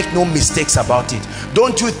 Make no mistakes about it.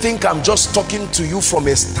 Don't you think I'm just talking to you from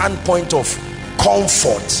a standpoint of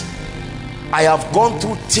comfort. I have gone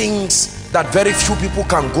through things that very few people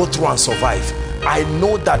can go through and survive. I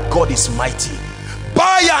know that God is mighty.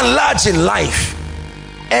 By and large in life,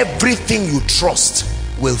 everything you trust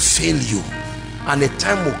will fail you, and a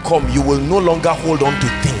time will come you will no longer hold on to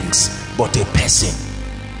things but a person.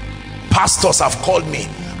 Pastors have called me,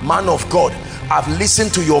 man of God, I've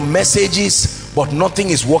listened to your messages, but nothing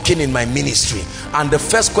is working in my ministry. And the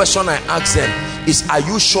first question I ask them is, are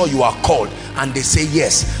you sure you are called? And they say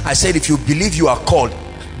yes. I said, if you believe you are called,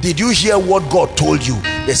 did you hear what God told you?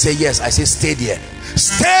 They say yes. I say, stay there.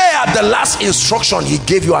 Stay at the last instruction he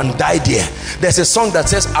gave you and die there. There's a song that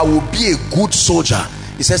says, I will be a good soldier.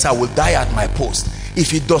 He says, I will die at my post.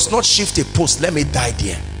 If he does not shift a post, let me die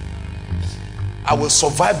there. I will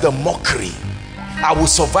survive the mockery. I will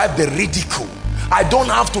survive the ridicule. I don't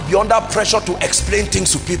have to be under pressure to explain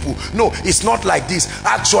things to people. No, it's not like this.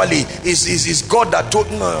 Actually, it's God that told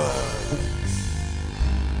me. No.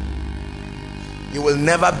 You will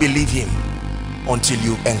never believe him until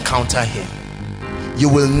you encounter him. You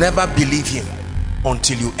will never believe him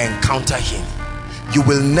until you encounter him. You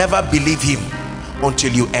will never believe him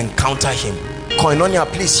until you encounter him. Koinonia,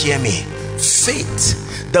 please hear me.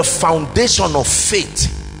 Faith, the foundation of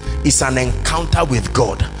faith, is an encounter with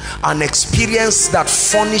God, an experience that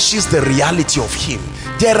furnishes the reality of him.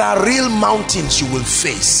 There are real mountains you will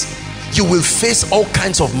face. You will face all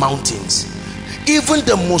kinds of mountains. Even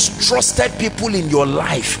the most trusted people in your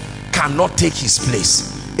life cannot take his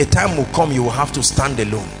place. a time will come you will have to stand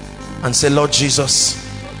alone and say, Lord Jesus,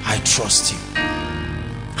 I trust you.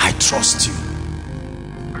 I trust you.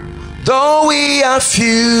 Though we are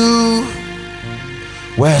few,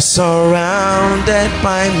 we're surrounded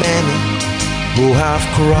by many who have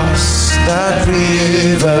crossed that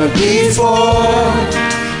river before.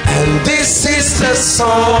 And this is the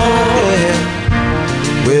song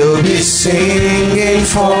we'll be singing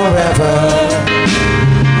forever.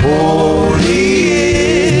 Holy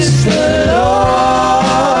is the Lord.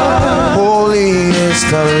 Holy is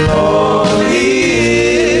the Lord. Holy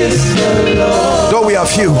is the Lord. Though we are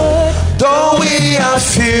few, though we are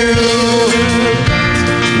few,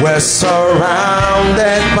 we're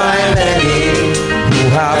surrounded by many who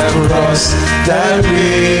have crossed that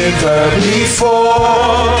river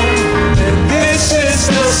before. And this is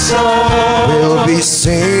the song we'll be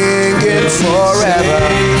singing forever.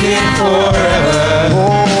 Singing forever.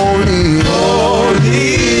 Holy,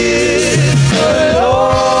 holy is the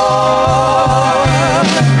Lord.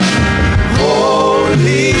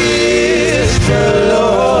 Holy is the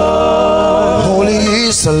Lord. Holy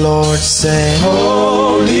is the Lord. Say,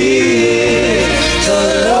 holy is the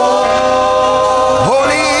Lord.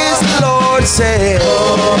 Holy is the Lord. Say,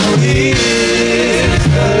 holy is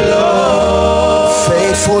the Lord.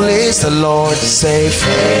 Faithful is the Lord. Say,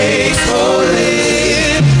 faithful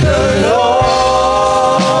is the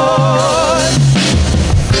Lord.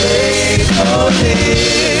 Faithful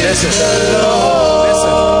is the Lord.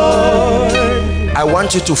 Listen. I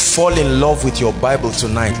want you to fall in love with your Bible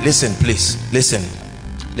tonight. Listen, please. Listen.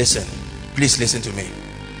 Listen. Please listen to me.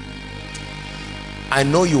 I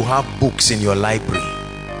know you have books in your library.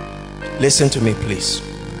 Listen to me, please.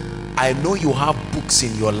 I know you have books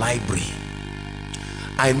in your library.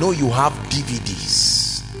 I know you have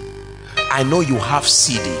DVDs. I know you have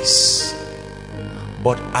CDs.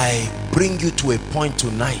 But I bring you to a point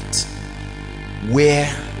tonight where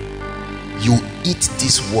you eat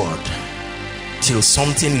this word till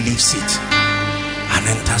something leaves it and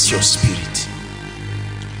enters your spirit.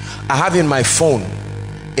 I have in my phone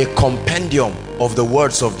a compendium of the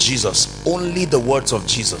words of Jesus. Only the words of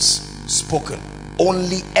Jesus spoken.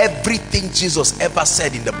 Only everything Jesus ever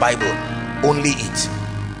said in the Bible. Only it.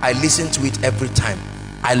 I listen to it every time.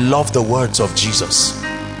 I love the words of Jesus.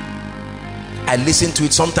 I listen to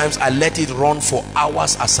it. Sometimes I let it run for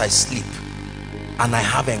hours as I sleep, and I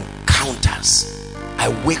have encounters. I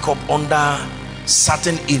wake up under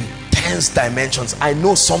certain intense dimensions. I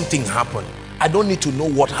know something happened. I don't need to know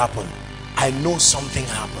what happened. I know something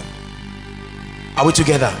happened. Are we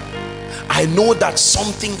together? I know that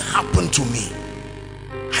something happened to me.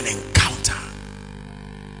 An encounter.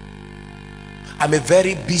 I'm a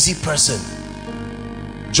very busy person.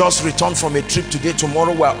 Just returned from a trip today.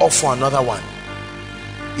 Tomorrow we're off for another one.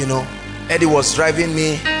 You know, Eddie was driving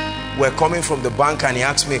me. We're coming from the bank and he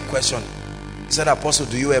asked me a question. He said, Apostle,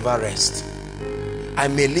 do you ever rest? I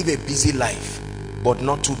may live a busy life, but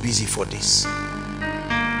not too busy for this.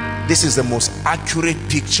 This is the most accurate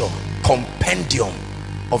picture, compendium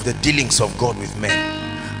of the dealings of God with men.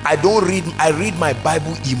 I read my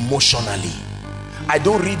Bible emotionally. I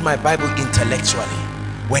don't read my Bible intellectually.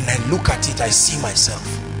 When I look at it, I see myself.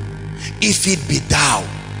 If it be thou,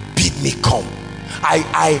 bid me come.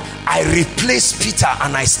 I replace Peter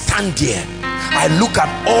and I stand there. I look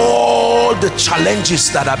at all the challenges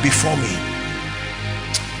that are before me.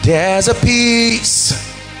 There's a peace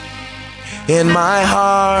in my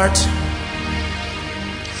heart,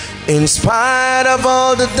 in spite of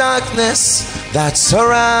all the darkness that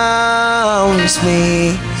surrounds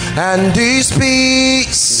me. And this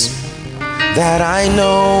peace that I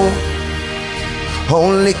know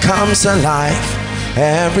only comes alive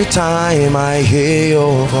every time I hear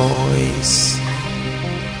your voice.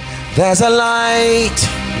 There's a light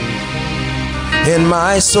in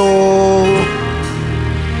my soul,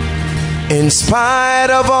 in spite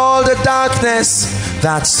of all the darkness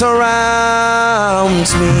that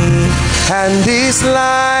surrounds me. And this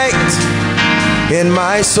light in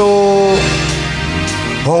my soul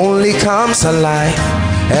only comes alive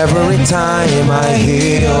every time I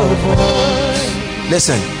hear your voice.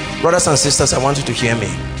 Listen, brothers and sisters, I want you to hear me.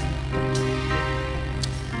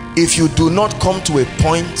 If you do not come to a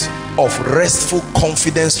point of restful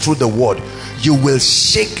confidence through the word, you will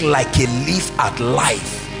shake like a leaf at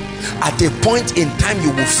life. At a point in time,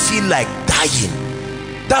 you will feel like dying.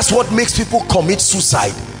 That's what makes people commit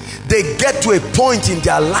suicide. They get to a point in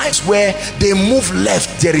their lives where they move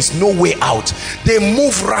left, there is no way out. They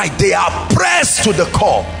move right, they are pressed to the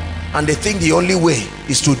core, and they think the only way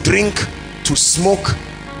is to drink, to smoke,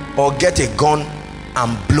 or get a gun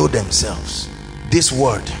and blow themselves. This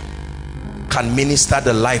word can minister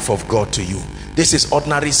the life of God to you. This is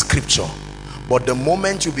ordinary scripture, but the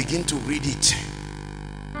moment you begin to read it,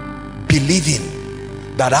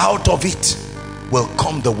 believing that out of it will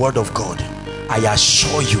come the word of God, I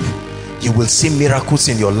assure you, you will see miracles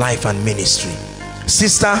in your life and ministry.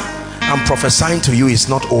 Sister, I'm prophesying to you, it's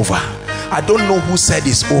not over. I don't know who said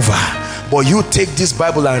it's over, but you take this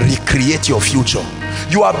Bible and recreate your future.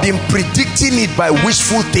 You have been predicting it by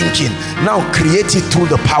wishful thinking. Now create it through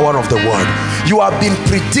the power of the word. You have been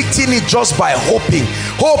predicting it just by hoping.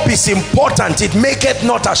 Hope is important. It maketh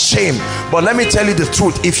not ashamed. But let me tell you the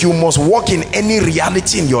truth. If you must walk in any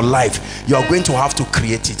reality in your life, you are going to have to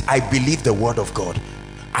create it. I believe the word of God.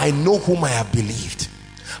 I know whom I have believed.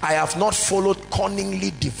 I have not followed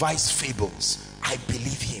cunningly devised fables. I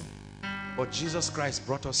believe him. But Jesus Christ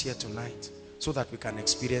brought us here tonight so that we can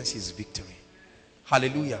experience his victory.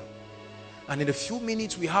 Hallelujah. And in a few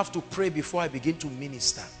minutes we have to pray before I begin to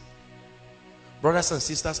minister. Brothers and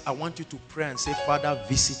sisters, I want you to pray and say, Father,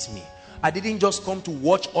 visit me. I didn't just come to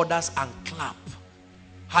watch others and clap.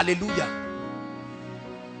 Hallelujah.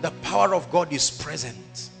 The power of God is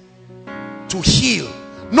present to heal.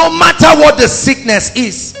 No matter what the sickness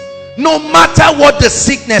is, no matter what the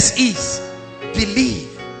sickness is, believe.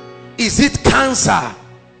 Is it cancer?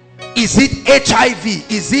 Is it HIV?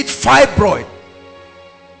 Is it fibroid?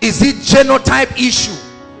 Is it genotype issue?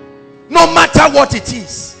 No matter what it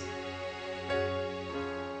is,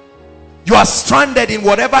 you are stranded in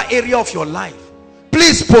whatever area of your life.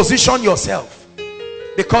 Please position yourself,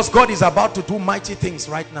 because God is about to do mighty things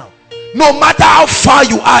right now. No matter how far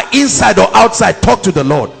you are, inside or outside, talk to the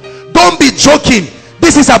Lord. Don't be joking.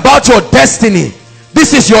 This is about your destiny.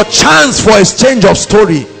 This is your chance for exchange of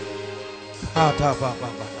story.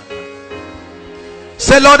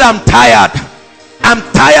 Say, Lord, I'm tired. I'm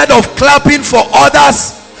tired of clapping for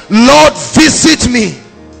others. Lord, visit me.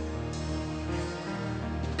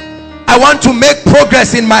 I want to make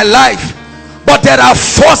progress in my life, but there are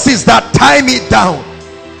forces that tie me down.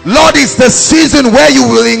 Lord, it's the season where you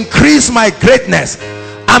will increase my greatness.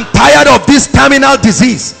 I'm tired of this terminal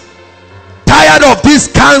disease, tired of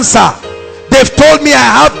this cancer. They've told me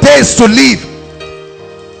I have days to live.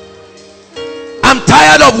 I'm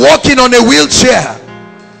tired of walking on a wheelchair.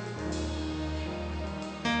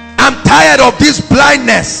 I'm tired of this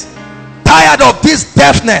blindness, tired of this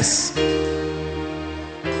deafness,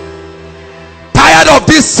 tired of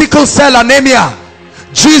this sickle cell anemia.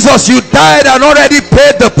 Jesus, you died and already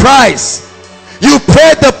paid the price. You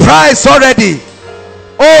paid the price already.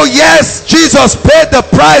 Oh yes, Jesus paid the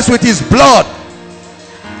price with his blood.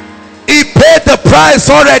 He paid the price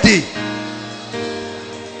already.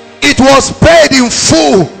 It was paid in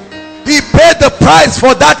full. He paid the price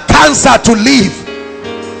for that cancer to live.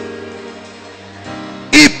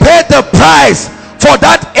 He paid the price for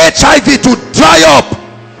that HIV to dry up.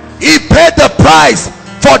 He paid the price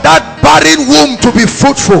for that barren womb to be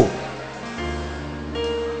fruitful.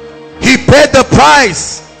 He paid the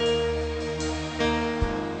price.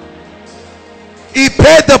 He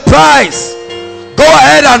paid the price. Go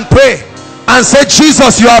ahead and pray and say,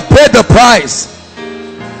 Jesus, you have paid the price.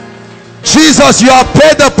 Jesus, you have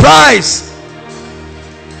paid the price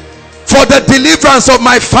for the deliverance of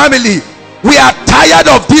my family. We are tired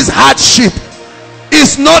of this hardship.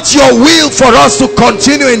 It's not your will for us to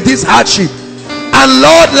continue in this hardship. And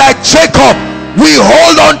Lord, like Jacob, we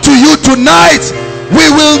hold on to you tonight. We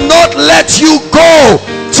will not let you go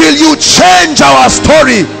till you change our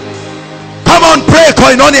story. Come on, pray,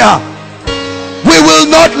 Koinonia. We will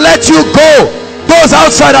not let you go. Those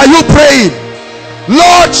outside, are you praying?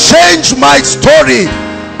 Lord, change my story.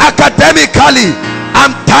 Academically,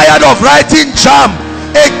 I'm tired of writing jam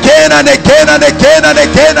again and again and again and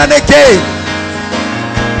again and again.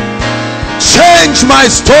 Change my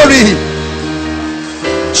story.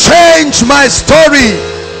 Change my story.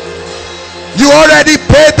 You already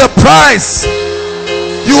paid the price.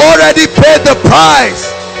 You already paid the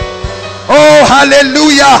price. Oh,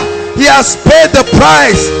 hallelujah. He has paid the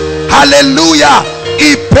price. Hallelujah.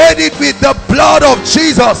 He paid it with the blood of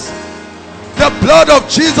Jesus. The blood of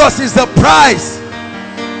Jesus is the price.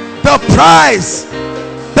 The price.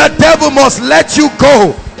 The devil must let you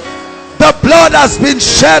go. The blood has been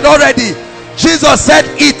shed already. Jesus said,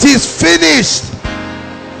 it is finished.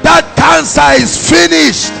 That cancer is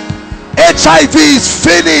finished. HIV is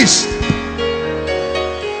finished.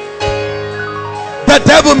 The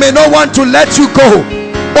devil may not want to let you go,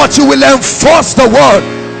 but you will enforce the word.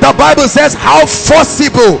 The Bible says, how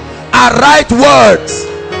forcible are right words.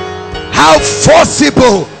 How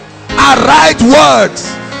forcible are right words.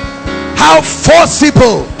 How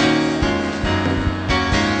forcible.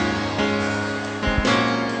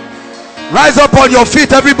 Rise up on your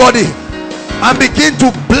feet, everybody, and begin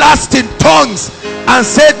to blast in tongues and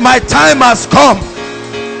say, my time has come.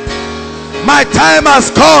 My time has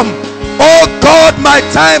come. Oh God, my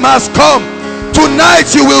time has come.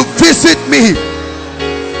 Tonight you will visit me.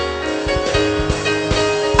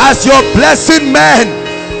 As your blessing man,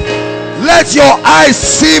 let your eyes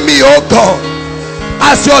see me, oh God.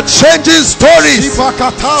 As you're changing stories,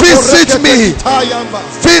 visit me.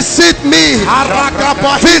 Visit me.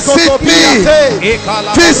 Visit me.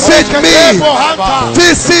 Visit me.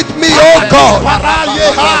 Visit me, oh God.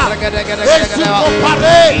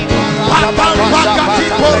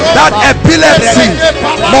 That epilepsy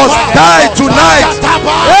must die tonight.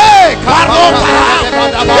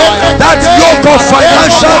 That yoke of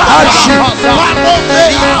financial hardship.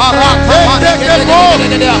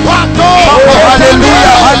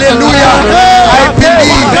 Hallelujah, hallelujah. I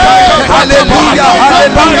believe. Hallelujah,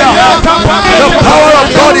 hallelujah. The power of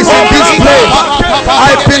God is in this place.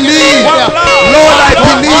 I believe. Lord, I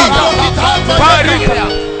believe.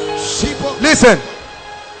 Listen.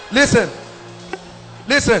 Listen.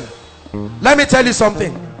 Listen. Let me tell you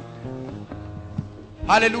something.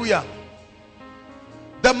 Hallelujah.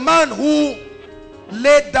 The man who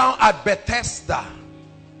laid down at Bethesda,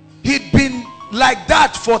 he'd been like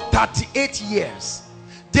that for 38 years.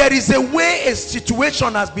 There is a way a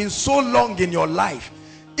situation has been so long in your life,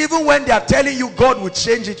 even when they are telling you God will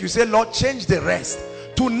change it, you say, Lord, change the rest.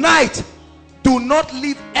 Tonight, do not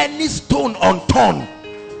leave any stone unturned.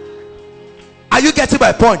 Are you getting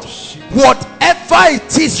my point? Whatever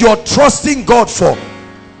it is you're trusting God for.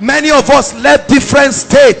 Many of us left different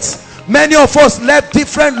states. Many of us left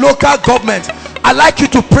different local governments. I'd like you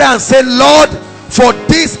to pray and say, Lord, for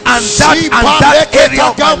this and that area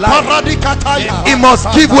of my life, it must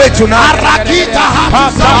give way tonight.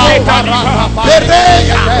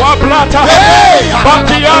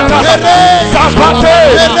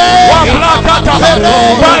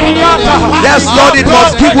 Yes, Lord, it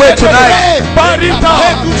must give way tonight.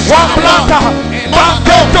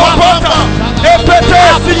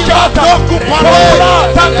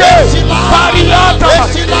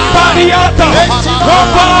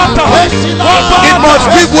 It must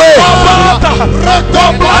give way.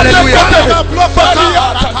 Hallelujah.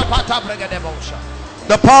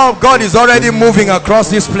 The power of God is already moving across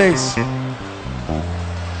this place.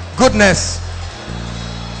 Goodness.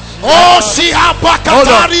 Oh, Shiha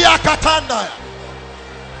Bakataria Katanda.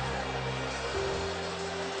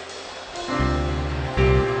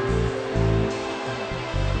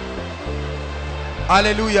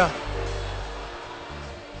 Hallelujah.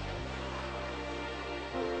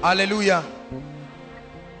 Hallelujah.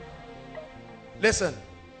 Listen.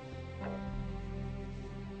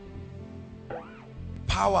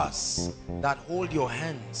 Powers that hold your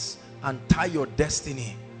hands and tie your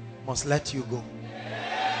destiny must let you go.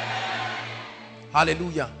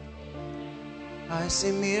 Hallelujah. I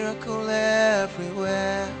see miracle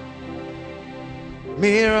everywhere.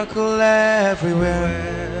 Miracle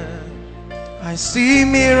everywhere. I see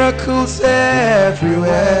miracles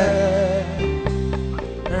everywhere.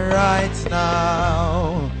 Right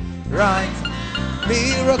now. Right now.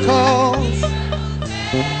 Miracles.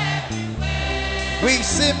 We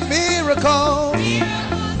see miracles.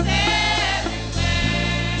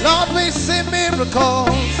 Lord, we see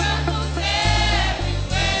miracles.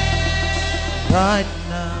 Right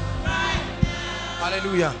now.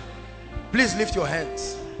 Hallelujah. Please lift your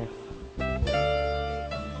hands.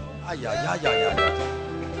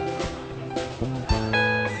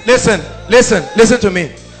 Listen to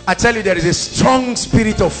me. I tell you, there is a strong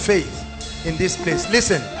spirit of faith in this place.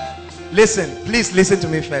 Listen, please listen to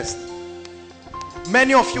me first.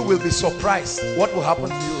 Many of you will be surprised what will happen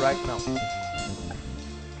to you right now.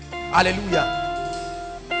 Hallelujah.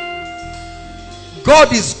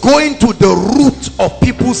 God is going to the root of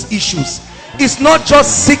people's issues. It's not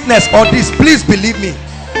just sickness or this. Please believe me.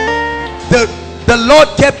 The Lord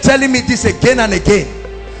kept telling me this again and again.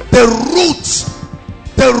 The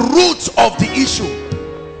root of the issue.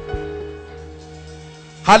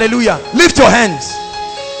 Hallelujah. Lift your hands.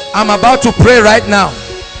 I'm about to pray right now.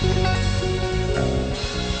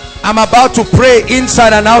 I'm about to pray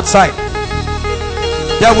inside and outside.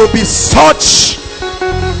 There will be such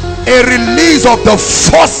a release of the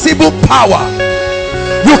forcible power.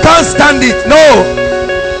 You can't stand it. No.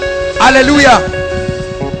 Hallelujah.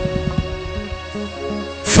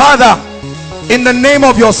 Father, in the name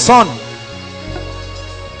of your Son,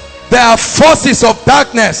 there are forces of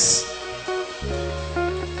darkness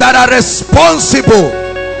that are responsible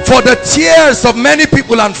for the tears of many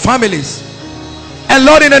people and families. And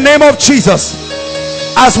Lord, in the name of Jesus,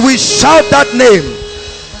 as we shout that name,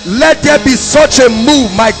 Let there be such a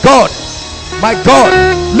move, my God. My God,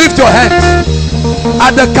 lift your hands.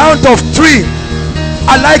 At the count of 3,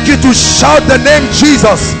 I'd like you to shout the name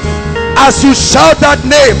Jesus. As you shout that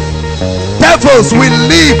name, devils will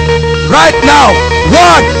leave right now.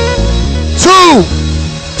 1, 2,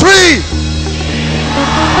 3.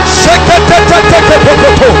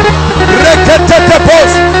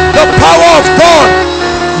 The power of God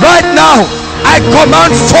right now. I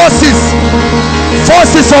command forces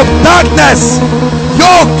of darkness,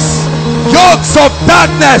 yokes of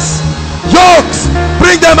darkness,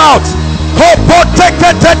 bring them out.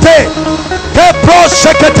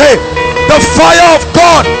 The fire of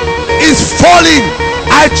God is falling.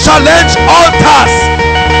 I challenge altars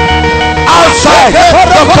outside.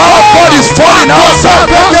 The power of God is falling outside.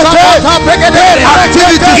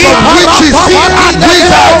 Activities of witches and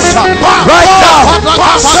wizards right now.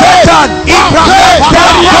 Satan, let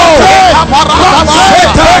them go.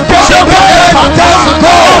 Satan, let them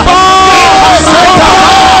go.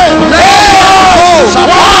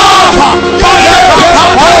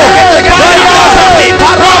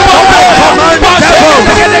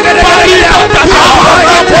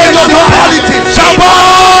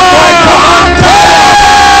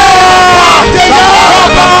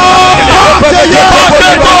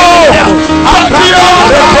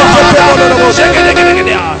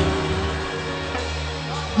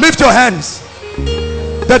 Lift your hands.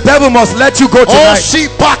 The devil must let you go tonight.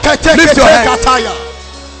 Lift your hands.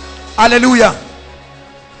 Hallelujah.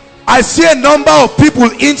 I see a number of people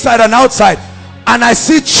inside and outside, and I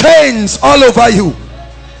see chains all over you.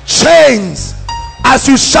 Chains. As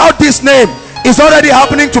you shout this name, it's already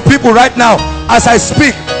happening to people right now as I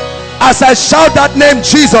speak. As I shout that name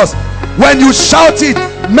Jesus, when you shout it,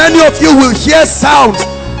 many of you will hear sounds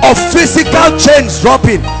of physical chains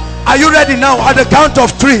dropping. Are you ready now? At the count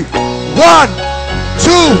of 3. 1,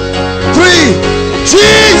 2, 3.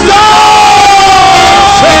 Jesus!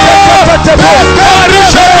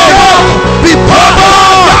 Be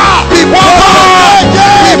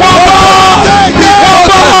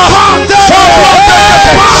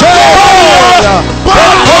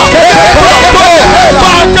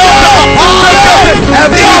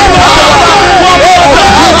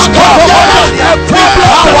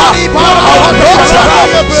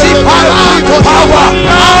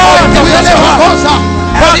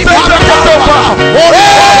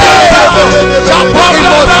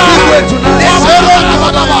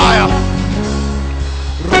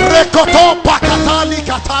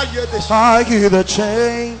I give the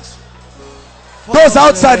chains. Those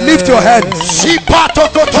outside, lift your hands.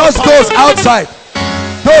 Just those outside.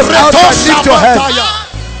 Those outside, lift your hands.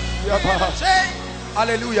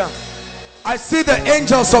 Hallelujah. I see the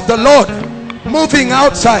angels of the Lord moving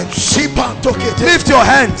outside. Lift your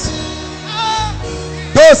hands.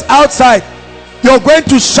 Those outside, you're going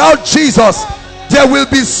to shout Jesus. There will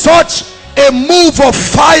be such a move of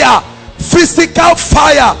fire, physical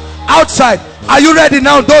fire outside. Are you ready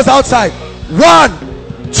now? Those outside. 1,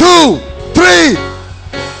 2, 3.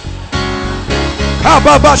 Go. I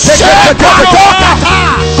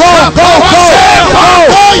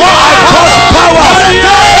cause power.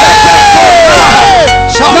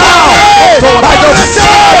 Now, by the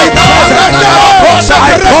Spirit, I cause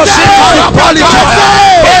principality.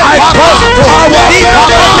 I cause power,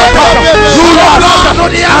 rulers, and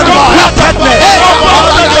wickedness.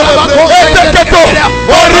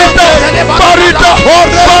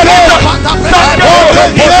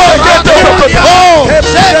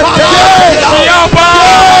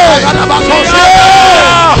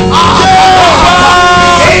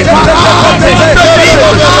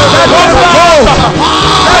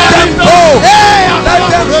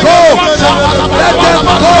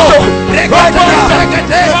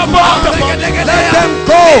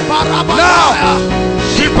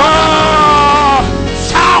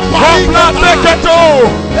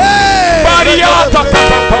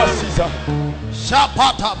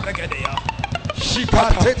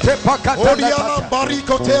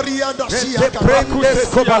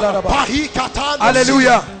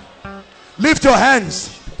 Hallelujah. Lift your hands.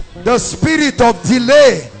 The spirit of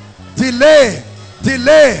delay.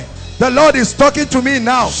 The Lord is talking to me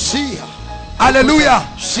now. Hallelujah.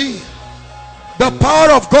 The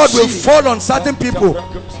power of God will fall on certain people.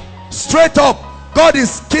 Straight up, God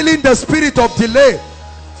is killing the spirit of delay.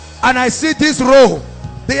 And I see this row.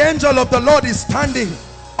 The angel of the Lord is standing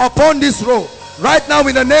upon this row right now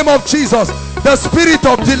in the name of Jesus. The spirit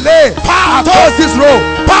of delay across this row.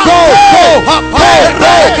 Go.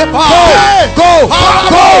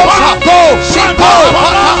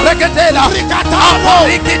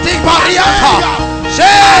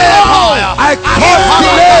 I cause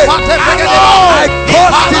delay. I cause delay. I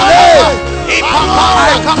cause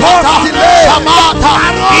delay.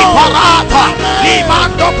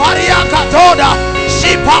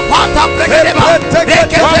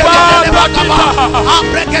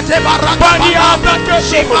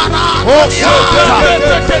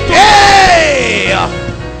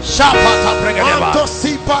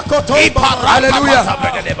 Hallelujah.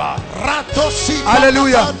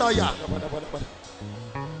 Hallelujah.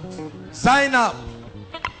 Sign up.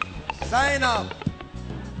 Sign up.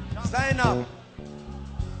 Sign up.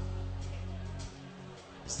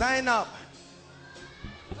 Sign up.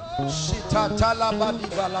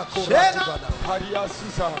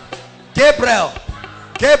 Gabriel.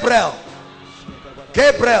 Gabriel.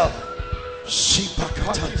 Gabriel.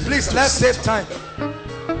 Please, let's save time.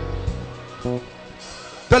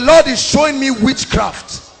 The Lord is showing me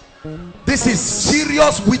witchcraft. This is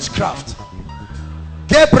serious witchcraft.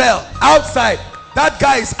 Gabriel, outside. That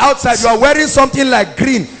guy is outside. You are wearing something like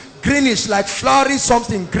green, greenish, like flowery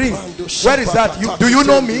something green. Where is that? Do you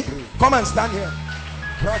know me? Come and stand here.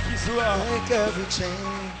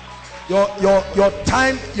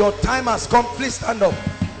 Your time has come. Please stand up.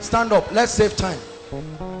 Stand up. Let's save time.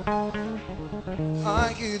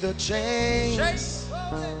 I hear the chains.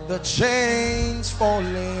 The chains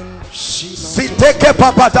falling. Siteke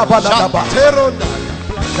papatabadaba.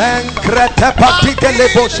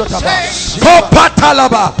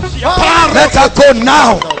 Let her go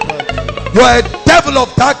now. You are a devil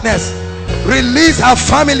of darkness. Release her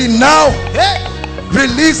family now.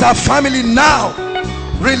 Release her family now.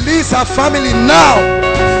 Release her family now.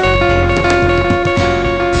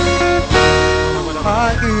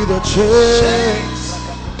 I hear the chains.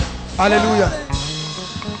 Hallelujah.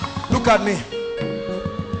 Look at me.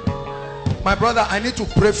 My brother, I need to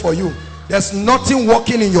pray for you. There's nothing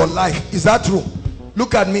working in your life. Is that true?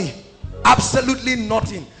 Look at me. Absolutely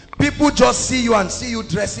nothing. People just see you and see you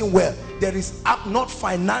dressing well. There is not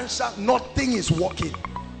financial, nothing is working.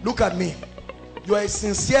 Look at me. You are a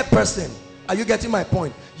sincere person. Are you getting my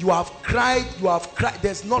point? You have cried, you have cried.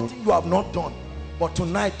 There's nothing you have not done. But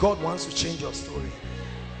tonight, God wants to change your story.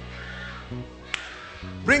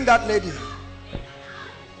 Bring that lady.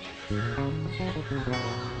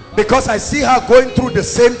 Because I see her going through the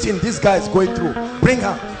same thing this guy is going through. Bring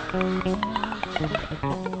her.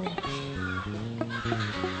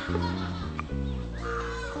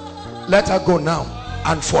 Let her go now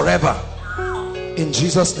and forever. In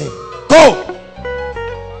Jesus' name. Go!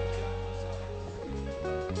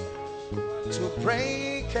 To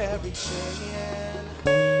break every chain.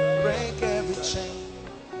 Break every chain.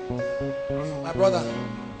 My brother,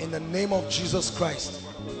 in the name of Jesus Christ,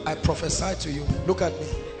 I prophesy to you. Look at me.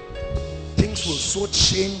 Things will so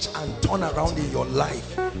change and turn around in your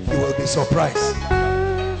life. You will be surprised.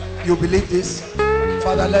 You believe this?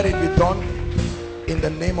 Father, let it be done in the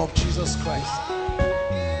name of Jesus Christ.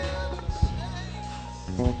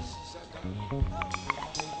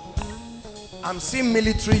 I'm seeing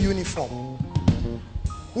military uniform.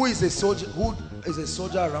 Who is a soldier? Who is a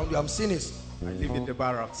soldier around you? I'm seeing this. I live in the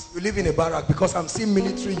barracks. You live in a barrack because I'm seeing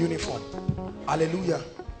military uniform. Hallelujah.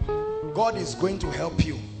 God is going to help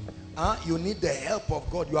you. You need the help of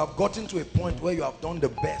God. You have gotten to a point where you have done the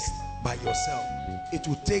best by yourself. It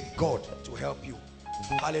will take God to help you.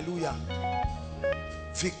 Hallelujah.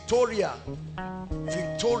 Victoria.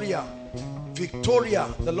 Victoria. Victoria.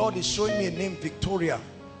 The Lord is showing me a name, Victoria.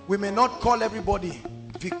 We may not call everybody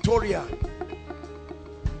Victoria.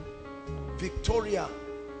 Victoria.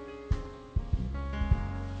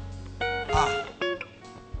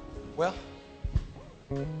 Well,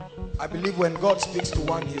 I believe when God speaks to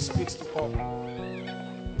one, he speaks to all.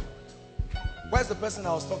 Where's the person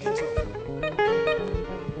I was talking to?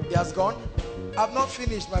 He has gone. I've not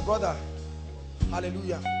finished, my brother.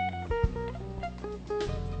 Hallelujah.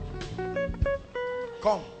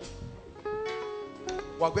 Come.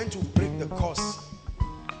 We're going to break the curse.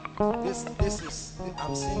 This is,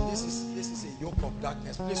 I'm saying this is a yoke of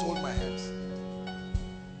darkness. Please hold my hands.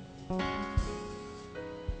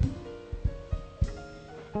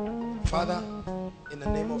 Father, in the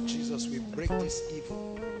name of Jesus, we break this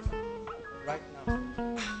evil right now.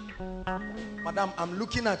 Madam, I'm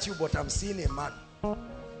looking at you, but I'm seeing a man.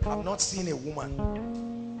 I'm not seeing a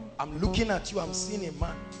woman. I'm looking at you, I'm seeing a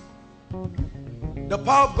man. The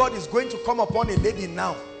power of God is going to come upon a lady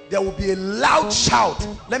now. There will be a loud shout.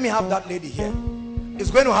 Let me have that lady here.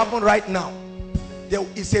 It's going to happen right now. There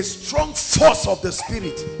is a strong force of the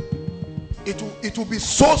Spirit. It will be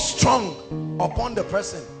so strong upon the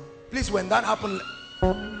person. Please, when that happens,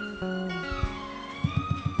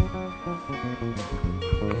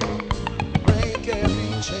 break every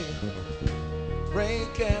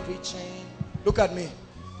chain. Look at me.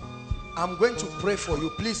 I'm going to pray for you.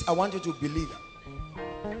 Please, I want you to believe.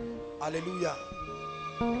 Hallelujah.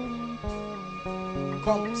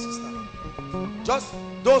 Come, sister. Just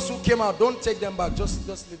those who came out, don't take them back. Just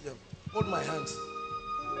leave them. Hold my hands.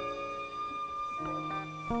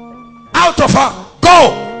 Out of her.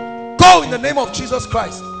 Go. Go in the name of Jesus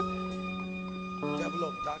Christ. Devil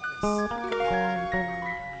of darkness.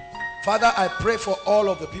 Father, I pray for all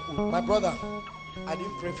of the people. My brother, I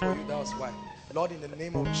didn't pray for you. That was why. Lord, in the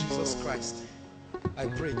name of Jesus Christ, I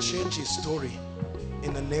pray, change his story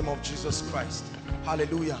in the name of Jesus Christ.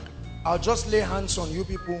 Hallelujah. I'll just lay hands on you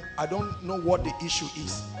people. I don't know what the issue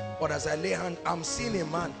is, but as I lay hands, I'm seeing a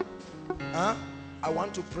man. I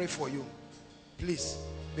want to pray for you, please,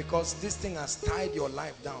 because this thing has tied your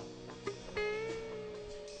life down.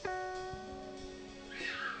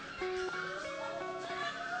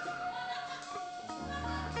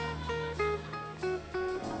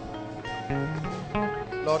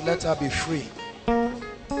 Lord, let her be free in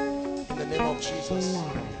the name of Jesus.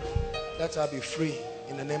 Let her be free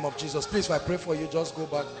in the name of Jesus. Please, if I pray for you, just go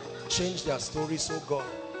back, change their stories, oh God,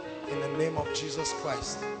 in the name of Jesus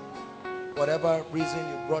Christ. Whatever reason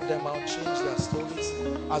you brought them out, change their stories.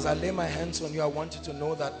 As I lay my hands on you, I want you to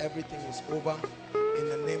know that everything is over in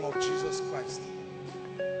the name of Jesus Christ.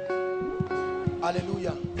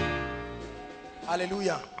 Hallelujah.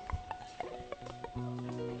 Hallelujah.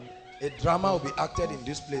 A drama will be acted in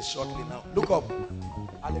this place shortly now. Look up.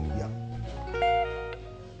 Hallelujah.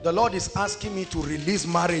 The Lord is asking me to release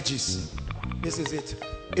marriages. This is it.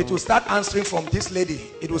 It will start answering from this lady.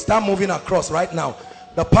 It will start moving across right now.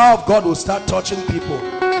 The power of God will start touching people.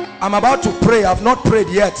 I'm about to pray. I've not prayed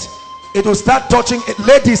yet. It will start touching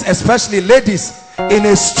ladies, especially ladies, in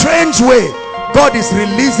a strange way. God is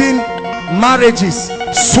releasing marriages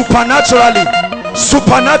supernaturally.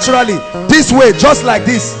 Supernaturally. This way, just like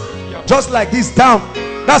this. Just like this, down.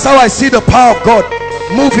 That's how I see the power of God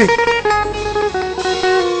moving.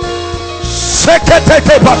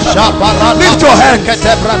 Lift your hands.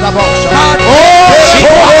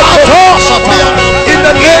 In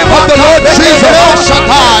the name of the Lord Jesus,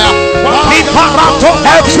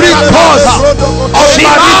 every cause of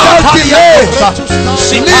marital delay,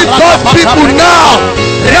 leave God's people now.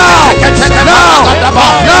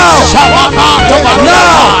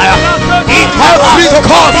 Every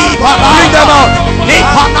cause, bring them out.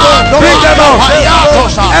 Bring them out.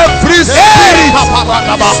 Every spirit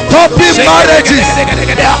stopping marriages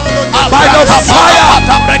by the fire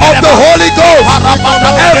of the Holy Ghost.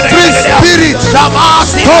 Every spirit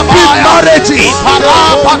stopping marriages.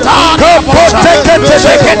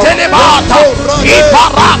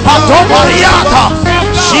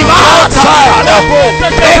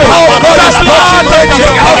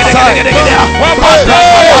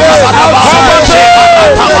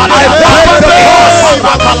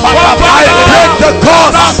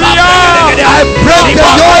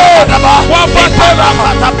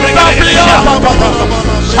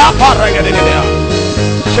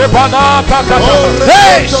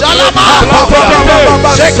 Hey, Shalama!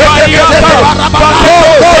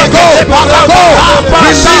 Go!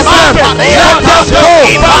 Release them! Let them go!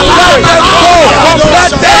 Let them go!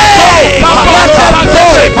 Let them go!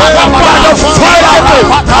 By the fire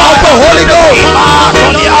of the Holy Ghost!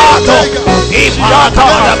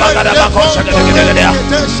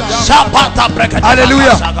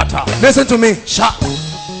 Hallelujah! Listen to me.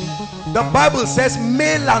 The Bible says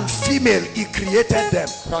male and female, he created them.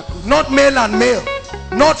 Not male and male,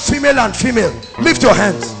 not female and female. Lift your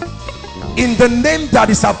hands. In the name that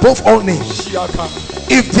is above all names,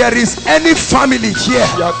 if there is any family here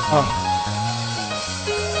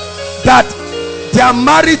that their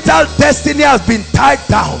marital destiny has been tied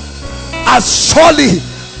down, as surely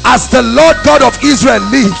as the Lord God of Israel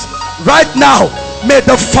lives, right now, may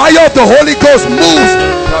the fire of the Holy Ghost move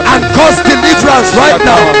and cause deliverance right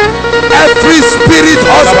now. Every spirit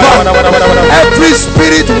husband, every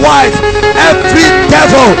spirit wife, every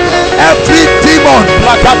devil, every demon,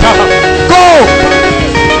 go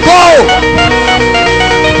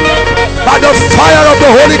by the fire of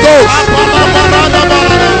the Holy Ghost.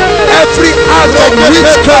 Every act of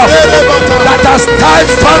witchcraft that has tied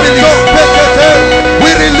families, we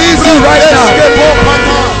release you right now.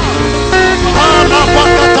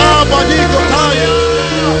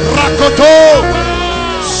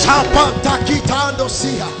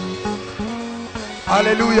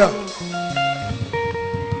 Hallelujah.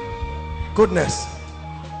 Goodness.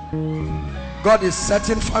 God is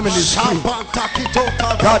setting families free.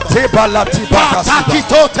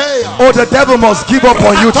 Oh, the devil must give up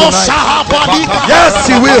on you tonight. Yes,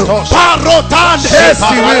 he will. Yes,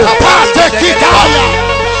 he will.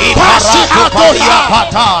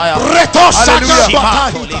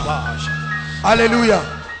 Hallelujah.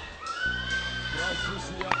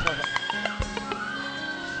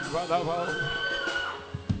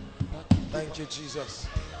 Thank you, Jesus.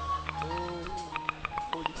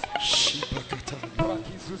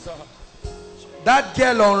 That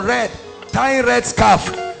girl on red, tying red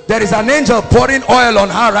scarf, there is an angel pouring oil on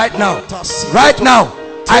her right now. Right now,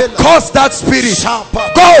 I curse that spirit.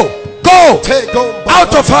 Go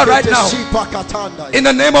out of her right now. In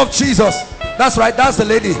the name of Jesus. That's right, that's the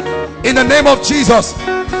lady. In the name of Jesus,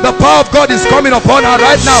 the power of God is coming upon her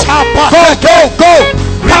right now. Go.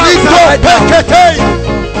 Release her right now.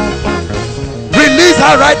 Release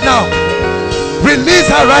her right now. Release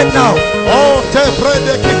her right now. Oh, te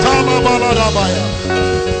prende kitana baladabaya.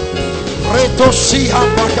 Reto siha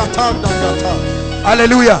bakatanda gata.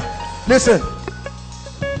 Hallelujah. Listen,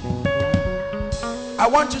 I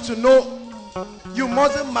want you to know you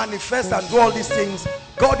mustn't manifest and do all these things.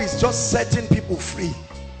 God is just setting people free.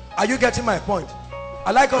 Are you getting my point?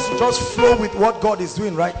 I like us to just flow with what God is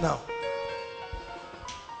doing right now.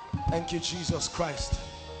 Thank you, Jesus Christ.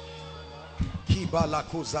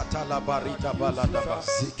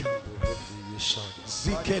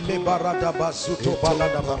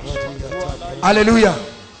 Hallelujah.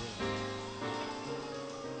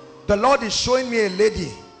 The Lord is showing me a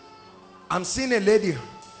lady. I'm seeing a lady.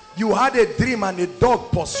 You had a dream and a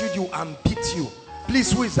dog pursued you and beat you.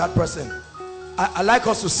 Please, who is that person? I like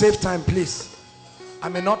us to save time, please. I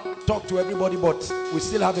may not talk to everybody, but we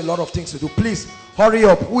still have a lot of things to do. Please, hurry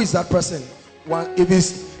up. Who is that person?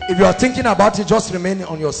 If you are thinking about it, just remain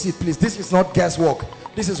on your seat, please. This is not guesswork.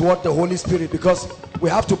 This is what the Holy Spirit, because we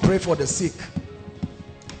have to pray for the sick.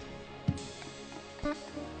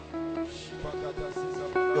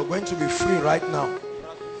 You're going to be free right now.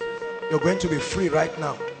 You're going to be free right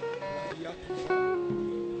now.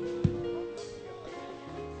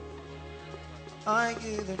 I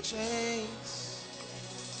give the chains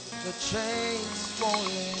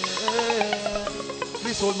falling.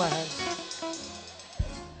 Please hold my hand.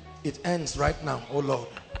 It ends right now, oh Lord.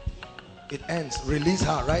 It ends. Release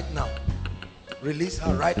her right now. Release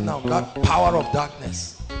her right now. That power of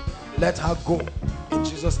darkness, let her go in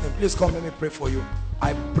Jesus' name. Please come, let me pray for you.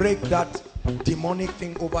 I break that demonic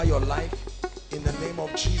thing over your life in the name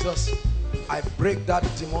of Jesus. I break that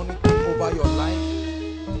demonic thing over your life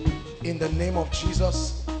in the name of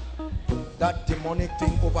Jesus. That demonic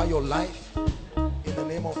thing over your life in the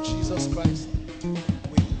name of Jesus Christ.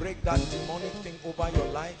 We break that demonic thing over your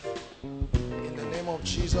life in the name of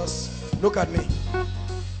Jesus. Look at me.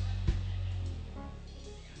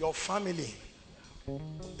 Your family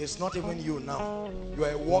is not even you now. You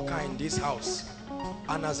are a worker in this house,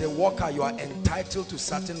 and as a worker you are entitled to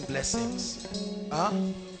certain blessings.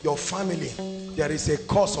 Your family, there is a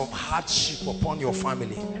cause of hardship upon your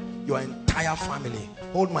family, your entire family.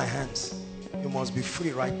 Hold my hands. You must be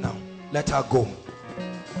free right now. Let her go.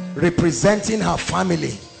 Representing her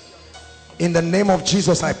family, in the name of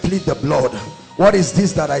Jesus, I plead the blood. What is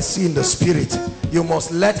this that I see in the spirit? You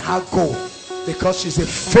must let her go, because she's a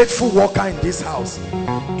faithful worker in this house.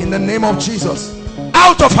 In the name of Jesus,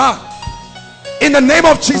 out of her, in the name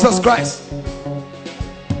of Jesus Christ.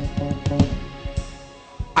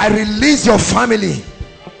 I release your family.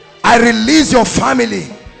 I release your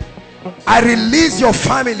family. I release your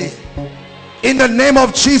family in the name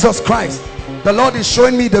of Jesus Christ. The Lord is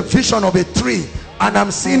showing me the vision of a tree, and I'm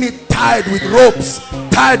seeing it tied with ropes.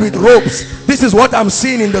 Tied with ropes. This is what I'm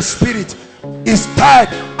seeing in the spirit. Is tied,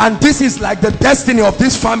 and this is like the destiny of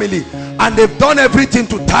this family, and they've done everything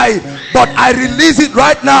to tie it, but I release it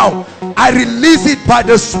right now. I release it by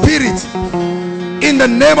the Spirit in the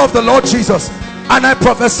name of the Lord Jesus, and I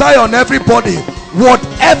prophesy on everybody,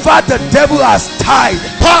 whatever the devil has tied,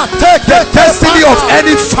 the destiny of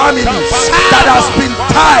any family that has been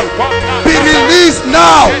tied, be released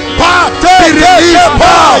now. Be released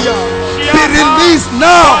now. Be released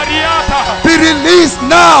now. Be released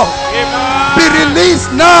now. Be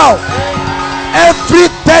released now. Every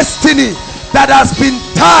destiny that has been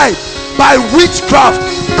tied by witchcraft,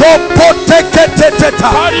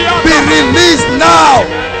 be released now.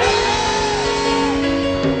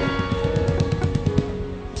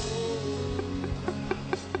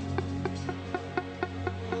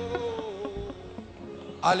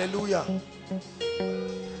 Hallelujah.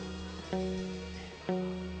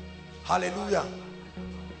 Hallelujah.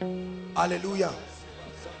 Hallelujah.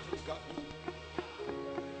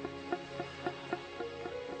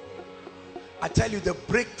 I tell you, the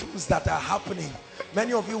breakthroughs that are happening,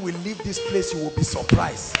 many of you will leave this place, you will be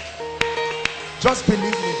surprised. Just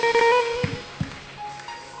believe me.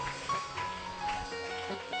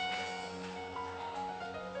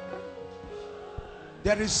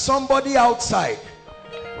 There is somebody outside.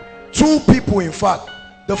 2 people, in fact.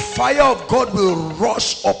 The fire of God will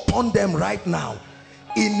rush upon them right now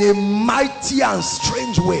in a mighty and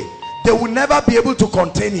strange way. They will never be able to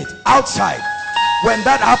contain it. Outside, when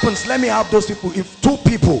that happens, let me have those people. If 2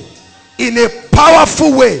 people in a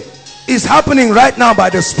powerful way is happening right now by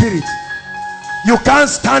the Spirit, you can't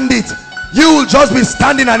stand it. You will just be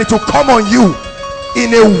standing and it will come on you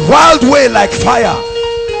in a wild way like fire.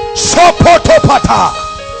 Sopotopata,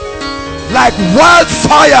 like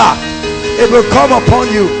wildfire, it will come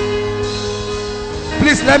upon you.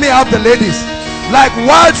 Please let me have the ladies. Like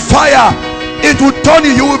wildfire, it will turn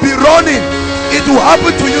you. You will be running. It will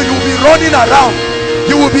happen to you. You will be running around.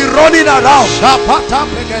 You will be running around.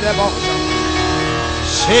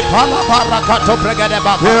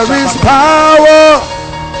 There is power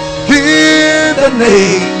in the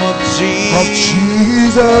name of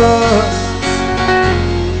Jesus.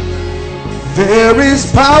 There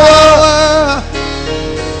is power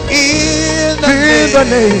in the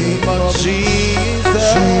name of Jesus.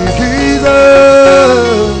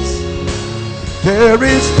 There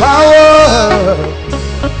is power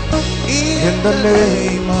in the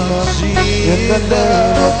name of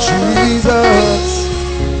Jesus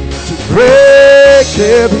to break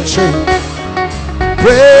every chain,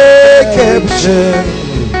 break every chain,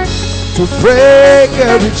 to break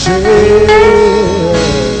every chain.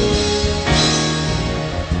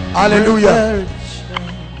 Hallelujah.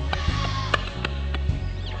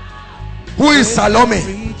 Who is Salome?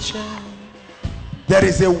 There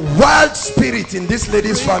is a wild spirit in this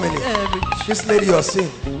lady's family. This lady you're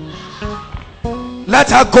seeing. Let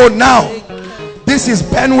her go now. This is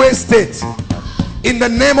Benue State. In the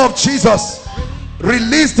name of Jesus,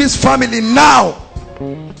 release this family now.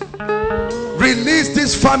 Release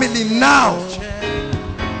this family now.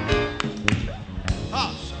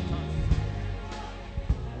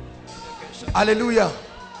 Hallelujah.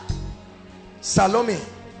 Salome.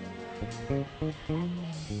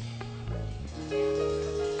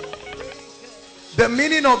 The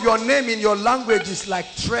meaning of your name in your language is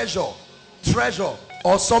like treasure. Treasure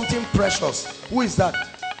or something precious. Who is that?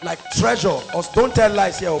 Like treasure. Or don't tell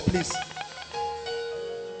lies here, oh, please.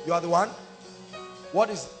 You are the one?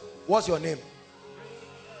 What's your name?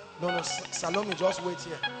 No, Salome, just wait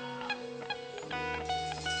here.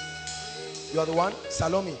 You are the one?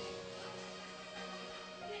 Salome.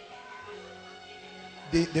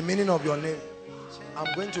 The meaning of your name.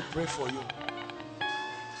 I'm going to pray for you.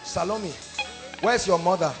 Salome, where's your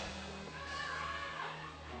mother?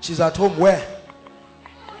 She's at home. Where?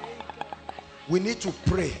 We need to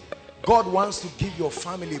pray. God wants to give your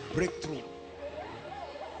family breakthrough.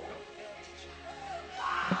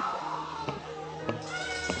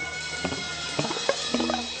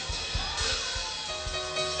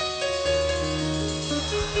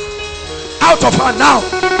 Out of her now.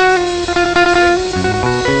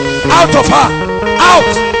 Out of her.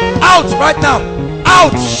 Out. Out right now.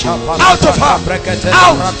 Out. Out of her.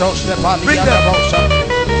 Out. Bring them.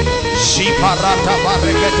 Shiparata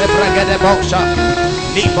barekete bregede boksha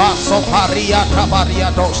liba soparia tabaria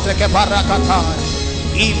doste ke barakata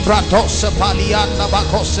imbratos paliana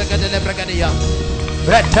bakose ke dele bregedia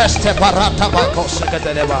reteste barata bakose ke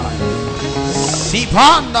dele ba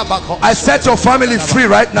sipanda bako. I set your family free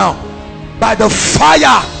right now by the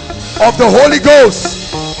fire of the Holy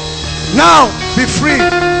Ghost. Now be free.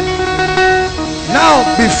 Now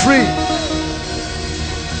be free.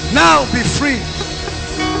 Now be free.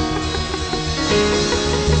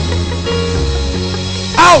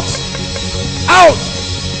 Out. Out.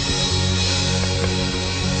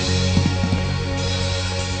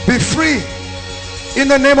 Be free in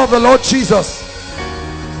the name of the Lord Jesus.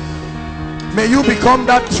 May you become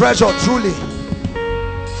that treasure truly.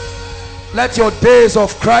 Let your days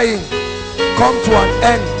of crying come to an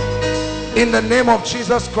end in the name of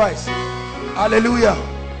Jesus Christ. Hallelujah.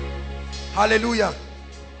 Hallelujah.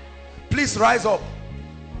 Please rise up.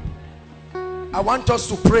 I want us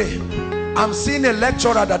to pray. I'm seeing a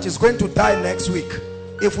lecturer that is going to die next week.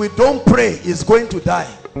 If we don't pray, he's going to die.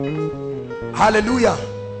 Hallelujah.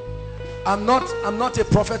 I'm not a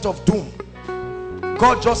prophet of doom.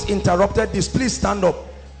 God just interrupted this. Please stand up.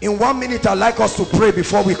 In 1 minute, I'd like us to pray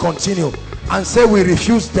before we continue and say we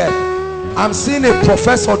refuse death. I'm seeing a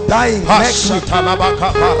professor dying next week. Lord,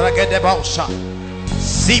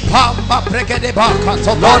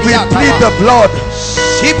 we plead the blood.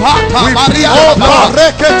 We plead the blood.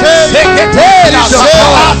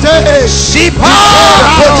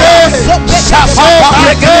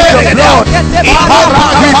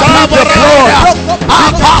 We plead the blood.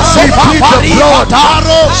 plead the blood.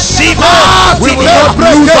 We will not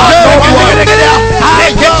lose our loved ones. We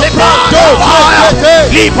plead the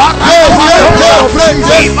blood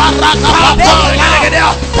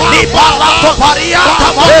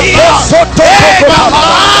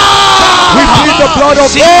of Jesus. We plead the blood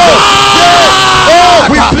of Jesus.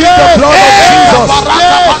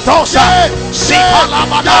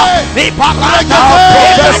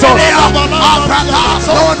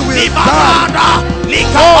 None will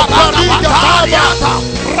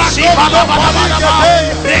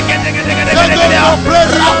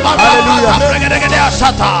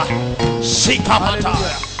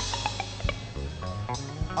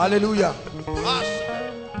Hallelujah.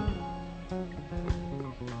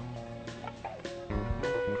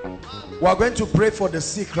 We are going to pray for the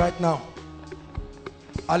sick right now.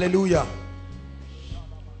 Hallelujah.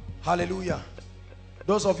 Hallelujah.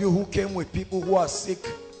 Those of you who came with people who are sick,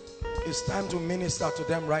 it's time to minister to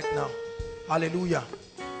them right now. Hallelujah.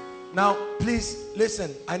 Now, please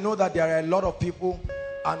listen. I know that there are a lot of people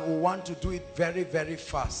and we want to do it very, very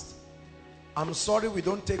fast. I'm sorry we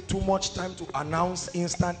don't take too much time to announce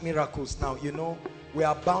instant miracles. Now, you know, we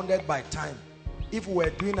are bounded by time. If we were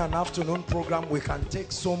doing an afternoon program, we can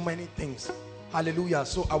take so many things. Hallelujah.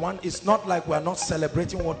 So it's not like we are not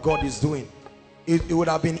celebrating what God is doing. It would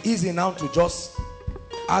have been easy now to just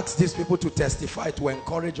ask these people to testify, to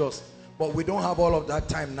encourage us. But we don't have all of that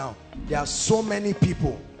time now. There are so many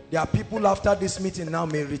people. There are people after this meeting now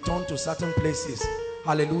may return to certain places.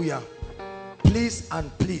 Hallelujah. Please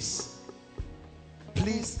and please.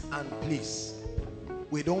 Please and please.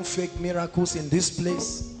 We don't fake miracles in this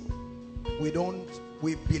place. We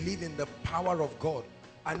believe in the power of God.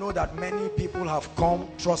 I know that many people have come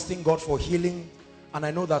trusting God for healing, and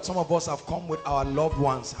I know that some of us have come with our loved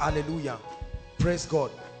ones. Hallelujah. Praise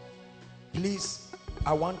God. Please,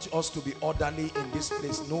 I want us to be orderly in this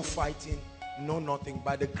place. No fighting, no nothing.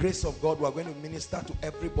 By the grace of God, we are going to minister to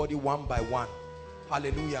everybody one by one.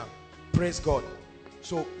 Hallelujah. Praise God.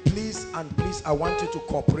 So please and please, I want you to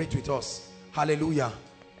cooperate with us. Hallelujah.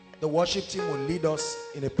 The worship team will lead us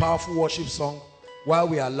in a powerful worship song while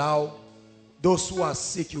we allow those who are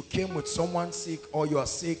sick. You came with someone sick or you are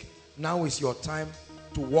sick. Now is your time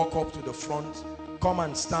to walk up to the front. Come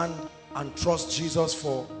and stand and trust Jesus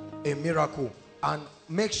for a miracle. And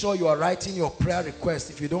make sure you are writing your prayer request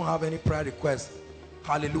if you don't have any prayer request.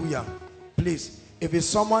 Hallelujah. Please, if it's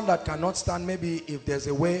someone that cannot stand, maybe if there's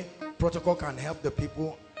a way protocol can help the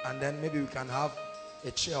people, and then maybe we can have a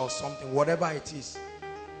chair or something, whatever it is.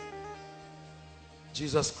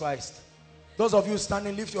 Jesus Christ. Those of you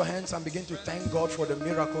standing, lift your hands and begin to thank God for the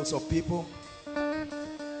miracles of people.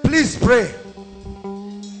 Please pray.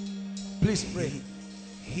 Please pray.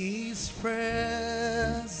 His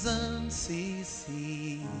presence is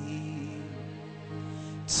here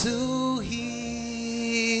to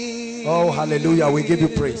heal. Oh, hallelujah. We give you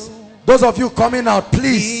praise. Those of you coming out,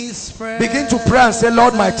 please begin to pray and say,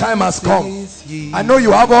 Lord, my time has come. I know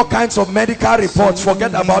you have all kinds of medical reports.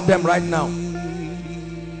 Forget about them right now.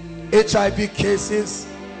 HIV cases,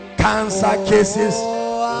 cancer cases,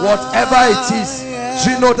 whatever it is,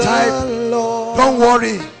 genotype, don't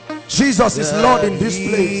worry. Jesus is Lord in this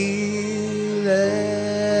place.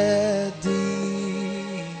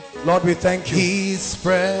 Lord, we thank you. His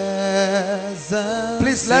presence.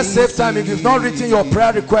 Please, let's save time. If you've not written your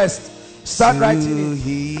prayer request, start writing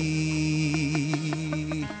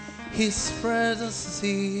it. His presence is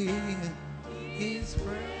here. His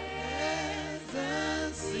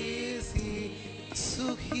presence is here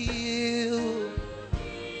to heal.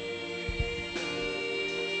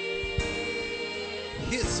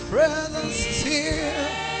 His presence is here.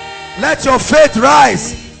 Let your faith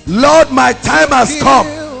rise. Lord, my time has come.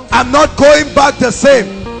 I'm not going back the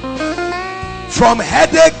same. From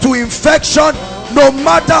headache to infection, no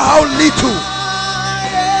matter how little.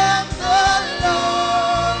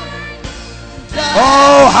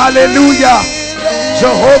 Oh, hallelujah.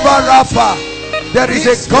 Jehovah Rapha. There is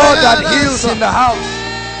a God that heals in the house.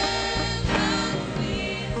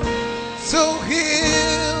 To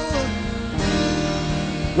heal.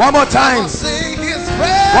 One more time.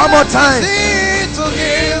 One more time.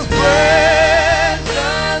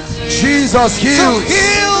 Jesus heals.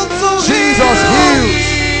 Jesus heals.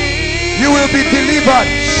 You will be delivered.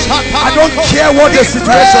 I don't care what the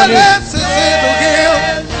situation is.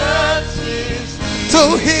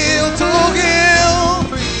 To heal, to heal.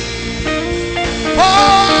 Oh,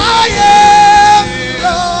 I am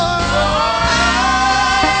Lord.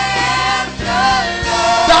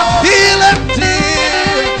 The healing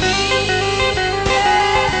team.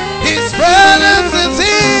 His presence is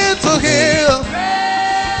here to heal.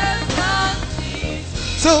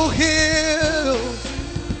 To heal.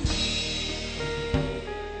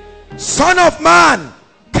 Son of man,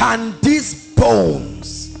 can these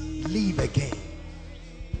bones live again?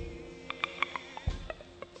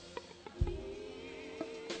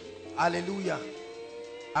 Hallelujah.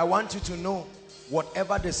 I want you to know,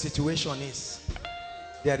 whatever the situation is,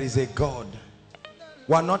 there is a God.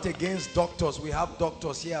 We are not against doctors. We have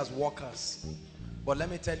doctors here as workers. But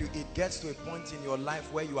let me tell you, it gets to a point in your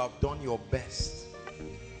life where you have done your best.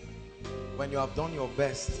 When you have done your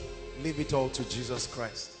best, leave it all to Jesus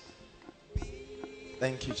Christ.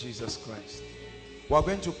 Thank you, Jesus Christ. We are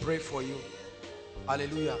going to pray for you.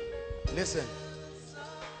 Hallelujah. Listen,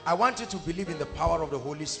 I want you to believe in the power of the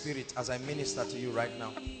Holy Spirit as I minister to you right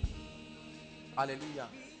now. Hallelujah.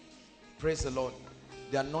 Praise the Lord.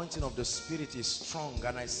 The anointing of the Spirit is strong,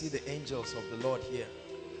 and I see the angels of the Lord here.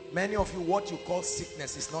 Many of you, what you call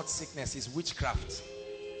sickness is not sickness, it's witchcraft.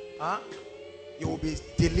 Huh? You will be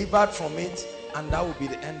delivered from it, and that will be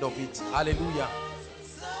the end of it. Hallelujah.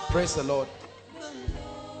 Praise the Lord.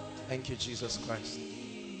 Thank you, Jesus Christ.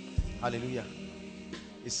 Hallelujah.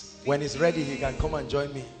 When he's ready, he can come and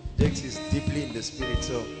join me. Jakes is deeply in the spirit,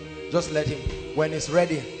 so just let him. When he's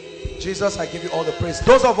ready, Jesus, I give you all the praise.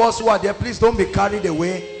 Those of us who are there, please don't be carried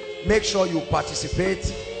away. Make sure you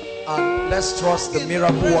participate, and let's trust the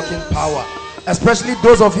miracle working power. Especially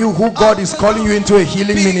those of you who God is calling you into a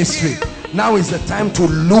healing ministry. Now is the time to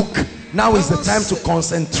look. Now is the time to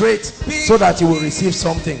concentrate so that you will receive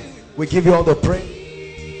something. We give you all the praise.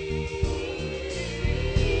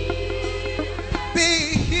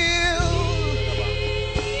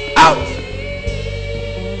 Out.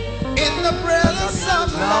 In the presence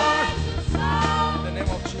of the Lord. In the name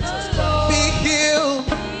of Jesus Christ. Be healed.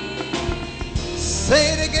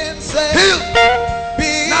 Say it again. Say Healed.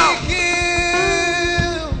 Be Now.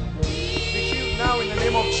 healed. Be healed now in the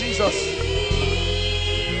name of Jesus.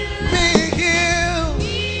 Be healed.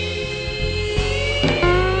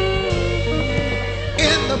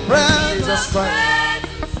 In the presence Jesus Christ.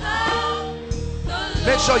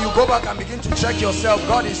 Make sure you go back and begin to check yourself.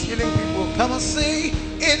 God is healing people. Come and see,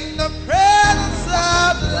 in the presence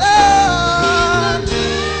of the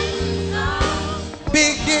Lord.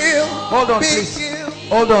 Be healed. Hold on, Be please. healed.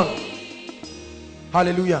 Hold on.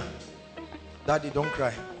 Hallelujah. Daddy, don't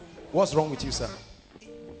cry. What's wrong with you, sir?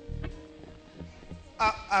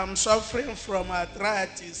 I'm suffering from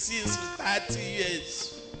arthritis since 30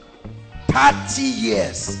 years. 30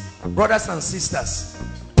 years. Brothers and sisters.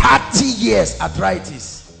 30 years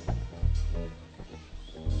arthritis.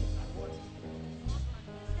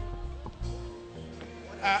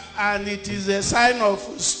 And it is a sign of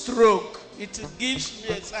stroke. It gives me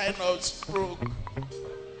a sign of stroke.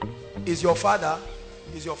 Is your father?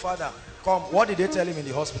 Is your father? Come. What did they tell him in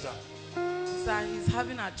the hospital? Sir, he's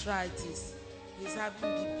having arthritis. He's having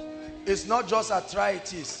BP. It's not just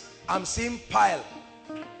arthritis. I'm seeing pile.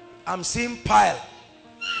 I'm seeing pile.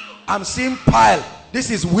 I'm seeing pile. This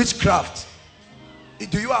is witchcraft.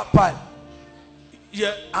 Do you have pile?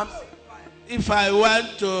 Yeah. If I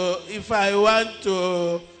want to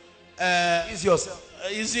Ease yourself.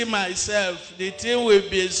 easy myself, the thing will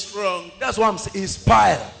be strong. That's what I'm saying. It's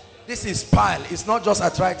pile. This is pile. It's not just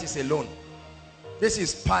arthritis alone. This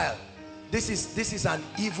is pile. This is an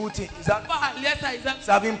evil thing. Is that? Yes, sir. It's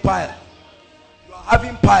having pile. You are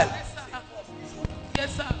having pile. Yes, sir.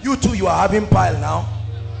 Yes, sir. You too, you are having pile now.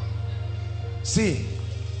 See,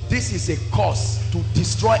 this is a cause to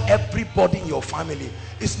destroy everybody in your family.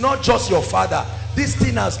 It's not just your father. This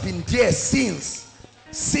thing has been there since.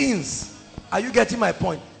 Are you getting my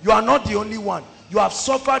point? You are not the only one. You have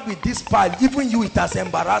suffered with this pile. Even you, it has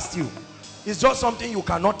embarrassed you. It's just something you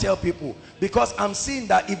cannot tell people. Because I'm seeing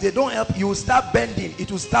that if they don't help, you will start bending.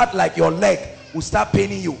 It will start like your leg will start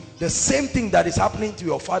paining you. The same thing that is happening to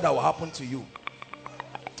your father will happen to you.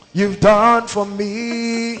 You've done for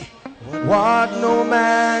me what no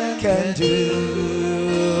man can do.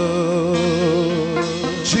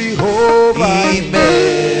 Jehovah,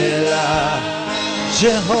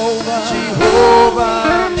 Jehovah,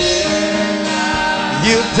 Jehovah,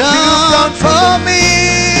 you've done for me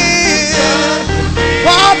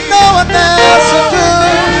what no one else will do.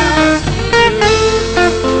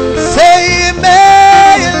 Say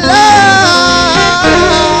Amen,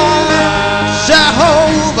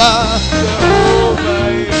 Jehovah.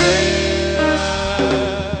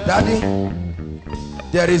 Daddy,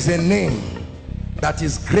 there is a name that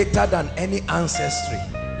is greater than any ancestry.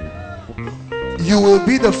 You will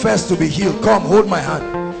be the first to be healed. Come, hold my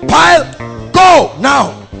hand. Pile, go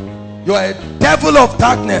now. You are a devil of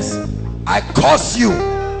darkness. I curse you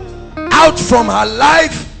out from her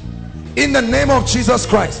life in the name of Jesus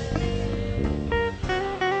Christ.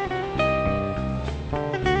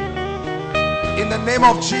 In the name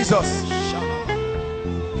of Jesus.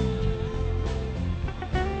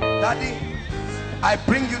 Daddy, I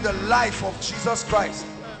bring you the life of Jesus Christ.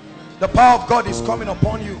 The power of God is coming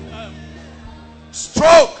upon you.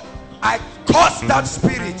 Stroke, I curse that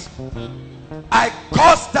spirit. I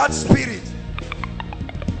curse that spirit.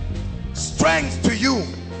 Strength to you,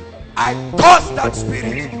 I curse that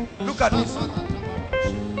spirit. Look at this.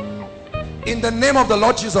 In the name of the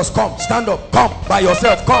Lord Jesus, come, stand up, come by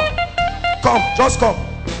yourself, come, just come,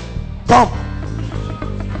 come,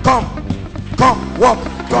 walk,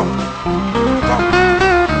 come.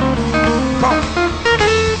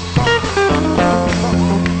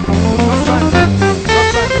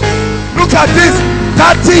 Look at this,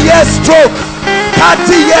 30 years stroke,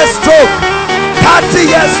 30 years stroke, 30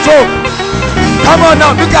 years stroke. Come on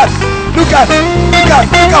now, look at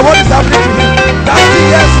what is happening to him. 30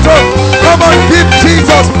 years stroke. Come on, give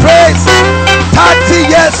Jesus praise. 30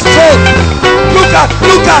 years stroke. Look at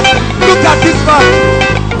this man.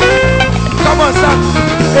 Come on, son.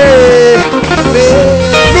 Hey.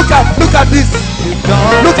 Look at this. Look at this.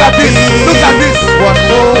 Look at this. Look at this.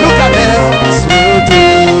 Look at this.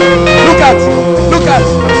 Look at this.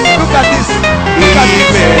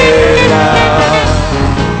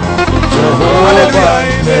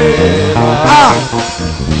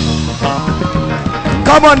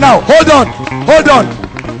 Come on now, hold on.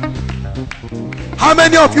 How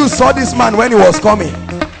many of you saw this man when he was coming?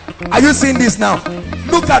 Are you seeing this now?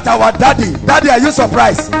 Look at our daddy. Daddy, are you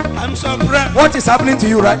surprised? I'm surprised. What is happening to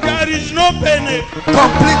you right now? There is no pain.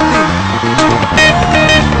 Completely.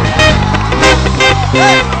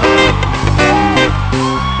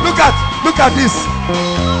 Look at this.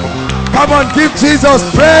 Come on, give Jesus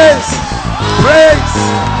praise. Praise.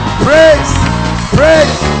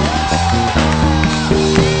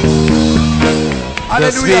 The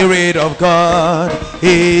Spirit of God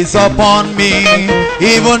is upon me.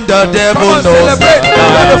 Even the devil knows that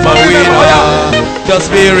I am a winner. The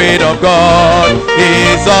Spirit of God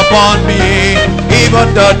is upon me. Even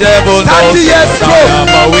the devil knows that I am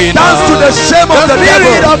a winner. Dance to the shame of the devil. The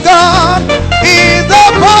Spirit of God is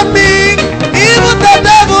upon me. Even the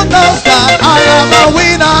devil knows that I am a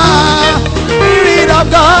winner. The Spirit of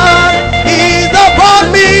God is upon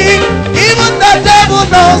me. Even the devil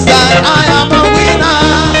knows that I am a winner.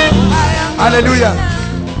 Hallelujah.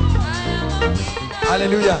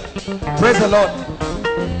 Hallelujah. Praise the Lord.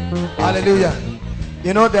 Hallelujah.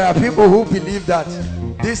 You know, there are people who believe that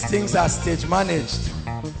these things are stage managed.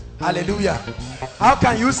 Hallelujah. How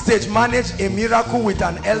can you stage manage a miracle with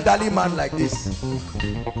an elderly man like this?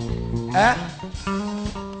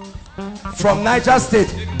 From Niger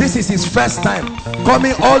State. This is his first time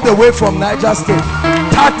coming all the way from Niger State.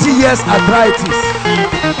 30 years arthritis.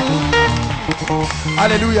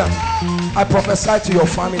 Hallelujah. I prophesy to your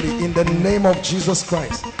family in the name of Jesus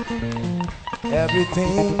Christ.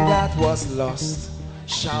 Everything that was lost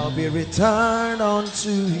shall be returned unto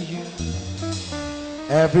you.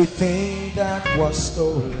 Everything that was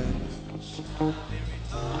stolen,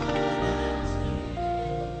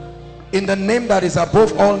 in the name that is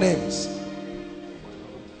above all names,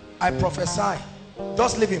 I prophesy.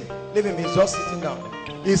 Just leave him. Leave him. He's just sitting down.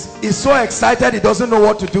 He's so excited he doesn't know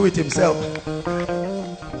what to do with himself.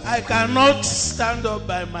 I cannot stand up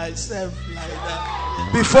by myself like that.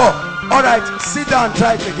 Before. All right, sit down,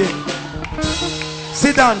 try it again.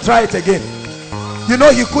 Sit down, try it again. You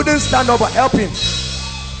know he couldn't stand up, but help him.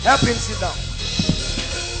 Help him sit down.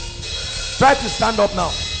 Try to stand up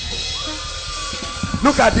now.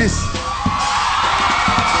 Look at this.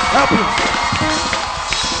 Help him.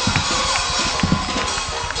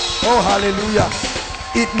 Oh, hallelujah.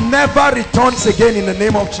 It never returns again in the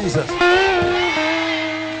name of Jesus.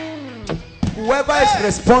 Whoever is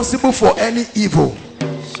responsible for any evil,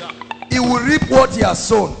 he will reap what he has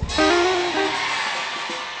sown.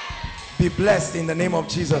 Be blessed in the name of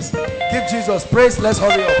Jesus. Give Jesus praise. Let's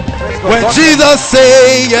hurry up. When Jesus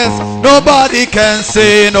say yes, nobody can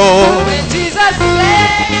say no. When Jesus say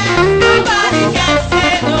nobody can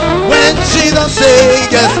say no. When Jesus say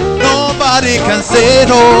yes, nobody can say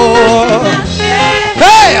no.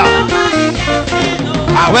 Hey!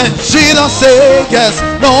 When Jesus say yes,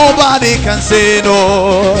 nobody can say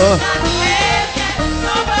no.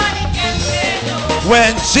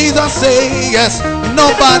 When Jesus say yes,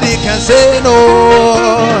 nobody can say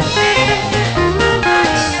no.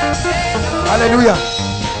 Hallelujah.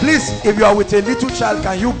 Please, if you are with a little child,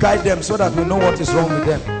 can you guide them so that we know what is wrong with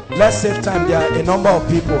them? Let's save time. There are a number of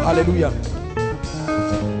people. Hallelujah.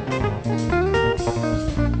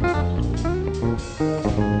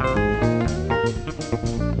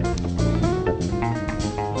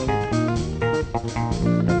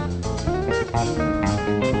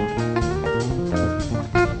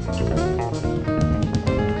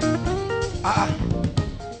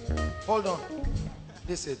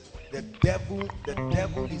 Listen, the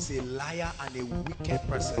devil is a liar and a wicked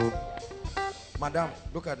person. Madam,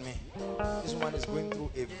 look at me. This woman is going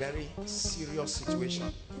through a very serious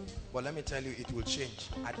situation. But let me tell you, it will change.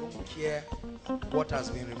 I don't care what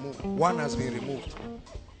has been removed. One has been removed.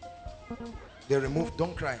 They removed,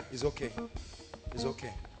 don't cry. It's okay. It's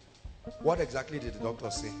okay. What exactly did the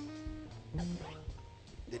doctor say?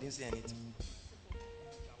 They didn't say anything.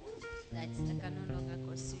 That I can no longer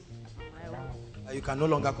conceive on my own. You can no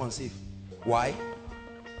longer conceive. Why?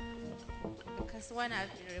 Because one has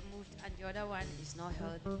been removed and the other one is not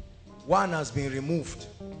healthy. One has been removed.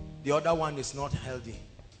 The other one is not healthy.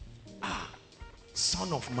 Ah,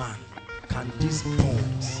 Son of Man, can these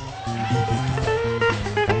bones?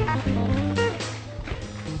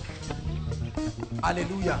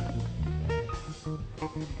 Hallelujah.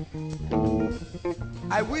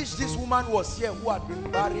 I wish this woman was here who had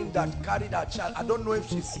been barren, that carried her child. I don't know if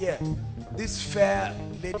she's here. This fair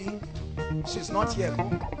lady, she's not here.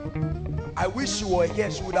 I wish she were here.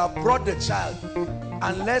 She would have brought the child.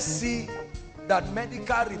 And let's see that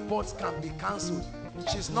medical reports can be cancelled.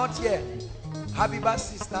 She's not here. Habiba's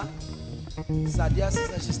sister, Sadia's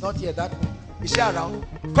sister, she's not here. That is she around?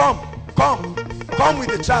 Come with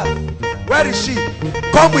the child. Where is she?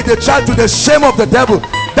 Come with the child, to the shame of the devil.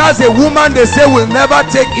 That's a woman they say will never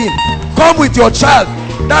take in. Come with your child.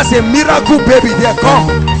 That's a miracle baby there. Come.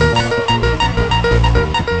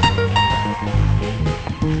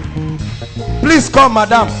 Please come,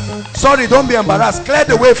 madam. Sorry, don't be embarrassed. Clear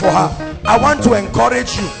the way for her. I want to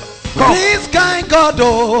encourage you. Come. This kind God,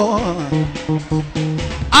 oh,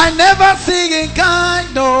 I never see in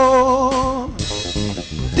kind, oh.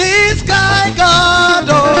 This kind God,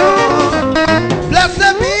 oh,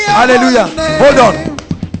 blessed be your hallelujah. name. Hold on.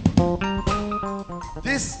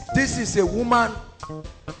 This is a woman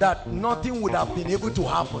that nothing would have been able to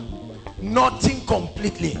happen. Nothing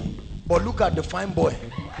completely. But look at the fine boy.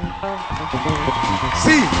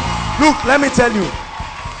 See, look, let me tell you.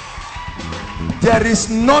 There is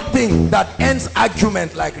nothing that ends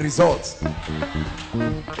argument like results.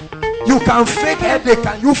 You can fake headache.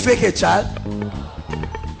 Can you fake a child?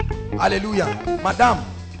 Hallelujah. Madam,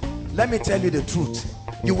 let me tell you the truth.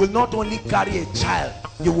 You will not only carry a child,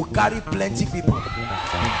 you will carry plenty people.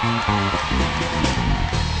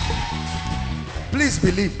 Please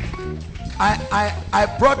believe.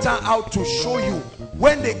 I brought her out to show you.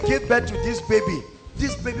 When they gave birth to this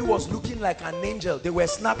baby was looking like an angel. They were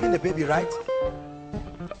snapping the baby, right?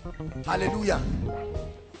 Hallelujah.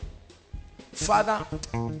 Father,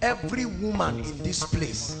 every woman in this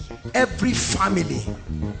place, every family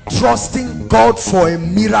trusting God for a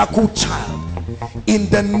miracle child, in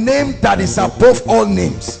the name that is above all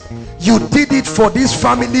names, you did it for this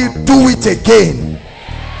family. Do it again.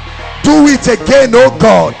 Do it again, oh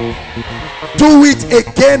God. Do it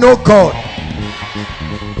again, oh God.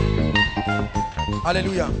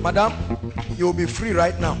 Hallelujah. Madam, you will be free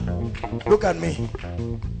right now. Look at me.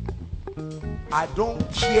 I don't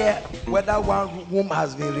care whether one womb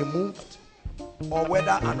has been removed or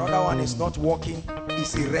whether another one is not working.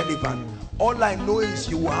 It's irrelevant. All I know is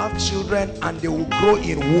you will have children and they will grow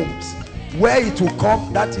in wombs. Where it will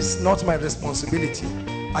come, that is not my responsibility.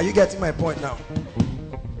 Are you getting my point now?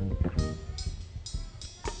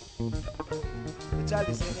 The child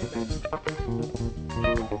is saying amen.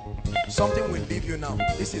 Something will leave you now.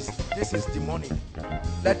 This is demonic.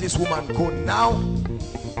 Let this woman go now.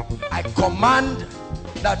 I command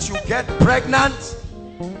that you get pregnant,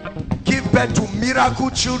 give birth to miracle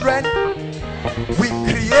children. We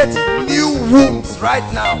create new wombs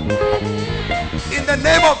right now in the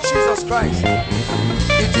name of Jesus Christ.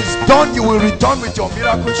 It is done. You will return with your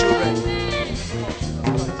miracle children.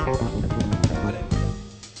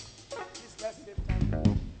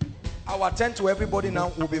 I'll attend to everybody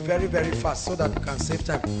now. We'll be very, very fast so that we can save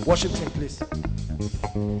time. Worship team, please.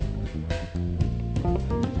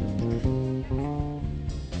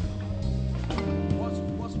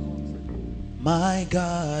 My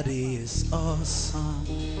God is awesome.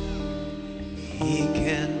 He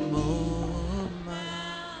can move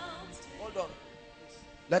mountains. Hold on.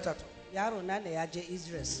 Let her talk. Yaro na ya je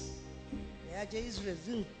Israel. Ya je Israel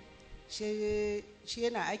din she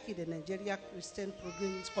yana aiki da Nigeria Christian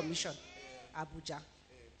Programs Commission Abuja.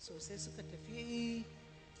 So sai suka tafi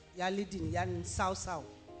ya leading yan South.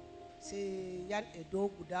 Sai yan Edo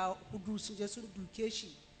guda hudu sun je sun duke shi,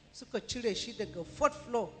 suka cire shi daga 4th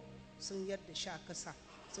floor. Sun yadda sha kasa,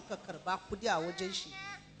 suka karba kudi a wajen shi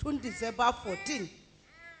tun December 14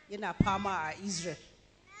 yana fama a Israel.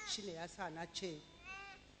 Shine yasa na ce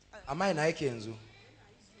amma ina yake yanzu?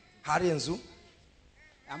 Har yanzu?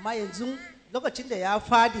 Amma yanzu lokacin da ya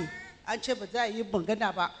fadi an ce ba za a yi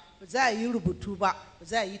magana ba, ba za a yi rubutu ba, ba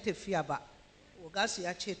za a yi tafiya ba. Ogasu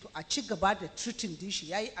ya ce to a ci gaba da treating din shi,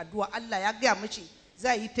 yayi addu'a, Allah ya gaya mishi za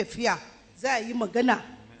a yi tafiya, za a yi magana,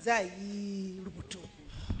 za a yi rubutu.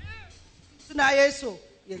 Suna Yesu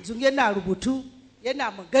yanzu yana rubutu,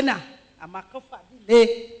 yana magana, amma kafa ne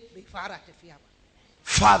bai fara tafiya ba.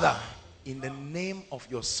 Father, in the name of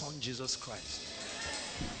your Son Jesus Christ,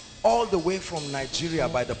 all the way from Nigeria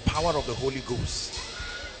by the power of the Holy Ghost,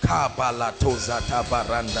 Kabalatozata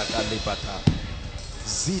baranda kalibata,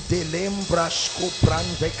 Zidelembrashko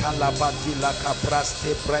brande kalabati la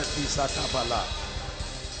kapraste presti satabala,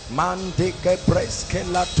 Mande gebreske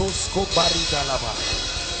latosko baridalaba.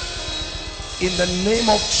 In the name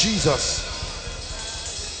of Jesus.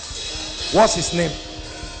 What's his name?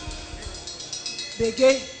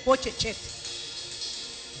 Bege Pocheche.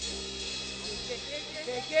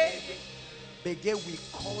 Bege, we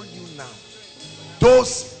call you now.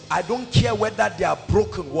 Those, I don't care whether they are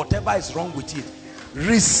broken, whatever is wrong with it,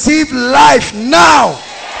 receive life now.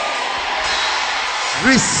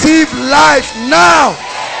 Receive life now.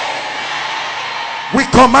 We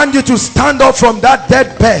command you to stand up from that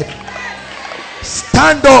dead bed.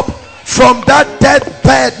 Stand up from that dead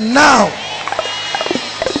bed now.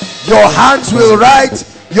 Your hands will write,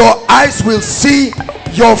 your eyes will see,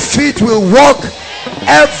 your feet will walk.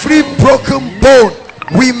 Every broken bone,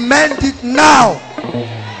 we mend it now.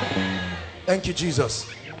 Thank you, Jesus.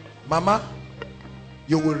 Mama,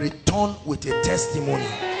 you will return with a testimony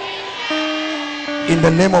in the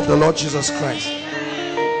name of the Lord Jesus Christ.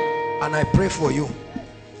 And I pray for you.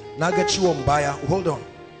 Hold on.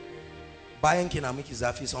 Bayan kina miki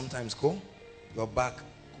zafi sometimes ko your back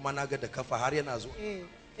kuma naga da kafa har yana zo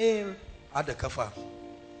ada kafa,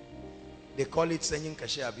 they call it sanyin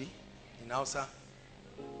kashi abi in Hausa.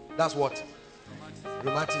 That's what?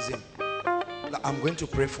 Rheumatism. I'm going to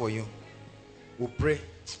pray for you. We'll pray.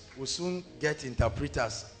 We'll soon get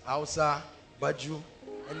interpreters. Hausa, Baju,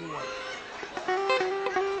 anyone.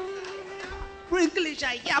 English,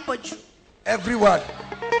 Baju. Everyone.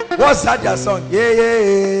 What's that your song?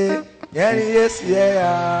 Yeah. Yes,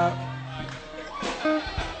 yeah.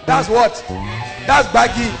 That's what? That's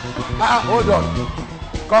baggy. Hold on.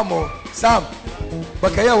 Come on. Sam.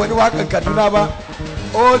 Bakaya when you walk in Kaduna ba.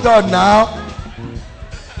 Hold on now.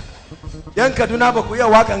 Yan Kaduna ba ku iya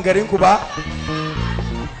wakan garin ku ba?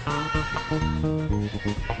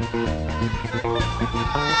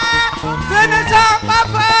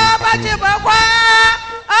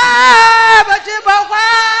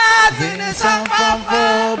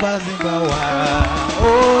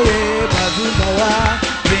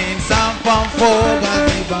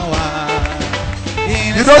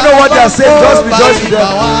 You don't know what they are saying, just rejoice with them.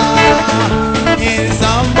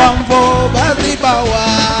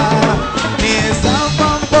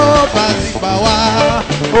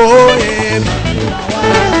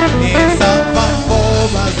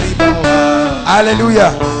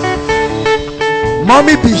 Hallelujah.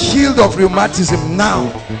 Mommy, be healed of rheumatism now.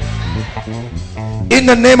 In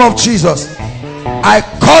the name of Jesus. I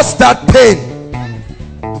cause that pain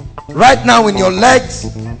right now in your legs.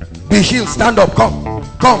 Be healed. Stand up. Come.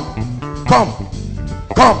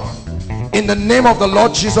 In the name of the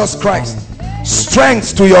Lord Jesus Christ.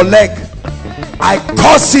 Strength to your leg. I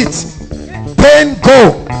cause it. Pain,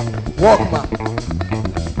 go. Walk, man.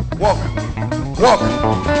 Walk.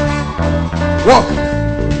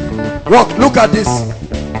 Look at this.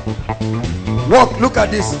 Look at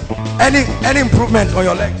this. Any improvement on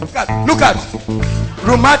your leg? Look at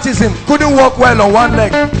rheumatism. Couldn't walk well on one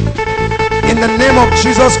leg. In the name of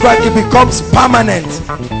Jesus Christ, it becomes permanent,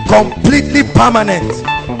 completely permanent.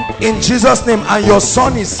 In Jesus' name, and your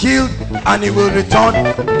son is healed and he will return.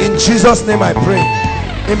 In Jesus' name I pray.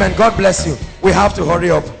 Amen. God bless you. We have to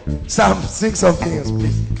hurry up. Sam, sing something else,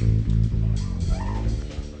 please.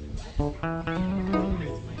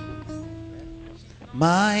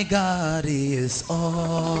 My God is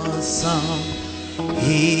awesome.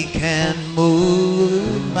 He can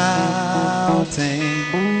move mountains,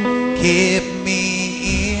 keep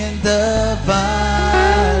me in the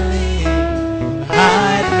valley,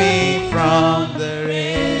 hide me from the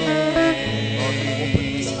rain.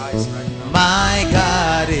 My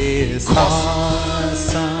God is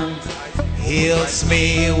awesome. Heals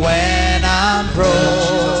me when I'm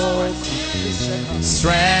broke,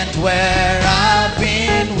 strength where I've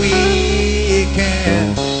been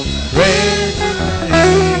weakened.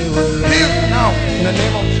 Heal now in the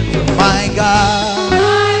name of Jesus. My God.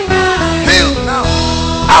 Heal now.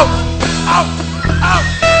 Out.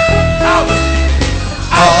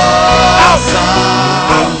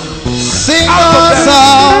 Awesome. Sing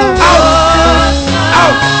awesome.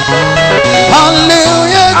 Out.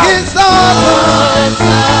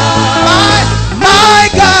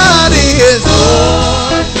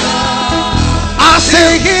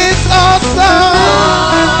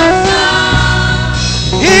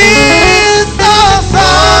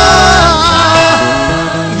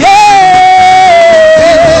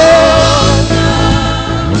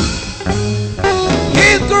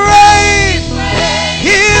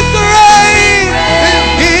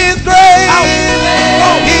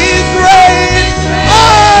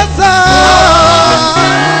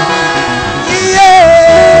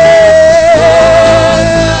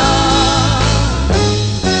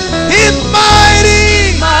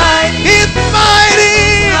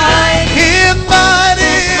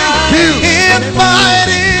 is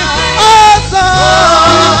mighty,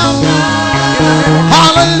 awesome.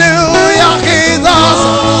 Hallelujah, he's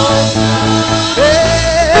awesome.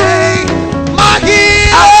 Hey, my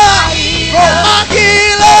healer, my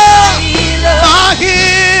healer, my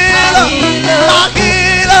healer, my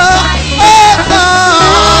healer,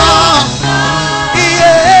 awesome.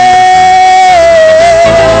 Yeah.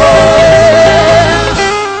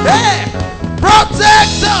 Hey,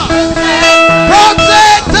 protector,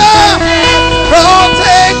 protector,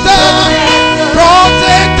 protector,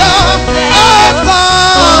 protector,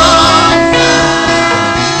 awesome.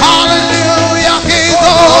 Hallelujah, he's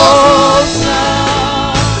awesome.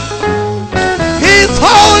 He's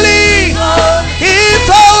holy, he's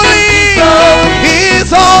holy,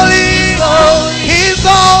 he's holy, he's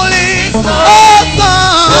holy,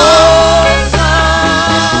 awesome.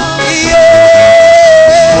 Yeah.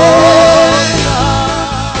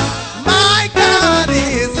 My God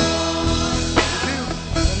is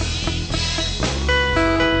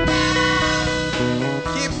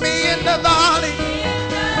keep me in the valley,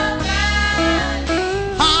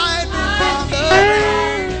 hide me from the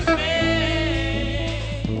rain.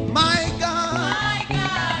 My God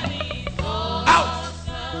out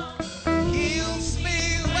heals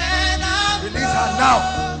me when I'm Release her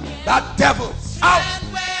now. That devil out.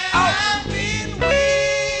 Out. I've been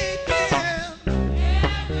weak.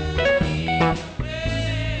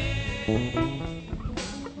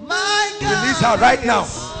 My God Release her right now.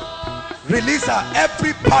 Release her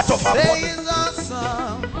every part of her body. is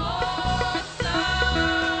awesome.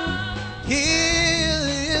 He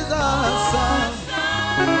is awesome.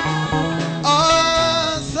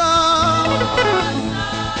 Awesome.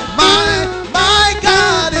 My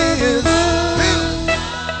God is.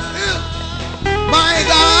 My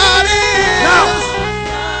God is. Now.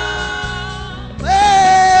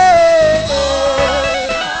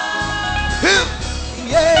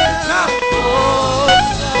 Yeah. Now.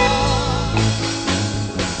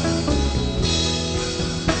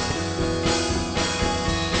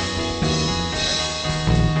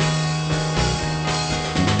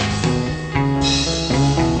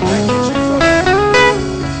 Thank you, Jesus.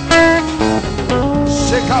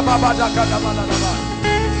 Shekababadakadabaladaba.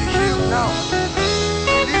 Heal now.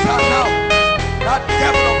 Release her now. That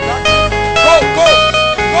devil of darkness. Go, go,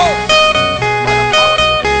 go.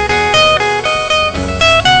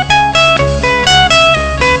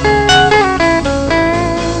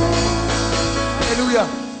 Hallelujah.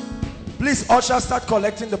 Please, usher, start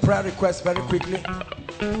collecting the prayer requests very quickly.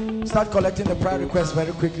 Start collecting the prayer requests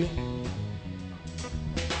very quickly.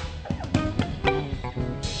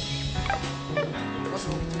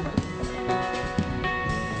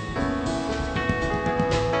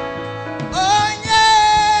 Oh yeah.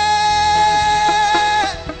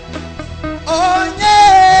 Oh yeah.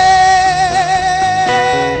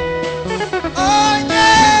 Oh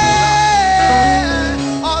yeah.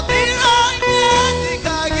 Oh yeah,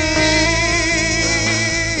 dikagi.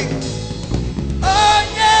 Oh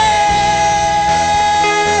yeah.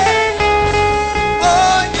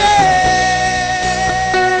 Oh yeah.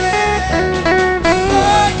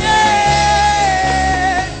 Oh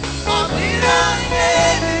yeah. Oh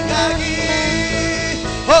dikagi.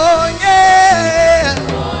 Oh yeah.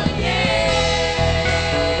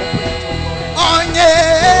 Oh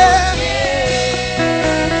yeah.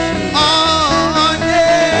 Oh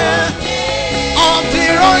yeah. Oh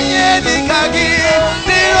tironye dikagi.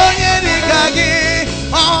 Tironye dikagi.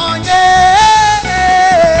 Oh yeah.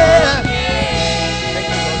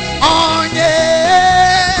 Oh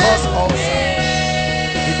yeah. Cause also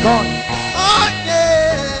be gone. Oh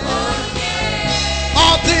yeah.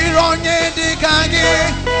 Oh tironye dikagi.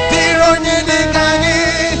 Tironye dikagi.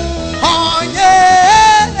 Oh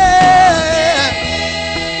yeah.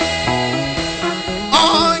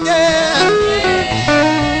 Oh yeah.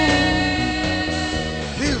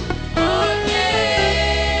 Heal.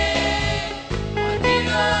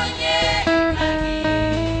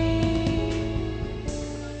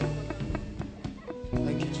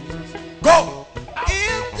 Thank you, Jesus. Go.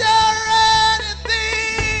 Is there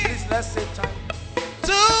anything Please, let's save time.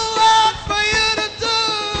 too hard for you to do?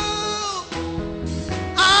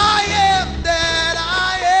 I am that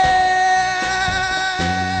I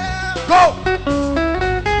am. Go.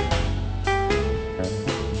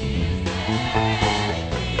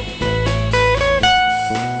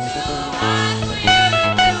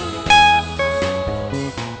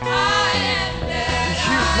 Be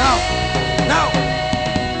healed now. Now.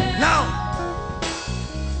 Now.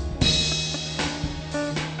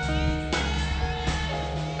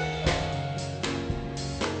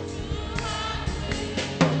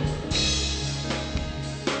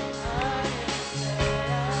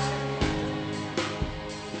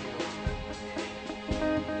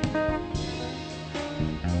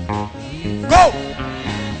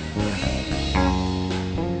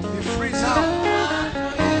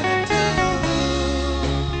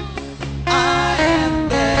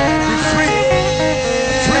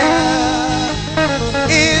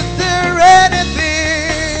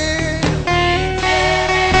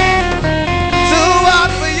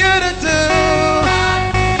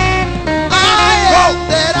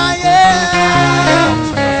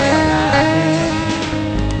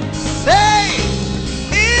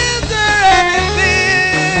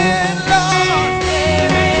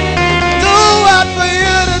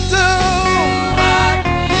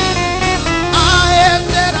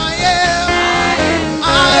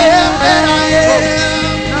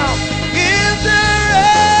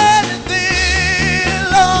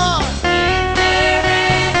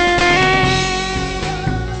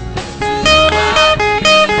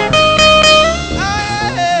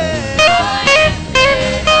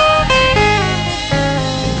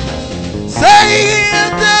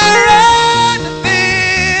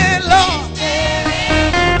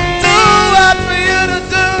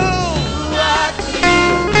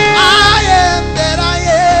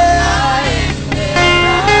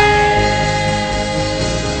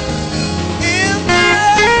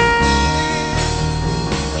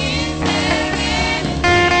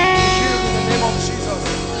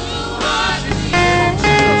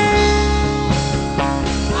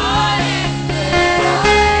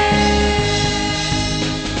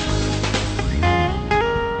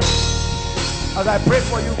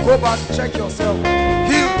 back, check yourself.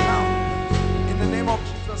 Healed now. In the name of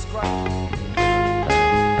Jesus Christ.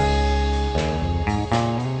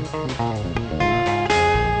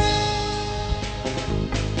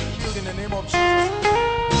 Healed in the name of Jesus.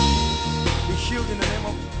 Be healed in the name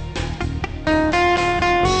of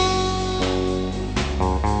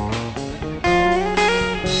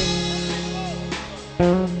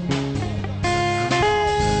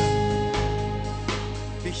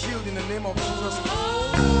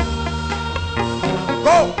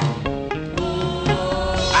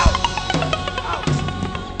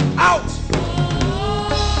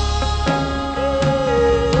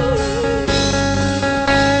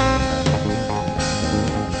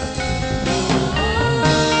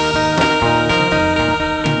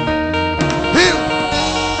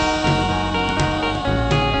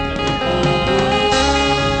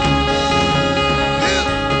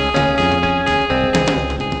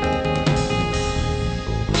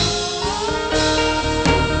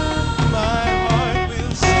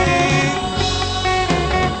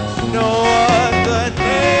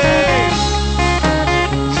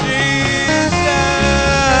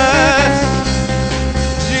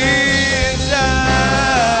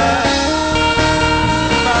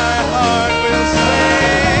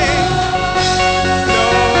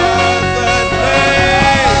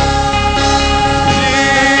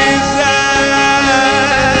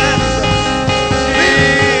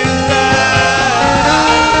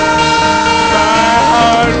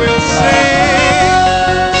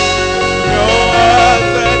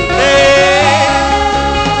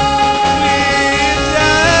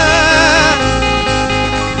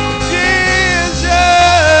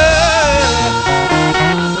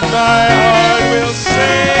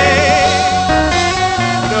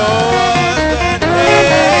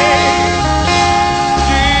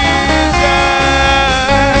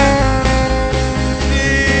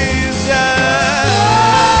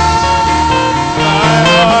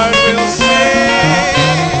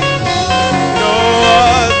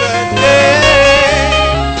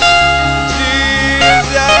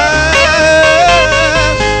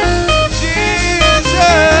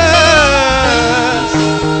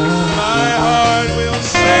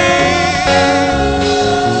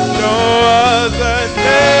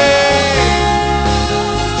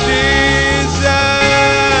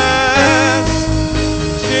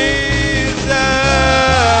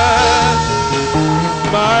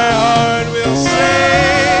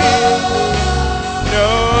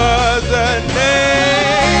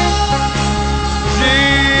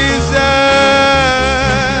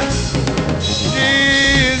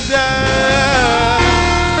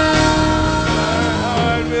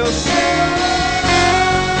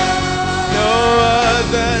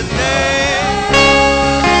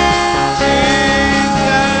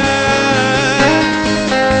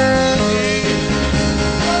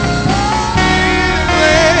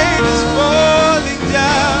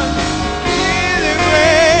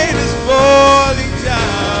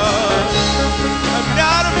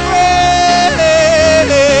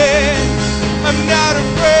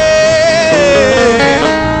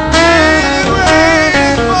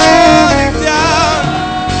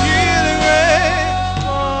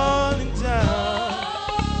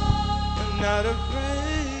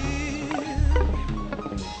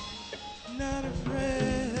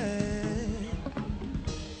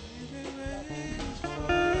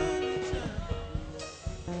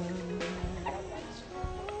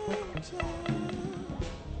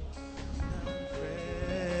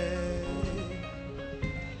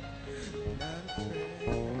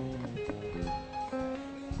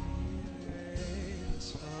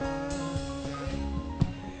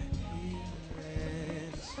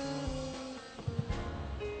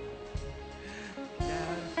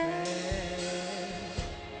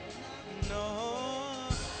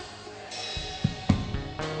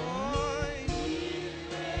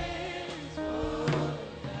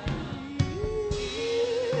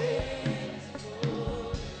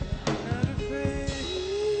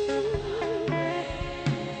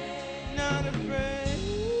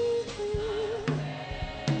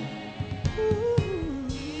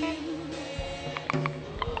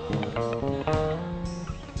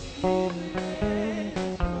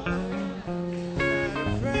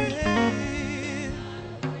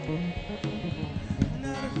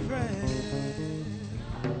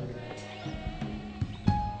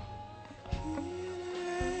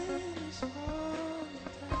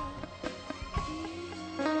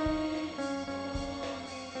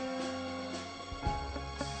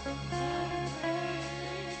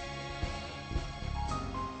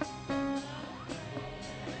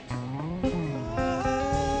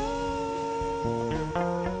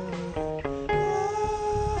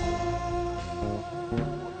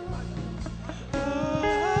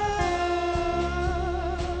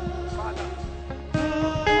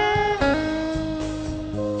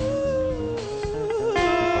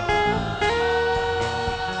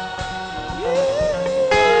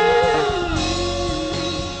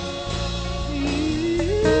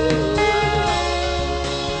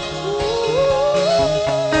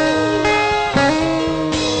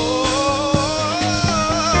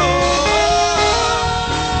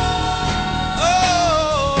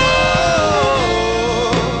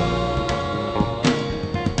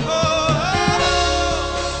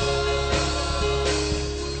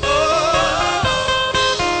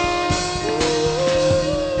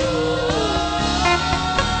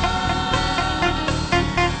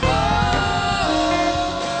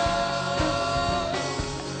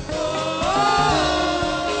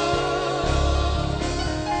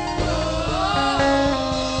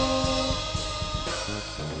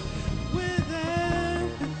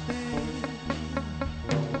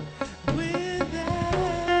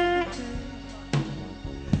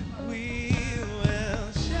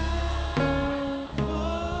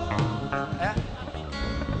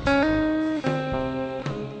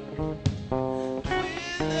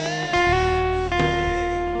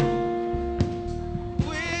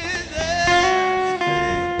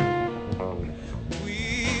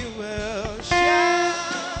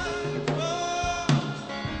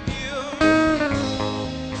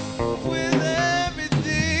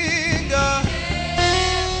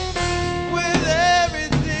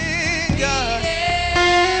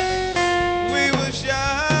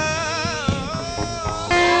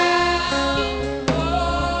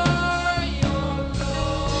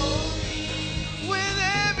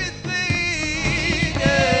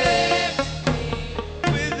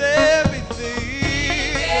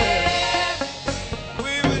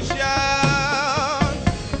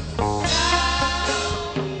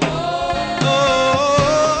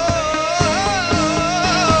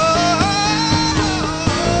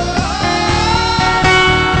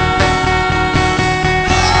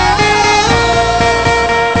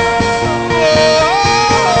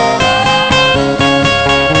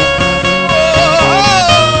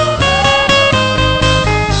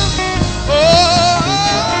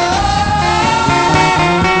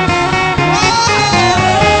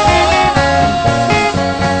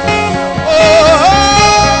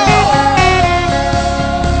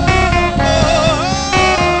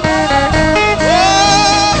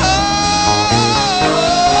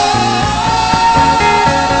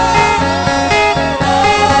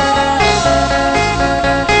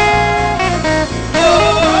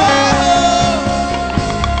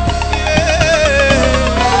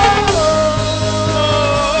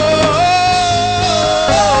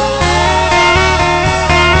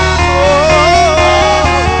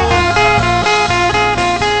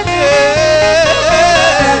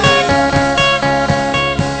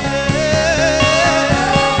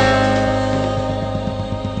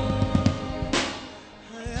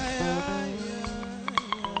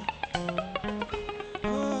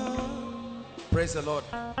Praise the Lord.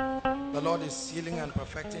 The Lord is healing and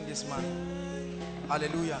perfecting this man.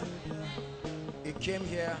 Hallelujah. He came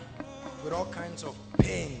here with all kinds of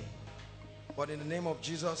pain, but in the name of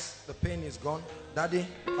Jesus, the pain is gone. Daddy,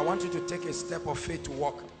 I want you to take a step of faith to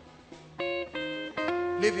walk.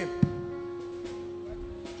 Leave him.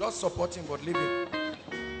 Just support him, but leave him.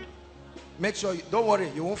 Make sure, don't worry,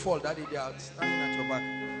 you won't fall, Daddy. They are standing at your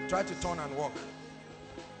back. Try to turn and walk.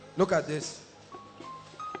 Look at this.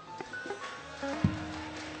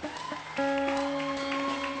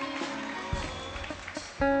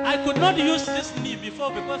 I could not use this knee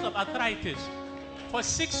before because of arthritis for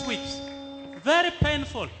 6 weeks. Very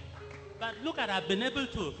painful. But look at, I've been able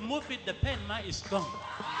to move it. The pain now is gone.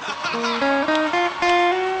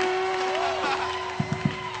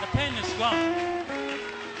 The pain is gone.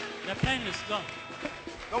 The pain is gone.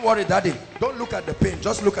 Don't worry, Daddy. Don't look at the pain.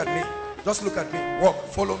 Just look at me. Just look at me. Walk.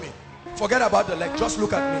 Follow me. Forget about the leg. Just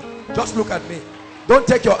look at me. Just look at me. Don't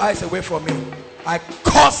take your eyes away from me. I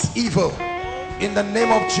curse evil in the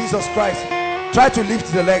name of Jesus Christ. Try to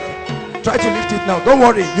lift the leg. Try to lift it now. Don't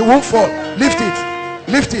worry. You won't fall. Lift it.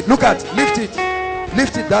 Lift it. Look at. Lift it.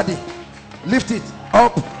 Lift it, Daddy. Lift it.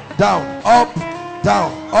 Up, down, up,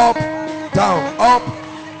 down, up, down, up,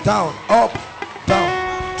 down, up,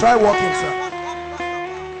 down. Try walking, sir.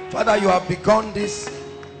 Father, you have begun this.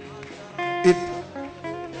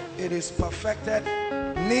 It is perfected.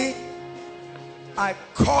 Knee, I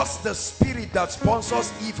curse the spirit that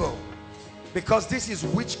sponsors evil, because this is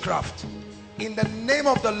witchcraft. In the name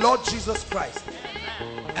of the Lord Jesus Christ,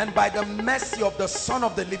 and by the mercy of the Son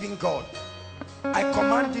of the living God, I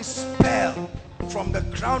command this spell from the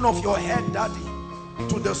crown of your head, Daddy,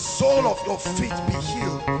 to the sole of your feet be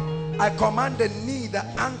healed. I command the knee, the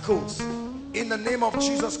ankles, in the name of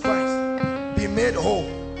Jesus Christ, be made whole.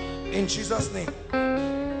 In Jesus' name.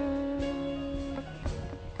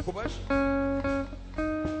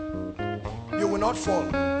 You will not fall.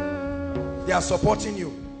 They are supporting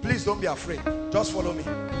you. Please don't be afraid. Just follow me.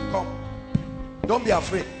 Come. Don't be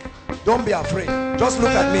afraid. Don't be afraid. Just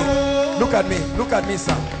look at me. Look at me. Look at me,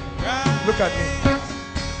 sir. Look at me.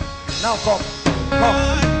 Now come. Come.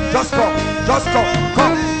 Just come. Just come.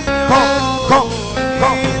 Come. Come. Come.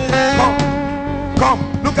 Come. Come.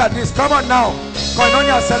 Come. Look at this. Come on now.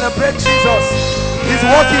 Koinonia, celebrate Jesus. He's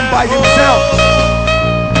walking by himself.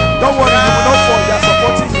 Don't worry, you will not fall. They are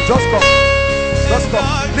supporting you. Just come. Just come.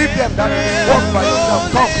 Leave them, Daddy. Walk by yourself.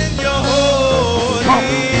 Come. Come.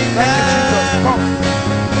 Thank you, Jesus. Come.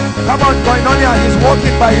 Come on, Koinonia. He's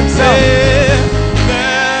walking by himself.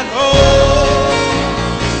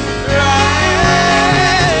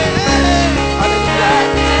 Hallelujah.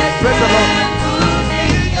 Praise the Lord.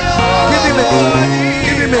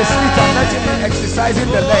 Give him a seat and let him be exercising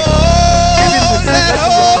the leg. Give him the seat, let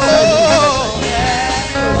him be exercising the leg.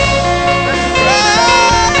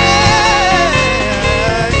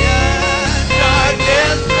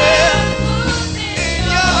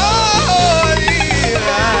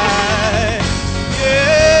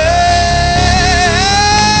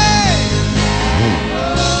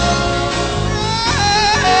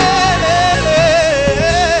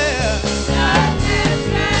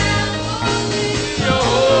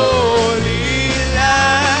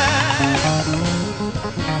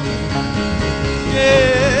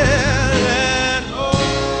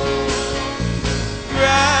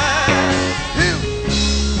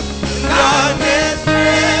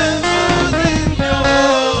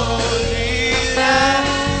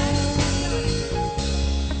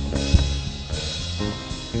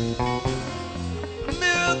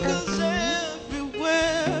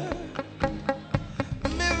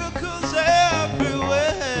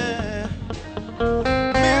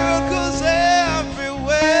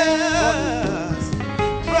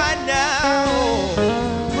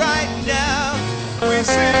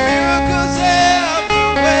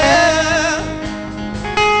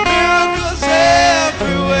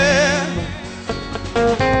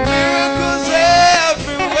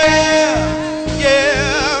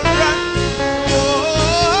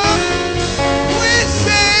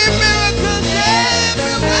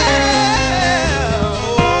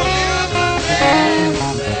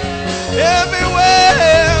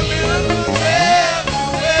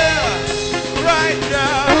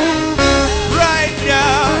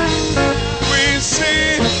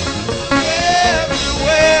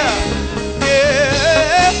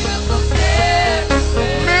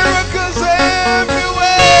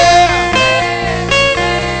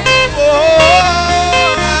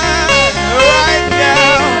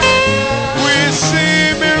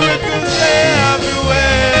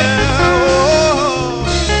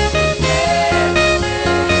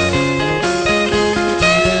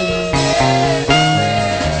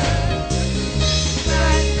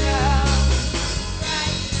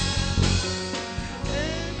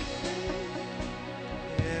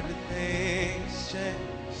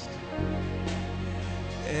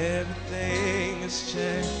 Everything has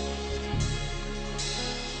changed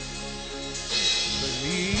for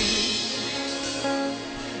me.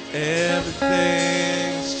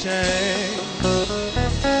 Everything's changed,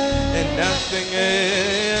 and nothing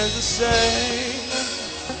is the same.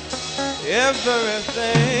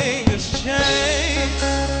 Everything has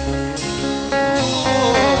changed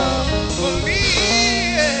for me.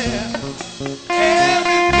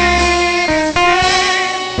 Everything has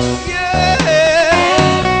changed, yeah.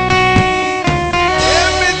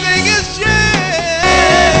 Everything has changed.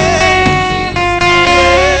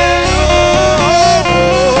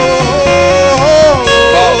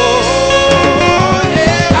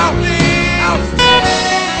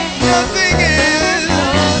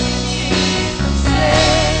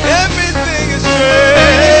 Everything is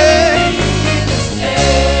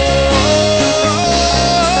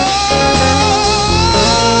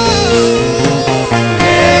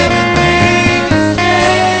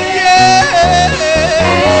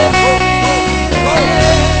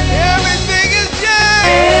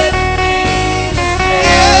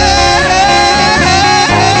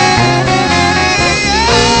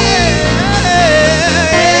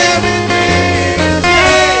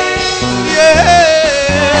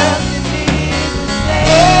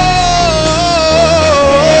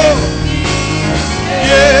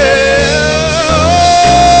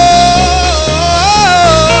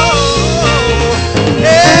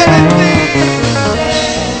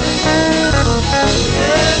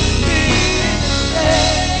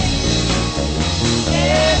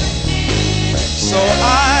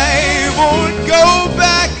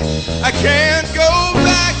I can't go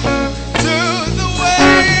back to the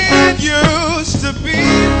way it used to be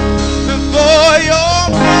before your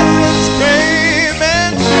presence came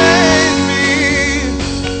and changed me.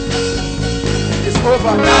 It's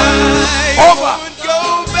over now. I won't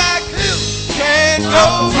go back, can't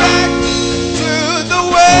go back to the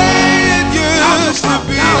way it used to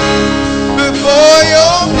be before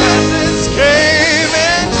your presence came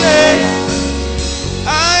and changed.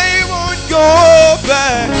 I won't go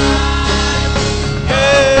back.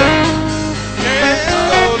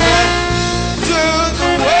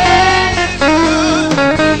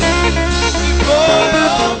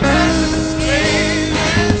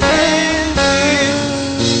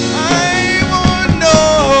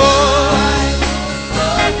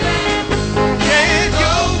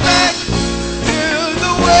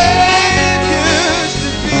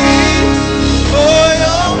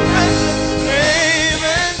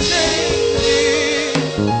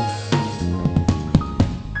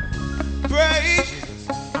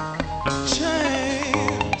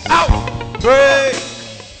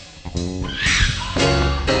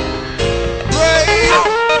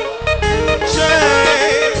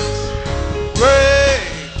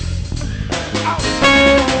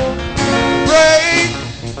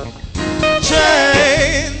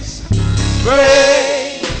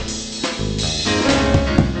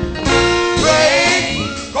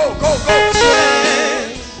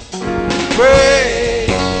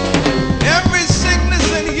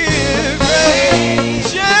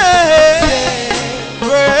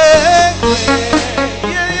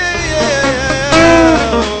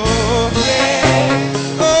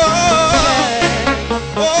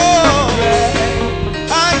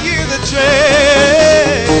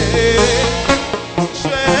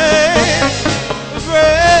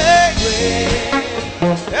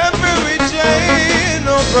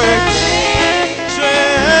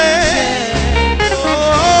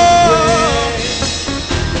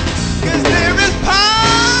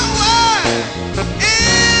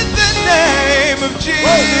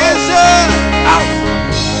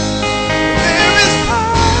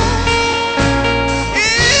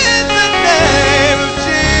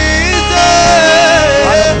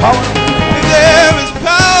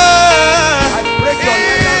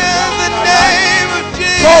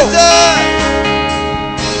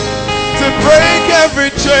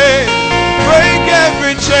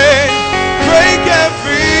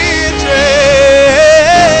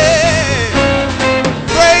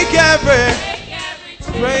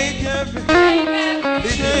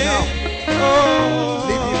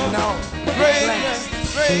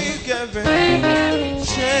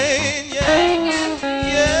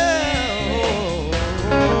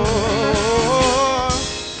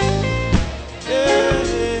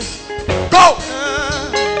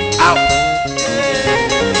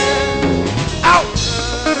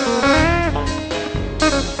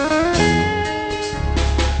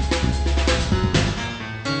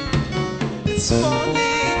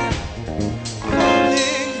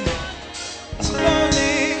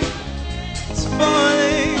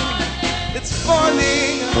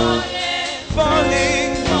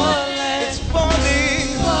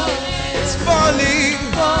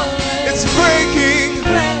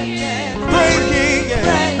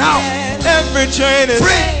 chain is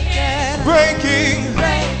breaking.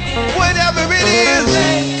 Whatever it is,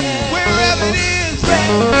 wherever it is,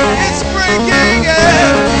 it's breaking.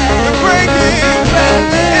 Breaking.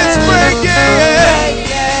 It's breaking.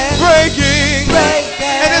 Breaking.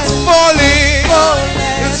 And it's falling.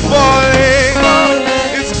 It's falling.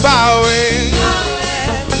 It's bowing.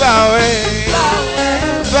 Bowing.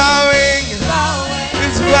 Bowing.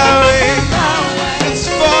 It's bowing. It's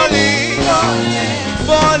falling.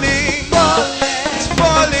 Falling. It's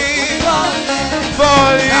falling.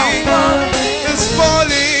 Falling. It's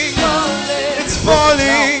falling. It's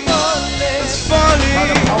falling. It's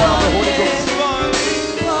falling. It's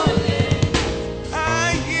falling. I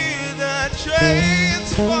hear the trains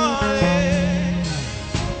falling.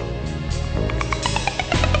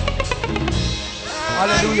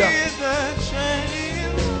 Hallelujah.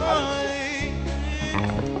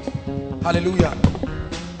 Hallelujah.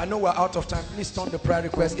 I know we're out of time. Please turn the prayer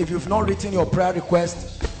request. If you've not written your prayer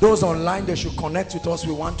request, those online, they should connect with us.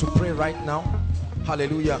 We want to pray right now.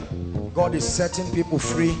 Hallelujah. God is setting people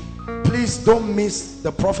free. Please don't miss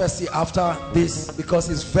the prophecy after this, because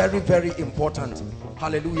it's very, very important.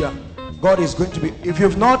 Hallelujah. God is going to be, if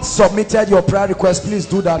you've not submitted your prayer request, please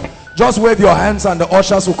do that. Just wave your hands and the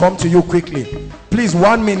ushers will come to you quickly. Please,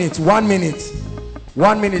 1 minute, 1 minute,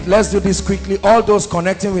 1 minute. Let's do this quickly. All those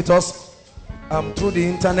connecting with us through the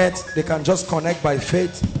internet, they can just connect by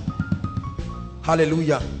faith.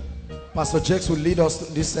 Hallelujah. Pastor Jakes will lead us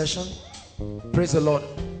in this session. Praise the Lord.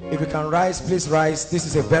 If you can rise, please rise. This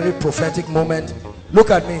is a very prophetic moment.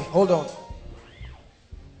 Look at me. Hold on.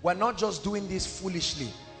 We're not just doing this foolishly.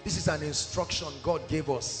 This is an instruction God gave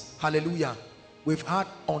us. Hallelujah. We've had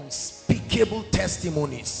unspeakable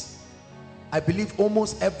testimonies. I believe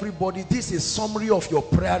almost everybody, this is a summary of your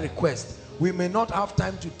prayer request. We may not have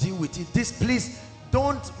time to deal with it. This, please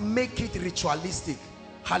don't make it ritualistic.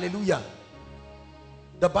 Hallelujah.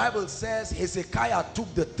 The Bible says Hezekiah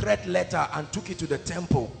took the threat letter and took it to the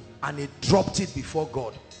temple and he dropped it before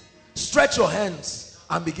God. Stretch your hands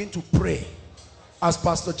and begin to pray as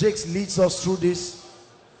Pastor Jakes leads us through this.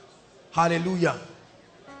 Hallelujah.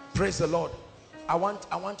 Praise the Lord. I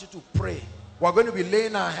want you to pray. We're going to be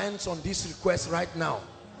laying our hands on this request right now.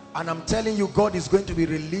 And I'm telling you, God is going to be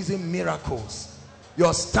releasing miracles.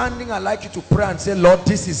 You're standing, I'd like you to pray and say, Lord,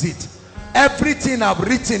 this is it. Everything I've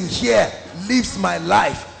written here lives my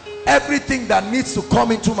life. Everything that needs to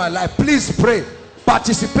come into my life, please pray.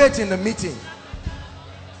 Participate in the meeting.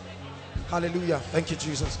 Hallelujah. Thank you,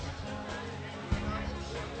 Jesus.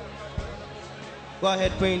 Go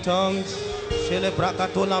ahead, pray in tongues. Shele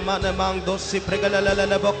brakatola manemang dosi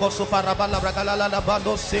pregalele boko suparabala bragalala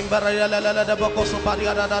bando simbarala boko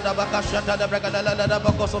supariada da bakashata da bragalala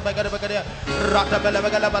boko supagada rata bela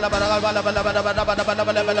bela bala bala bala bala bala bala bala bala bala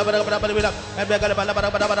bala bala bala bala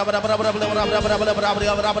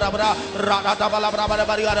bala bala bala rata bala bala bala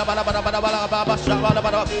bala bala bala bala bala shabala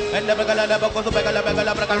bala and the bragalala boko supagala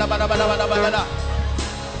bala bala bala bala bala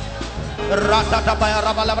rata tapaya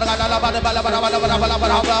rabala bala bala bala bala bala bala bala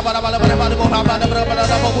bala bala bala bala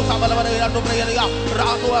boku sabala bala ira dobre ira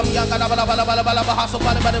ratu am yang kana bala bala bala bala bahasa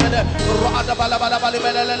bala bala bala rata bala bala bala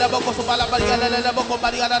bala boku subala bala bala boku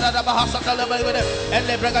bala ada bahasa bala bala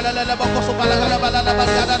elle bala boku subala bala bala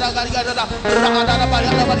bala ada rata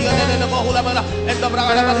bala bala boku bala endo bala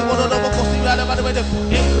bala boku subala bala bala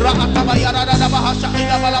rata bala ada bahasa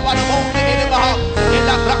ila bala bala boku ini bah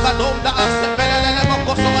ila raka domda as bala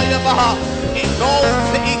boku subala bah Indo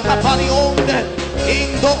se ikaparione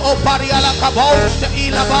Indo opariala kabos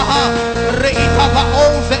ila baha reita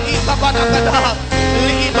baon se ikabanakada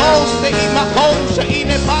lidos se imakon se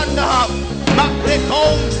inepanda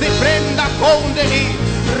makrekon se prenda konde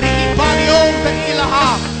riparion se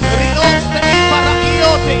ilaha rios se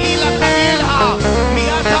iparaio se ila kanila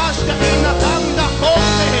miatash se inakanda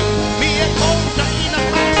konde miekon se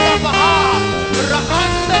inakanda baha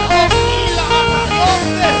rakande o ila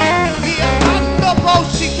atarionde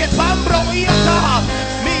Bosi che pambro iata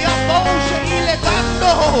mia voce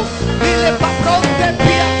ilegando mille papronte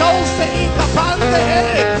piatose incapante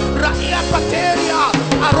raia pateria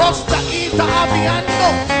arrosta ita aviando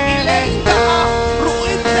ilenda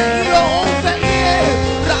ruinte io onte ie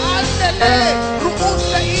raandele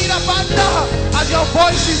ruunte ira banda as your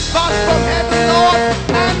voice is fast from heaven Lord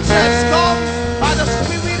answers come by the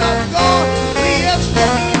Spirit of God riesco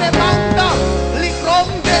ine banda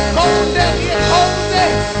licronde conde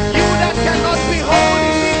you that cannot behold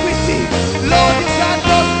iniquity, Lord, you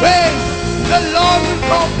cannot pray. The Lord with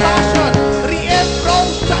compassion,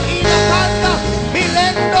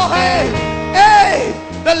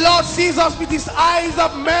 the Lord sees us with his eyes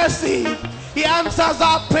of mercy. He answers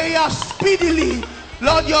our prayers speedily.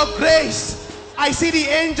 Lord, your grace I see the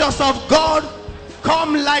angels of God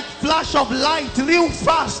come like flash of light real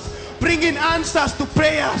fast, bringing answers to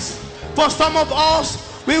prayers. For some of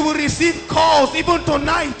us, we will receive calls even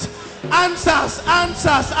tonight. Answers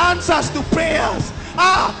to prayers.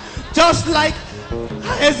 Just like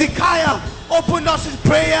Hezekiah opened us his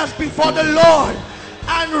prayers before the Lord,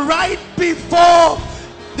 and right before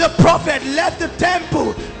the prophet left the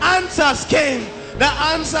temple, answers came. The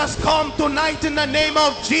answers come tonight in the name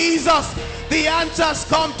of Jesus. The answers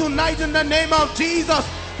come tonight in the name of Jesus.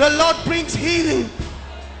 The Lord brings healing.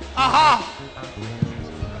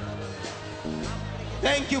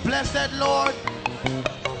 Thank you, blessed Lord.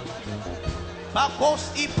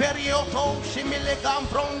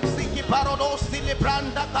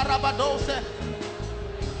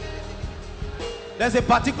 There's a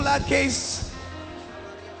particular case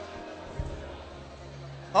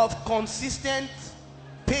of consistent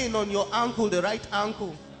pain on your ankle, the right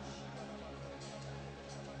ankle.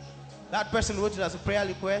 That person wrote it as a prayer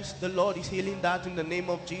request. The Lord is healing that in the name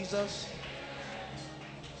of Jesus.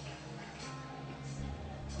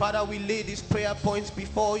 Father, we lay these prayer points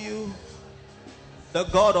before you. The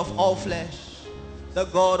God of all flesh, the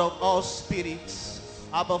God of all spirits.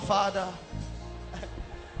 Abba, Father,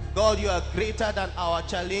 God, you are greater than our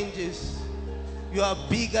challenges. You are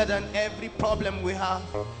bigger than every problem we have.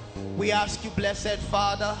 We ask you, blessed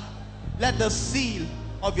Father, let the seal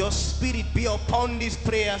of your spirit be upon these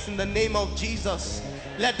prayers in the name of Jesus.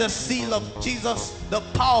 Let the seal of Jesus, the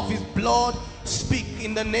power of his blood, speak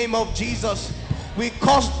in the name of Jesus. We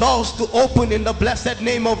cause doors to open in the blessed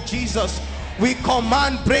name of Jesus. We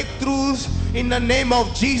command breakthroughs in the name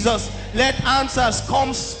of Jesus. Let answers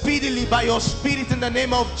come speedily by your spirit in the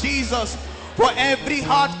name of Jesus. For every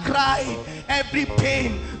heart cry, every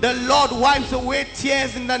pain, the Lord wipes away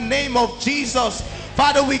tears in the name of Jesus.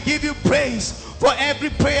 Father, we give you praise. For every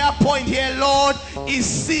prayer point here, Lord, is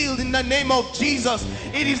sealed in the name of Jesus.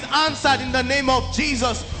 It is answered in the name of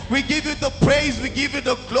Jesus. We give you the praise, we give you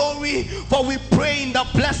the glory, for we pray in the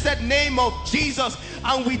blessed name of Jesus,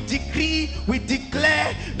 and we decree, we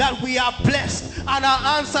declare that we are blessed and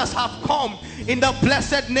our answers have come. In the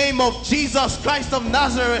blessed name of Jesus Christ of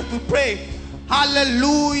Nazareth, we pray.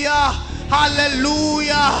 Hallelujah,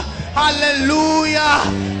 hallelujah, hallelujah,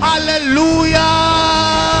 hallelujah.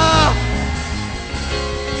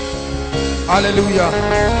 Hallelujah.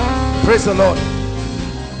 Praise the Lord.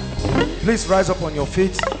 Please rise up on your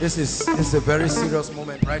feet. This is a very serious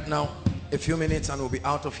moment right now. A few minutes and we'll be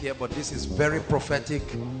out of here, but this is very prophetic.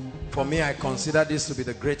 For me, I consider this to be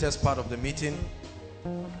the greatest part of the meeting,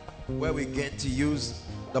 where we get to use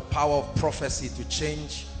the power of prophecy to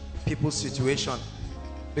change people's situation.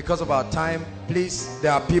 Because of our time, please,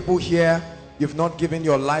 there are people here, you've not given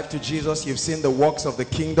your life to Jesus, you've seen the works of the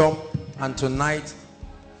kingdom, and tonight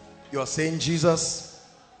you're saying, Jesus,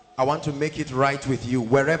 I want to make it right with you.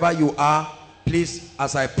 Wherever you are, please,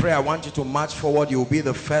 as I pray, I want you to march forward. You'll be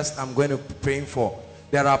the first I'm going to be praying for.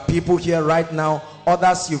 There are people here right now,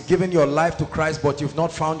 others, you've given your life to Christ, but you've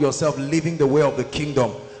not found yourself living the way of the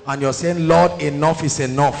kingdom. And you're saying, Lord, enough is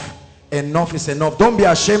enough. Enough is enough. Don't be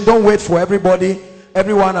ashamed. Don't wait for everybody.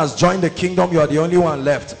 Everyone has joined the kingdom. You are the only one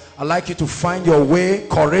left. I'd like you to find your way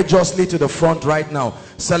courageously to the front right now.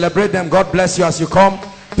 Celebrate them. God bless you as you come.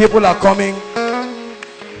 People are coming.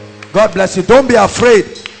 God bless you. Don't be afraid.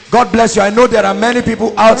 God bless you. I know there are many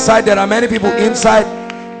people outside. There are many people inside.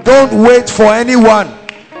 Don't wait for anyone.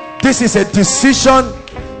 This is a decision.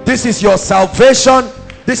 This is your salvation.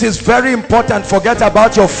 This is very important. Forget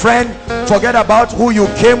about your friend. Forget about who you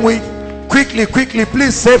came with. Quickly, quickly,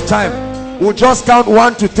 please save time. We'll just count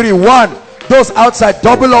 1 to 3. 1. Those outside,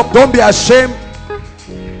 double up. Don't be ashamed.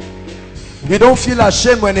 You don't feel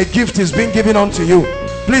ashamed when a gift is being given unto you.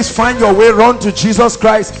 Please find your way. Run to Jesus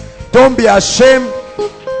Christ. Don't be ashamed.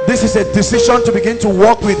 This is a decision to begin to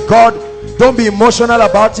walk with God. Don't be emotional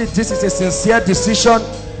about it. This is a sincere decision.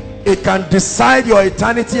 It can decide your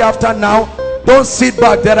eternity after now. Don't sit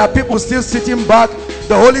back. There are people still sitting back.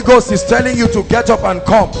 The Holy Ghost is telling you to get up and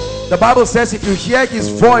come. The Bible says if you hear his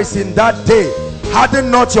voice in that day, harden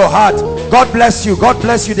not your heart. God bless you. God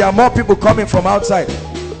bless you. There are more people coming from outside.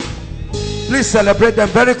 Please celebrate them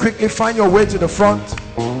very quickly. Find your way to the front.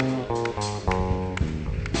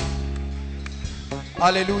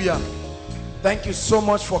 Hallelujah. Thank you so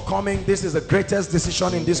much for coming. This is the greatest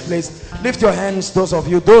decision in this place. Lift your hands, those of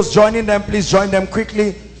you. Those joining them, please join them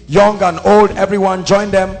quickly. Young and old, everyone join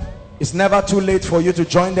them. It's never too late for you to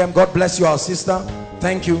join them. God bless you, our sister.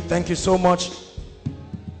 Thank you. Thank you so much.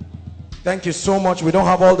 Thank you so much. We don't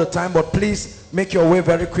have all the time, but please make your way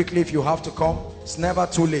very quickly if you have to come. It's never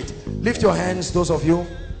too late. Lift your hands, those of you.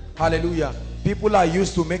 Hallelujah. People are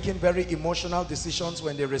used to making very emotional decisions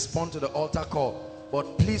when they respond to the altar call.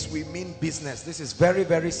 But please, we mean business. This is very,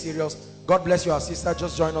 very serious. God bless you, our sister.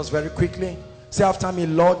 Just join us very quickly. Say after me,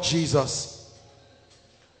 Lord Jesus,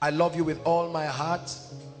 I love you with all my heart.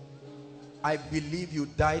 I believe you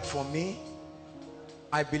died for me.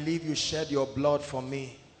 I believe you shed your blood for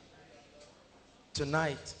me.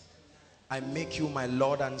 Tonight, I make you my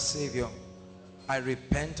Lord and Savior. I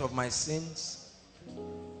repent of my sins.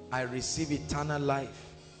 I receive eternal life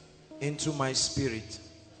into my spirit.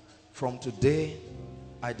 From today,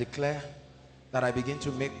 I declare that I begin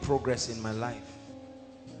to make progress in my life.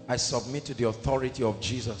 I submit to the authority of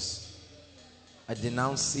Jesus. I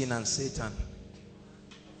denounce sin and Satan.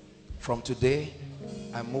 From today,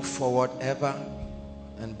 I move forward ever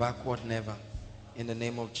and backward never. In the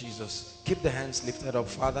name of Jesus. Keep the hands lifted up.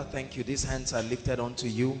 Father, thank you. These hands are lifted unto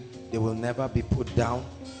you. They will never be put down.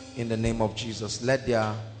 In the name of Jesus. Let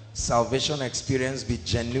their salvation experience be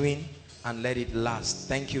genuine and let it last.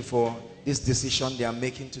 Thank you for this decision they are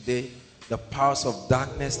making today. The powers of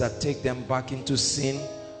darkness that take them back into sin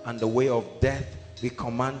and the way of death, we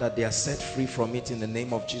command that they are set free from it in the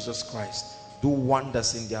name of Jesus Christ. Do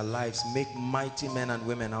wonders in their lives. Make mighty men and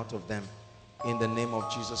women out of them in the name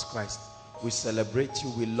of Jesus Christ. We celebrate you,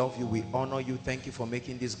 we love you, we honor you. Thank you for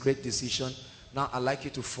making this great decision. Now I'd like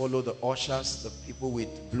you to follow the ushers, the people with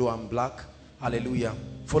blue and black. Hallelujah.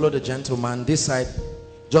 Follow the gentleman this side.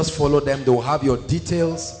 Just follow them. They will have your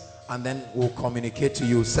details and then we'll communicate to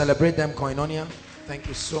you. Celebrate them, Koinonia. Thank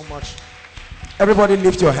you so much. Everybody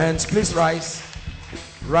lift your hands. Please rise.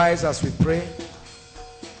 Rise as we pray.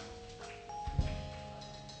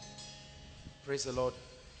 Praise the Lord.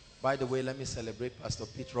 By the way, let me celebrate Pastor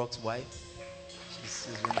Pete Rock's wife. She's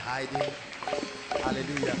been hiding.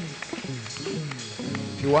 Hallelujah.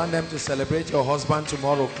 If you want them to celebrate your husband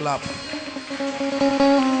tomorrow, clap.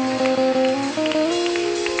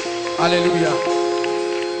 Hallelujah.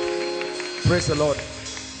 Praise the Lord.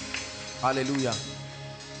 Hallelujah.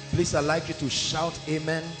 Please, I'd like you to shout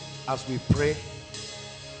amen as we pray.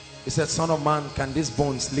 He said, Son of man, can these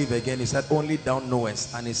bones live again? He said, only thou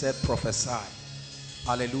knowest. And he said, prophesy.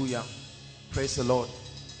 Hallelujah. Praise the Lord.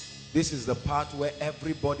 This is the part where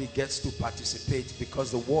everybody gets to participate because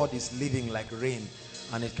the word is living like rain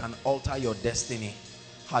and it can alter your destiny.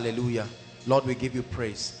 Hallelujah. Lord, we give you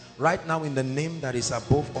praise. Right now, in the name that is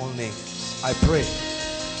above all names, I pray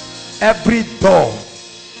every door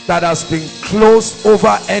that has been closed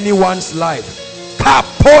over anyone's life,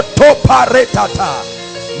 kapoto paretata,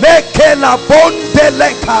 mekela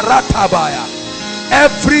bondele karatabaya,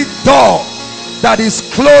 every door that is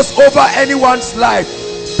closed over anyone's life,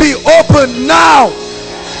 be open now.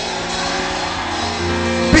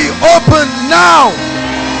 Be open now.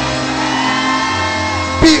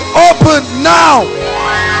 Be open now.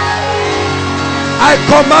 I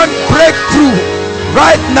command breakthrough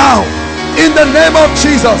right now in the name of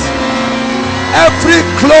Jesus. Every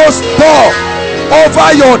closed door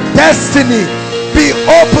over your destiny, be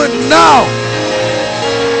open now.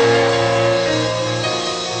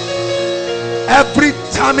 Every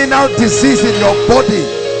terminal disease in your body,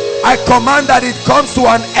 I command that it comes to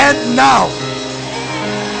an end now.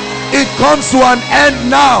 It comes to an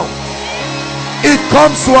end now. It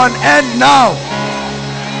comes to an end now.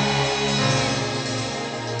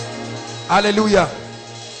 Hallelujah.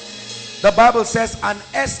 The Bible says, and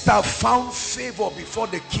Esther found favor before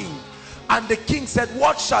the king. And the king said,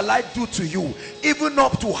 what shall I do to you? Even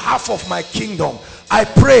up to half of my kingdom. I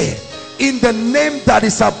pray in the name that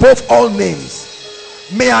is above all names,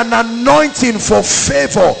 may an anointing for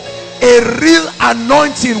favor, a real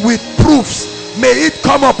anointing with proofs, may it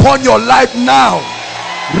come upon your life now.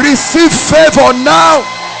 Receive favor now.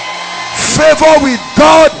 Favor with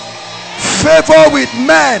God, favor with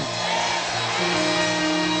man.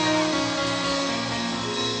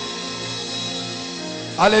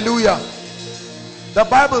 Hallelujah. The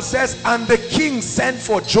Bible says, and the king sent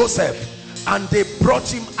for Joseph, and they brought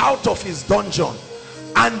him out of his dungeon.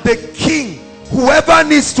 And the king, whoever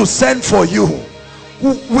needs to send for you,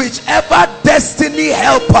 whichever destiny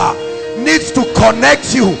helper needs to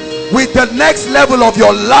connect you with the next level of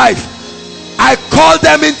your life, I call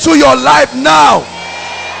them into your life now.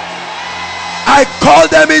 I call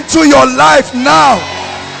them into your life now,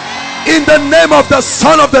 in the name of the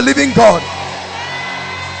Son of the living God.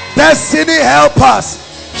 Destiny helpers,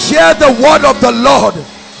 hear the word of the Lord.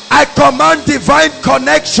 I command divine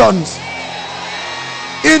connections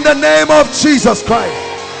in the name of Jesus Christ.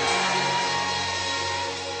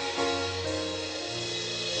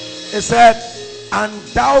 It said, and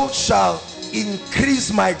thou shalt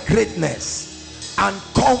increase my greatness and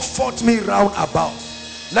comfort me round about.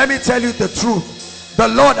 Let me tell you the truth. The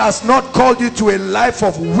Lord has not called you to a life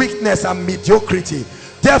of weakness and mediocrity.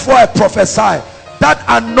 Therefore I prophesy that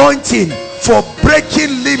anointing for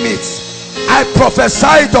breaking limits, I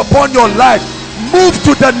prophesy it upon your life. Move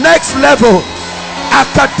to the next level.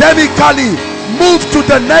 Academically, move to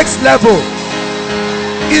the next level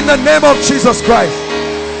in the name of Jesus Christ.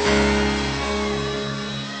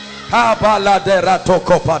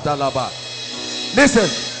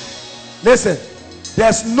 Listen,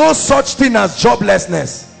 there's no such thing as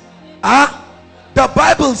joblessness. The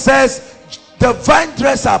Bible says the vine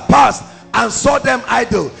dresser passed and saw them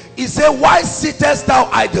idle. He said, why sittest thou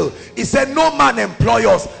idle? He said, no man employ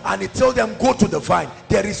us. And he told them, go to the vine.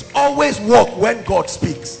 There is always work when God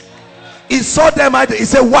speaks. He saw them idle. He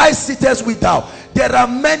said, why sittest we thou? There are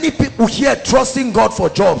many people here trusting God for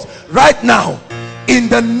jobs right now, in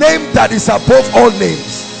the name that is above all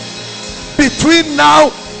names. Between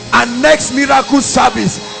now and next miracle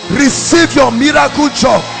service, receive your miracle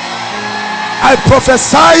job. I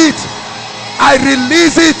prophesy it, I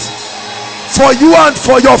release it for you and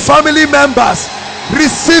for your family members.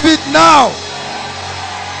 Receive it now.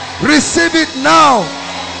 Receive it now.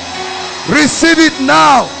 Receive it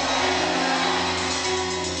now.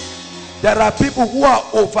 There are people who are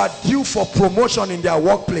overdue for promotion in their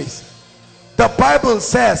workplace. The Bible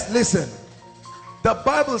says, listen, the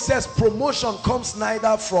Bible says promotion comes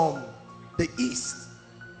neither from the east,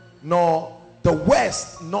 nor the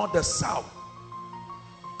west, nor the south.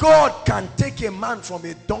 God can take a man from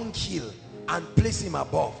a dunghill and place him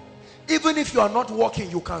above. Even if you are not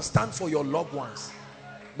working, you can stand for your loved ones.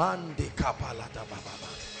 I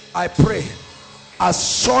pray,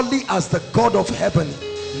 as surely as the God of heaven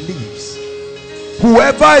lives,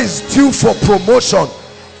 whoever is due for promotion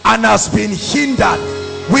and has been hindered,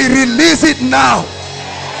 we release it now.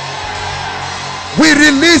 We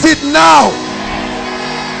release it now.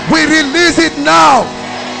 We release it now.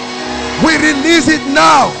 We release it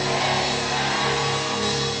now.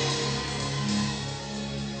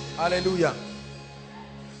 Hallelujah.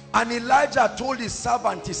 And Elijah told his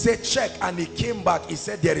servant, he said, check. And he came back, he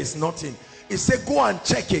said, there is nothing. He said, go and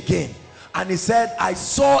check again. And he said, I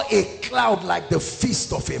saw a cloud like the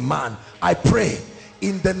fist of a man. I pray,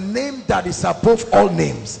 in the name that is above all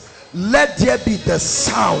names, let there be the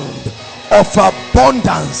sound of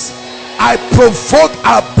abundance. I provoke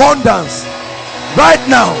abundance right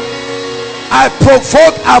now. I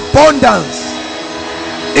provoke abundance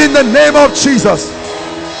in the name of Jesus.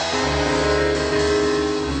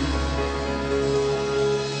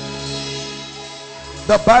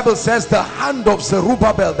 The Bible says the hand of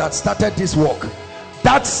Zerubbabel that started this work,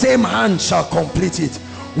 that same hand shall complete it.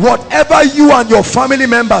 Whatever you and your family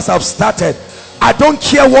members have started, I don't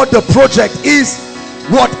care what the project is,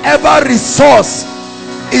 whatever resource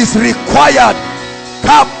is required,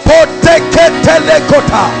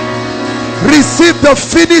 receive the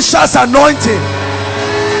finisher's anointing.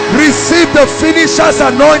 Receive the finisher's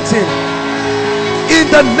anointing in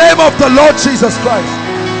the name of the Lord Jesus Christ.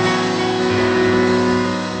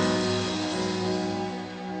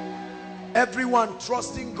 Everyone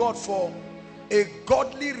trusting God for a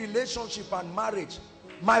godly relationship and marriage.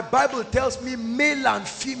 My Bible tells me male and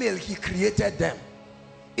female he created them.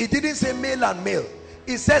 It didn't say male and male.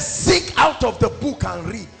 It says seek out of the book and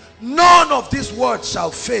read. None of these words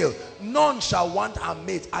shall fail. None shall want a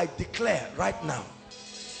mate. I declare right now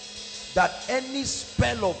that any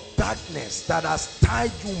spell of darkness that has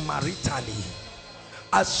tied you maritally,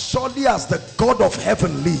 as surely as the God of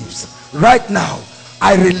heaven lives, right now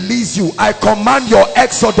I release you. I command your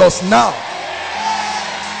exodus now.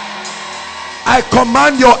 I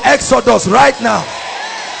command your exodus right now.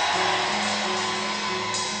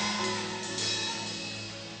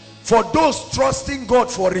 For those trusting God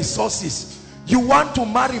for resources, you want to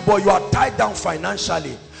marry but you are tied down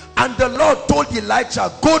financially, and the Lord told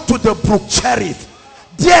Elijah, go to the brook Cherith,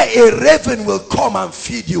 there a raven will come and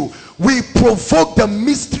feed you. We provoke the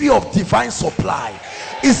mystery of divine supply.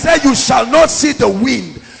 He said, you shall not see the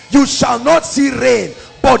wind, you shall not see rain,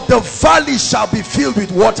 but the valley shall be filled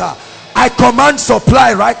with water. I command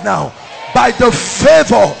supply right now by the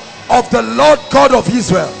favor of the Lord God of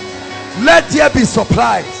Israel. Let there be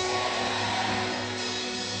supplies.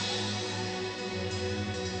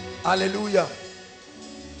 Hallelujah.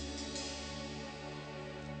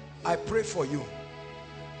 I pray for you.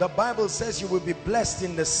 The Bible says you will be blessed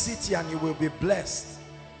in the city and you will be blessed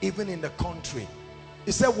even in the country.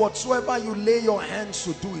 It said whatsoever you lay your hands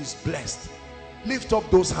to do is blessed. Lift up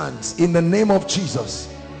those hands in the name of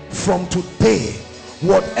Jesus. From today,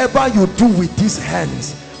 whatever you do with these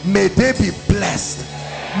hands, may they be blessed.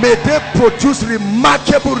 May they produce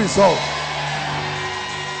remarkable results.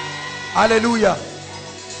 Hallelujah.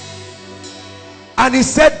 And he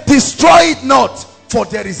said, destroy it not, for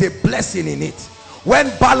there is a blessing in it.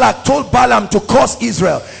 When Balak told Balaam to curse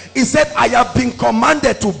Israel, he said, I have been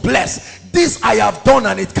commanded to bless. This I have done,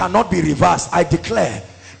 and it cannot be reversed. I declare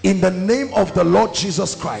in the name of the Lord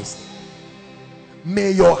Jesus Christ,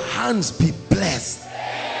 may your hands be blessed.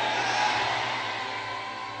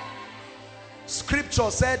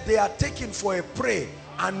 Scripture said they are taken for a prey,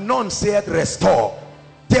 and none said restore.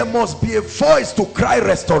 There must be a voice to cry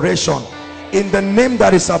restoration in the name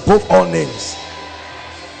that is above all names.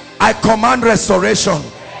 I command restoration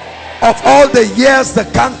of all the years the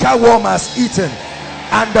canker worm has eaten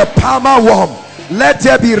and the palmer worm. Let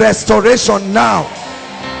there be restoration now.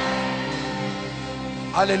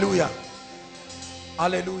 Hallelujah.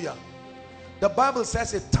 Hallelujah. The Bible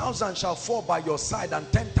says 1,000 shall fall by your side and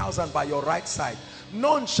 10,000 by your right side.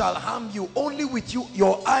 None shall harm you. Only with you,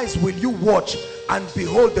 your eyes will you watch and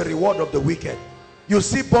behold the reward of the wicked. You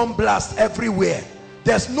see bomb blasts everywhere.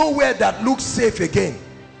 There's nowhere that looks safe again.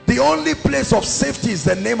 The only place of safety is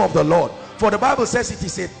the name of the Lord. For the Bible says it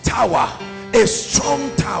is a tower, a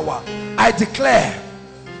strong tower. I declare,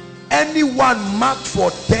 anyone marked for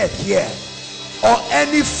death here, or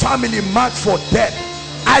any family marked for death,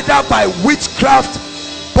 either by witchcraft,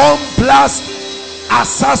 bomb blast,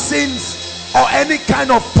 assassins, or any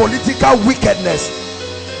kind of political wickedness,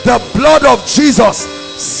 the blood of Jesus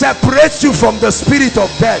separates you from the spirit of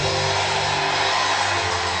death.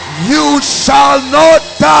 You shall not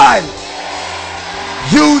die.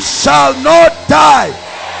 You shall not die.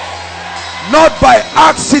 Not by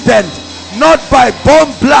accident, not by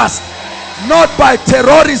bomb blast, not by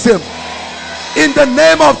terrorism. In the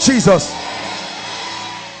name of Jesus.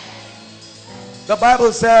 The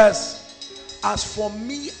Bible says, as for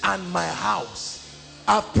me and my house,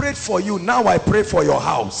 I've prayed for you, now I pray for your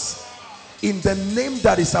house. In the name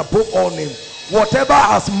that is above all names, whatever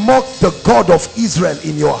has mocked the God of Israel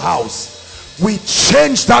in your house, we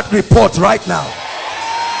change that report right now.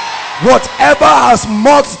 Whatever has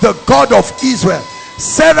mocked the God of Israel,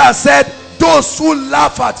 Sarah said, those who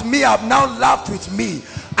laugh at me have now laughed with me.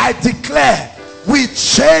 I declare, we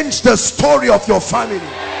change the story of your family.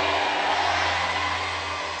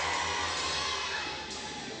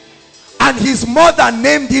 And his mother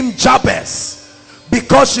named him Jabez,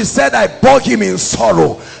 because she said, I bore him in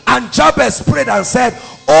sorrow. And Jabez prayed and said,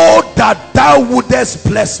 oh, that thou wouldest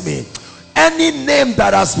bless me. Any name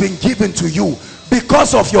that has been given to you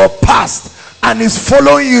because of your past and is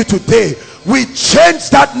following you today, we change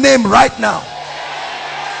that name right now.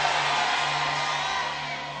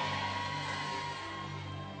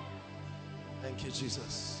 Thank you,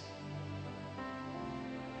 Jesus.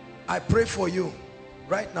 I pray for you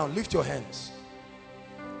right now. Lift your hands.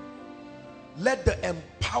 Let the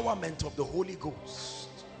empowerment of the Holy Ghost,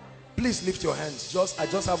 please lift your hands. I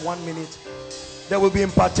just have 1 minute. There will be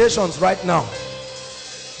impartations right now.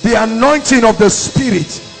 The anointing of the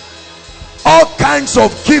Spirit, all kinds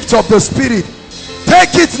of gifts of the Spirit.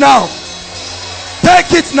 Take it now.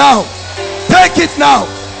 Take it now. Take it now.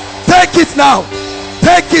 Take it now.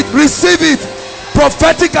 Take it. Receive it.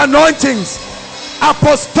 Prophetic anointings,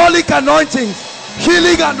 apostolic anointings,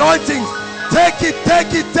 healing anointings. Take it.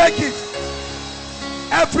 Take it. Take it.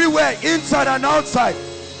 Everywhere, inside and outside.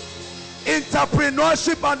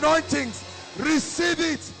 Entrepreneurship anointings, receive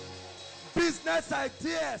it. Business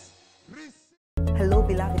ideas, receive. Hello,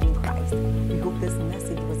 beloved in Christ. We hope this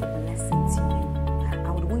message was a blessing to you.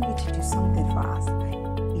 I would want you to do something for us.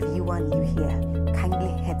 If you are new here,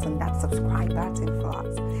 kindly hit on that subscribe button for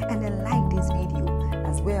us, and then like this video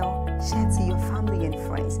as well. Share to your family and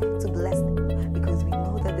friends to bless them, because we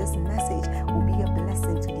know that this message will be a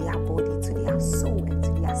blessing to their body, to their soul, and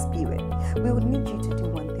to their spirit. We would need you to do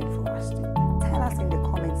one thing for us too. Tell us in the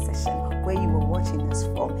comment section where you were watching us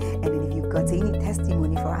from, and then if you've got any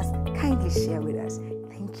testimony for us, kindly share with us.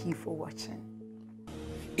 Thank you for watching.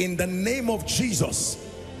 In the name of Jesus,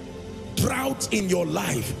 drought in your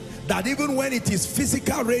life, that even when it is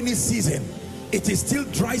physical rainy season, it is still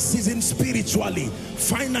dry season spiritually,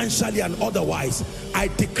 financially, and otherwise. I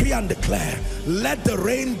decree and declare, let the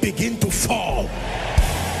rain begin to fall.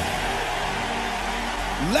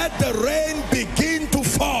 Let the rain begin to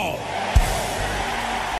fall.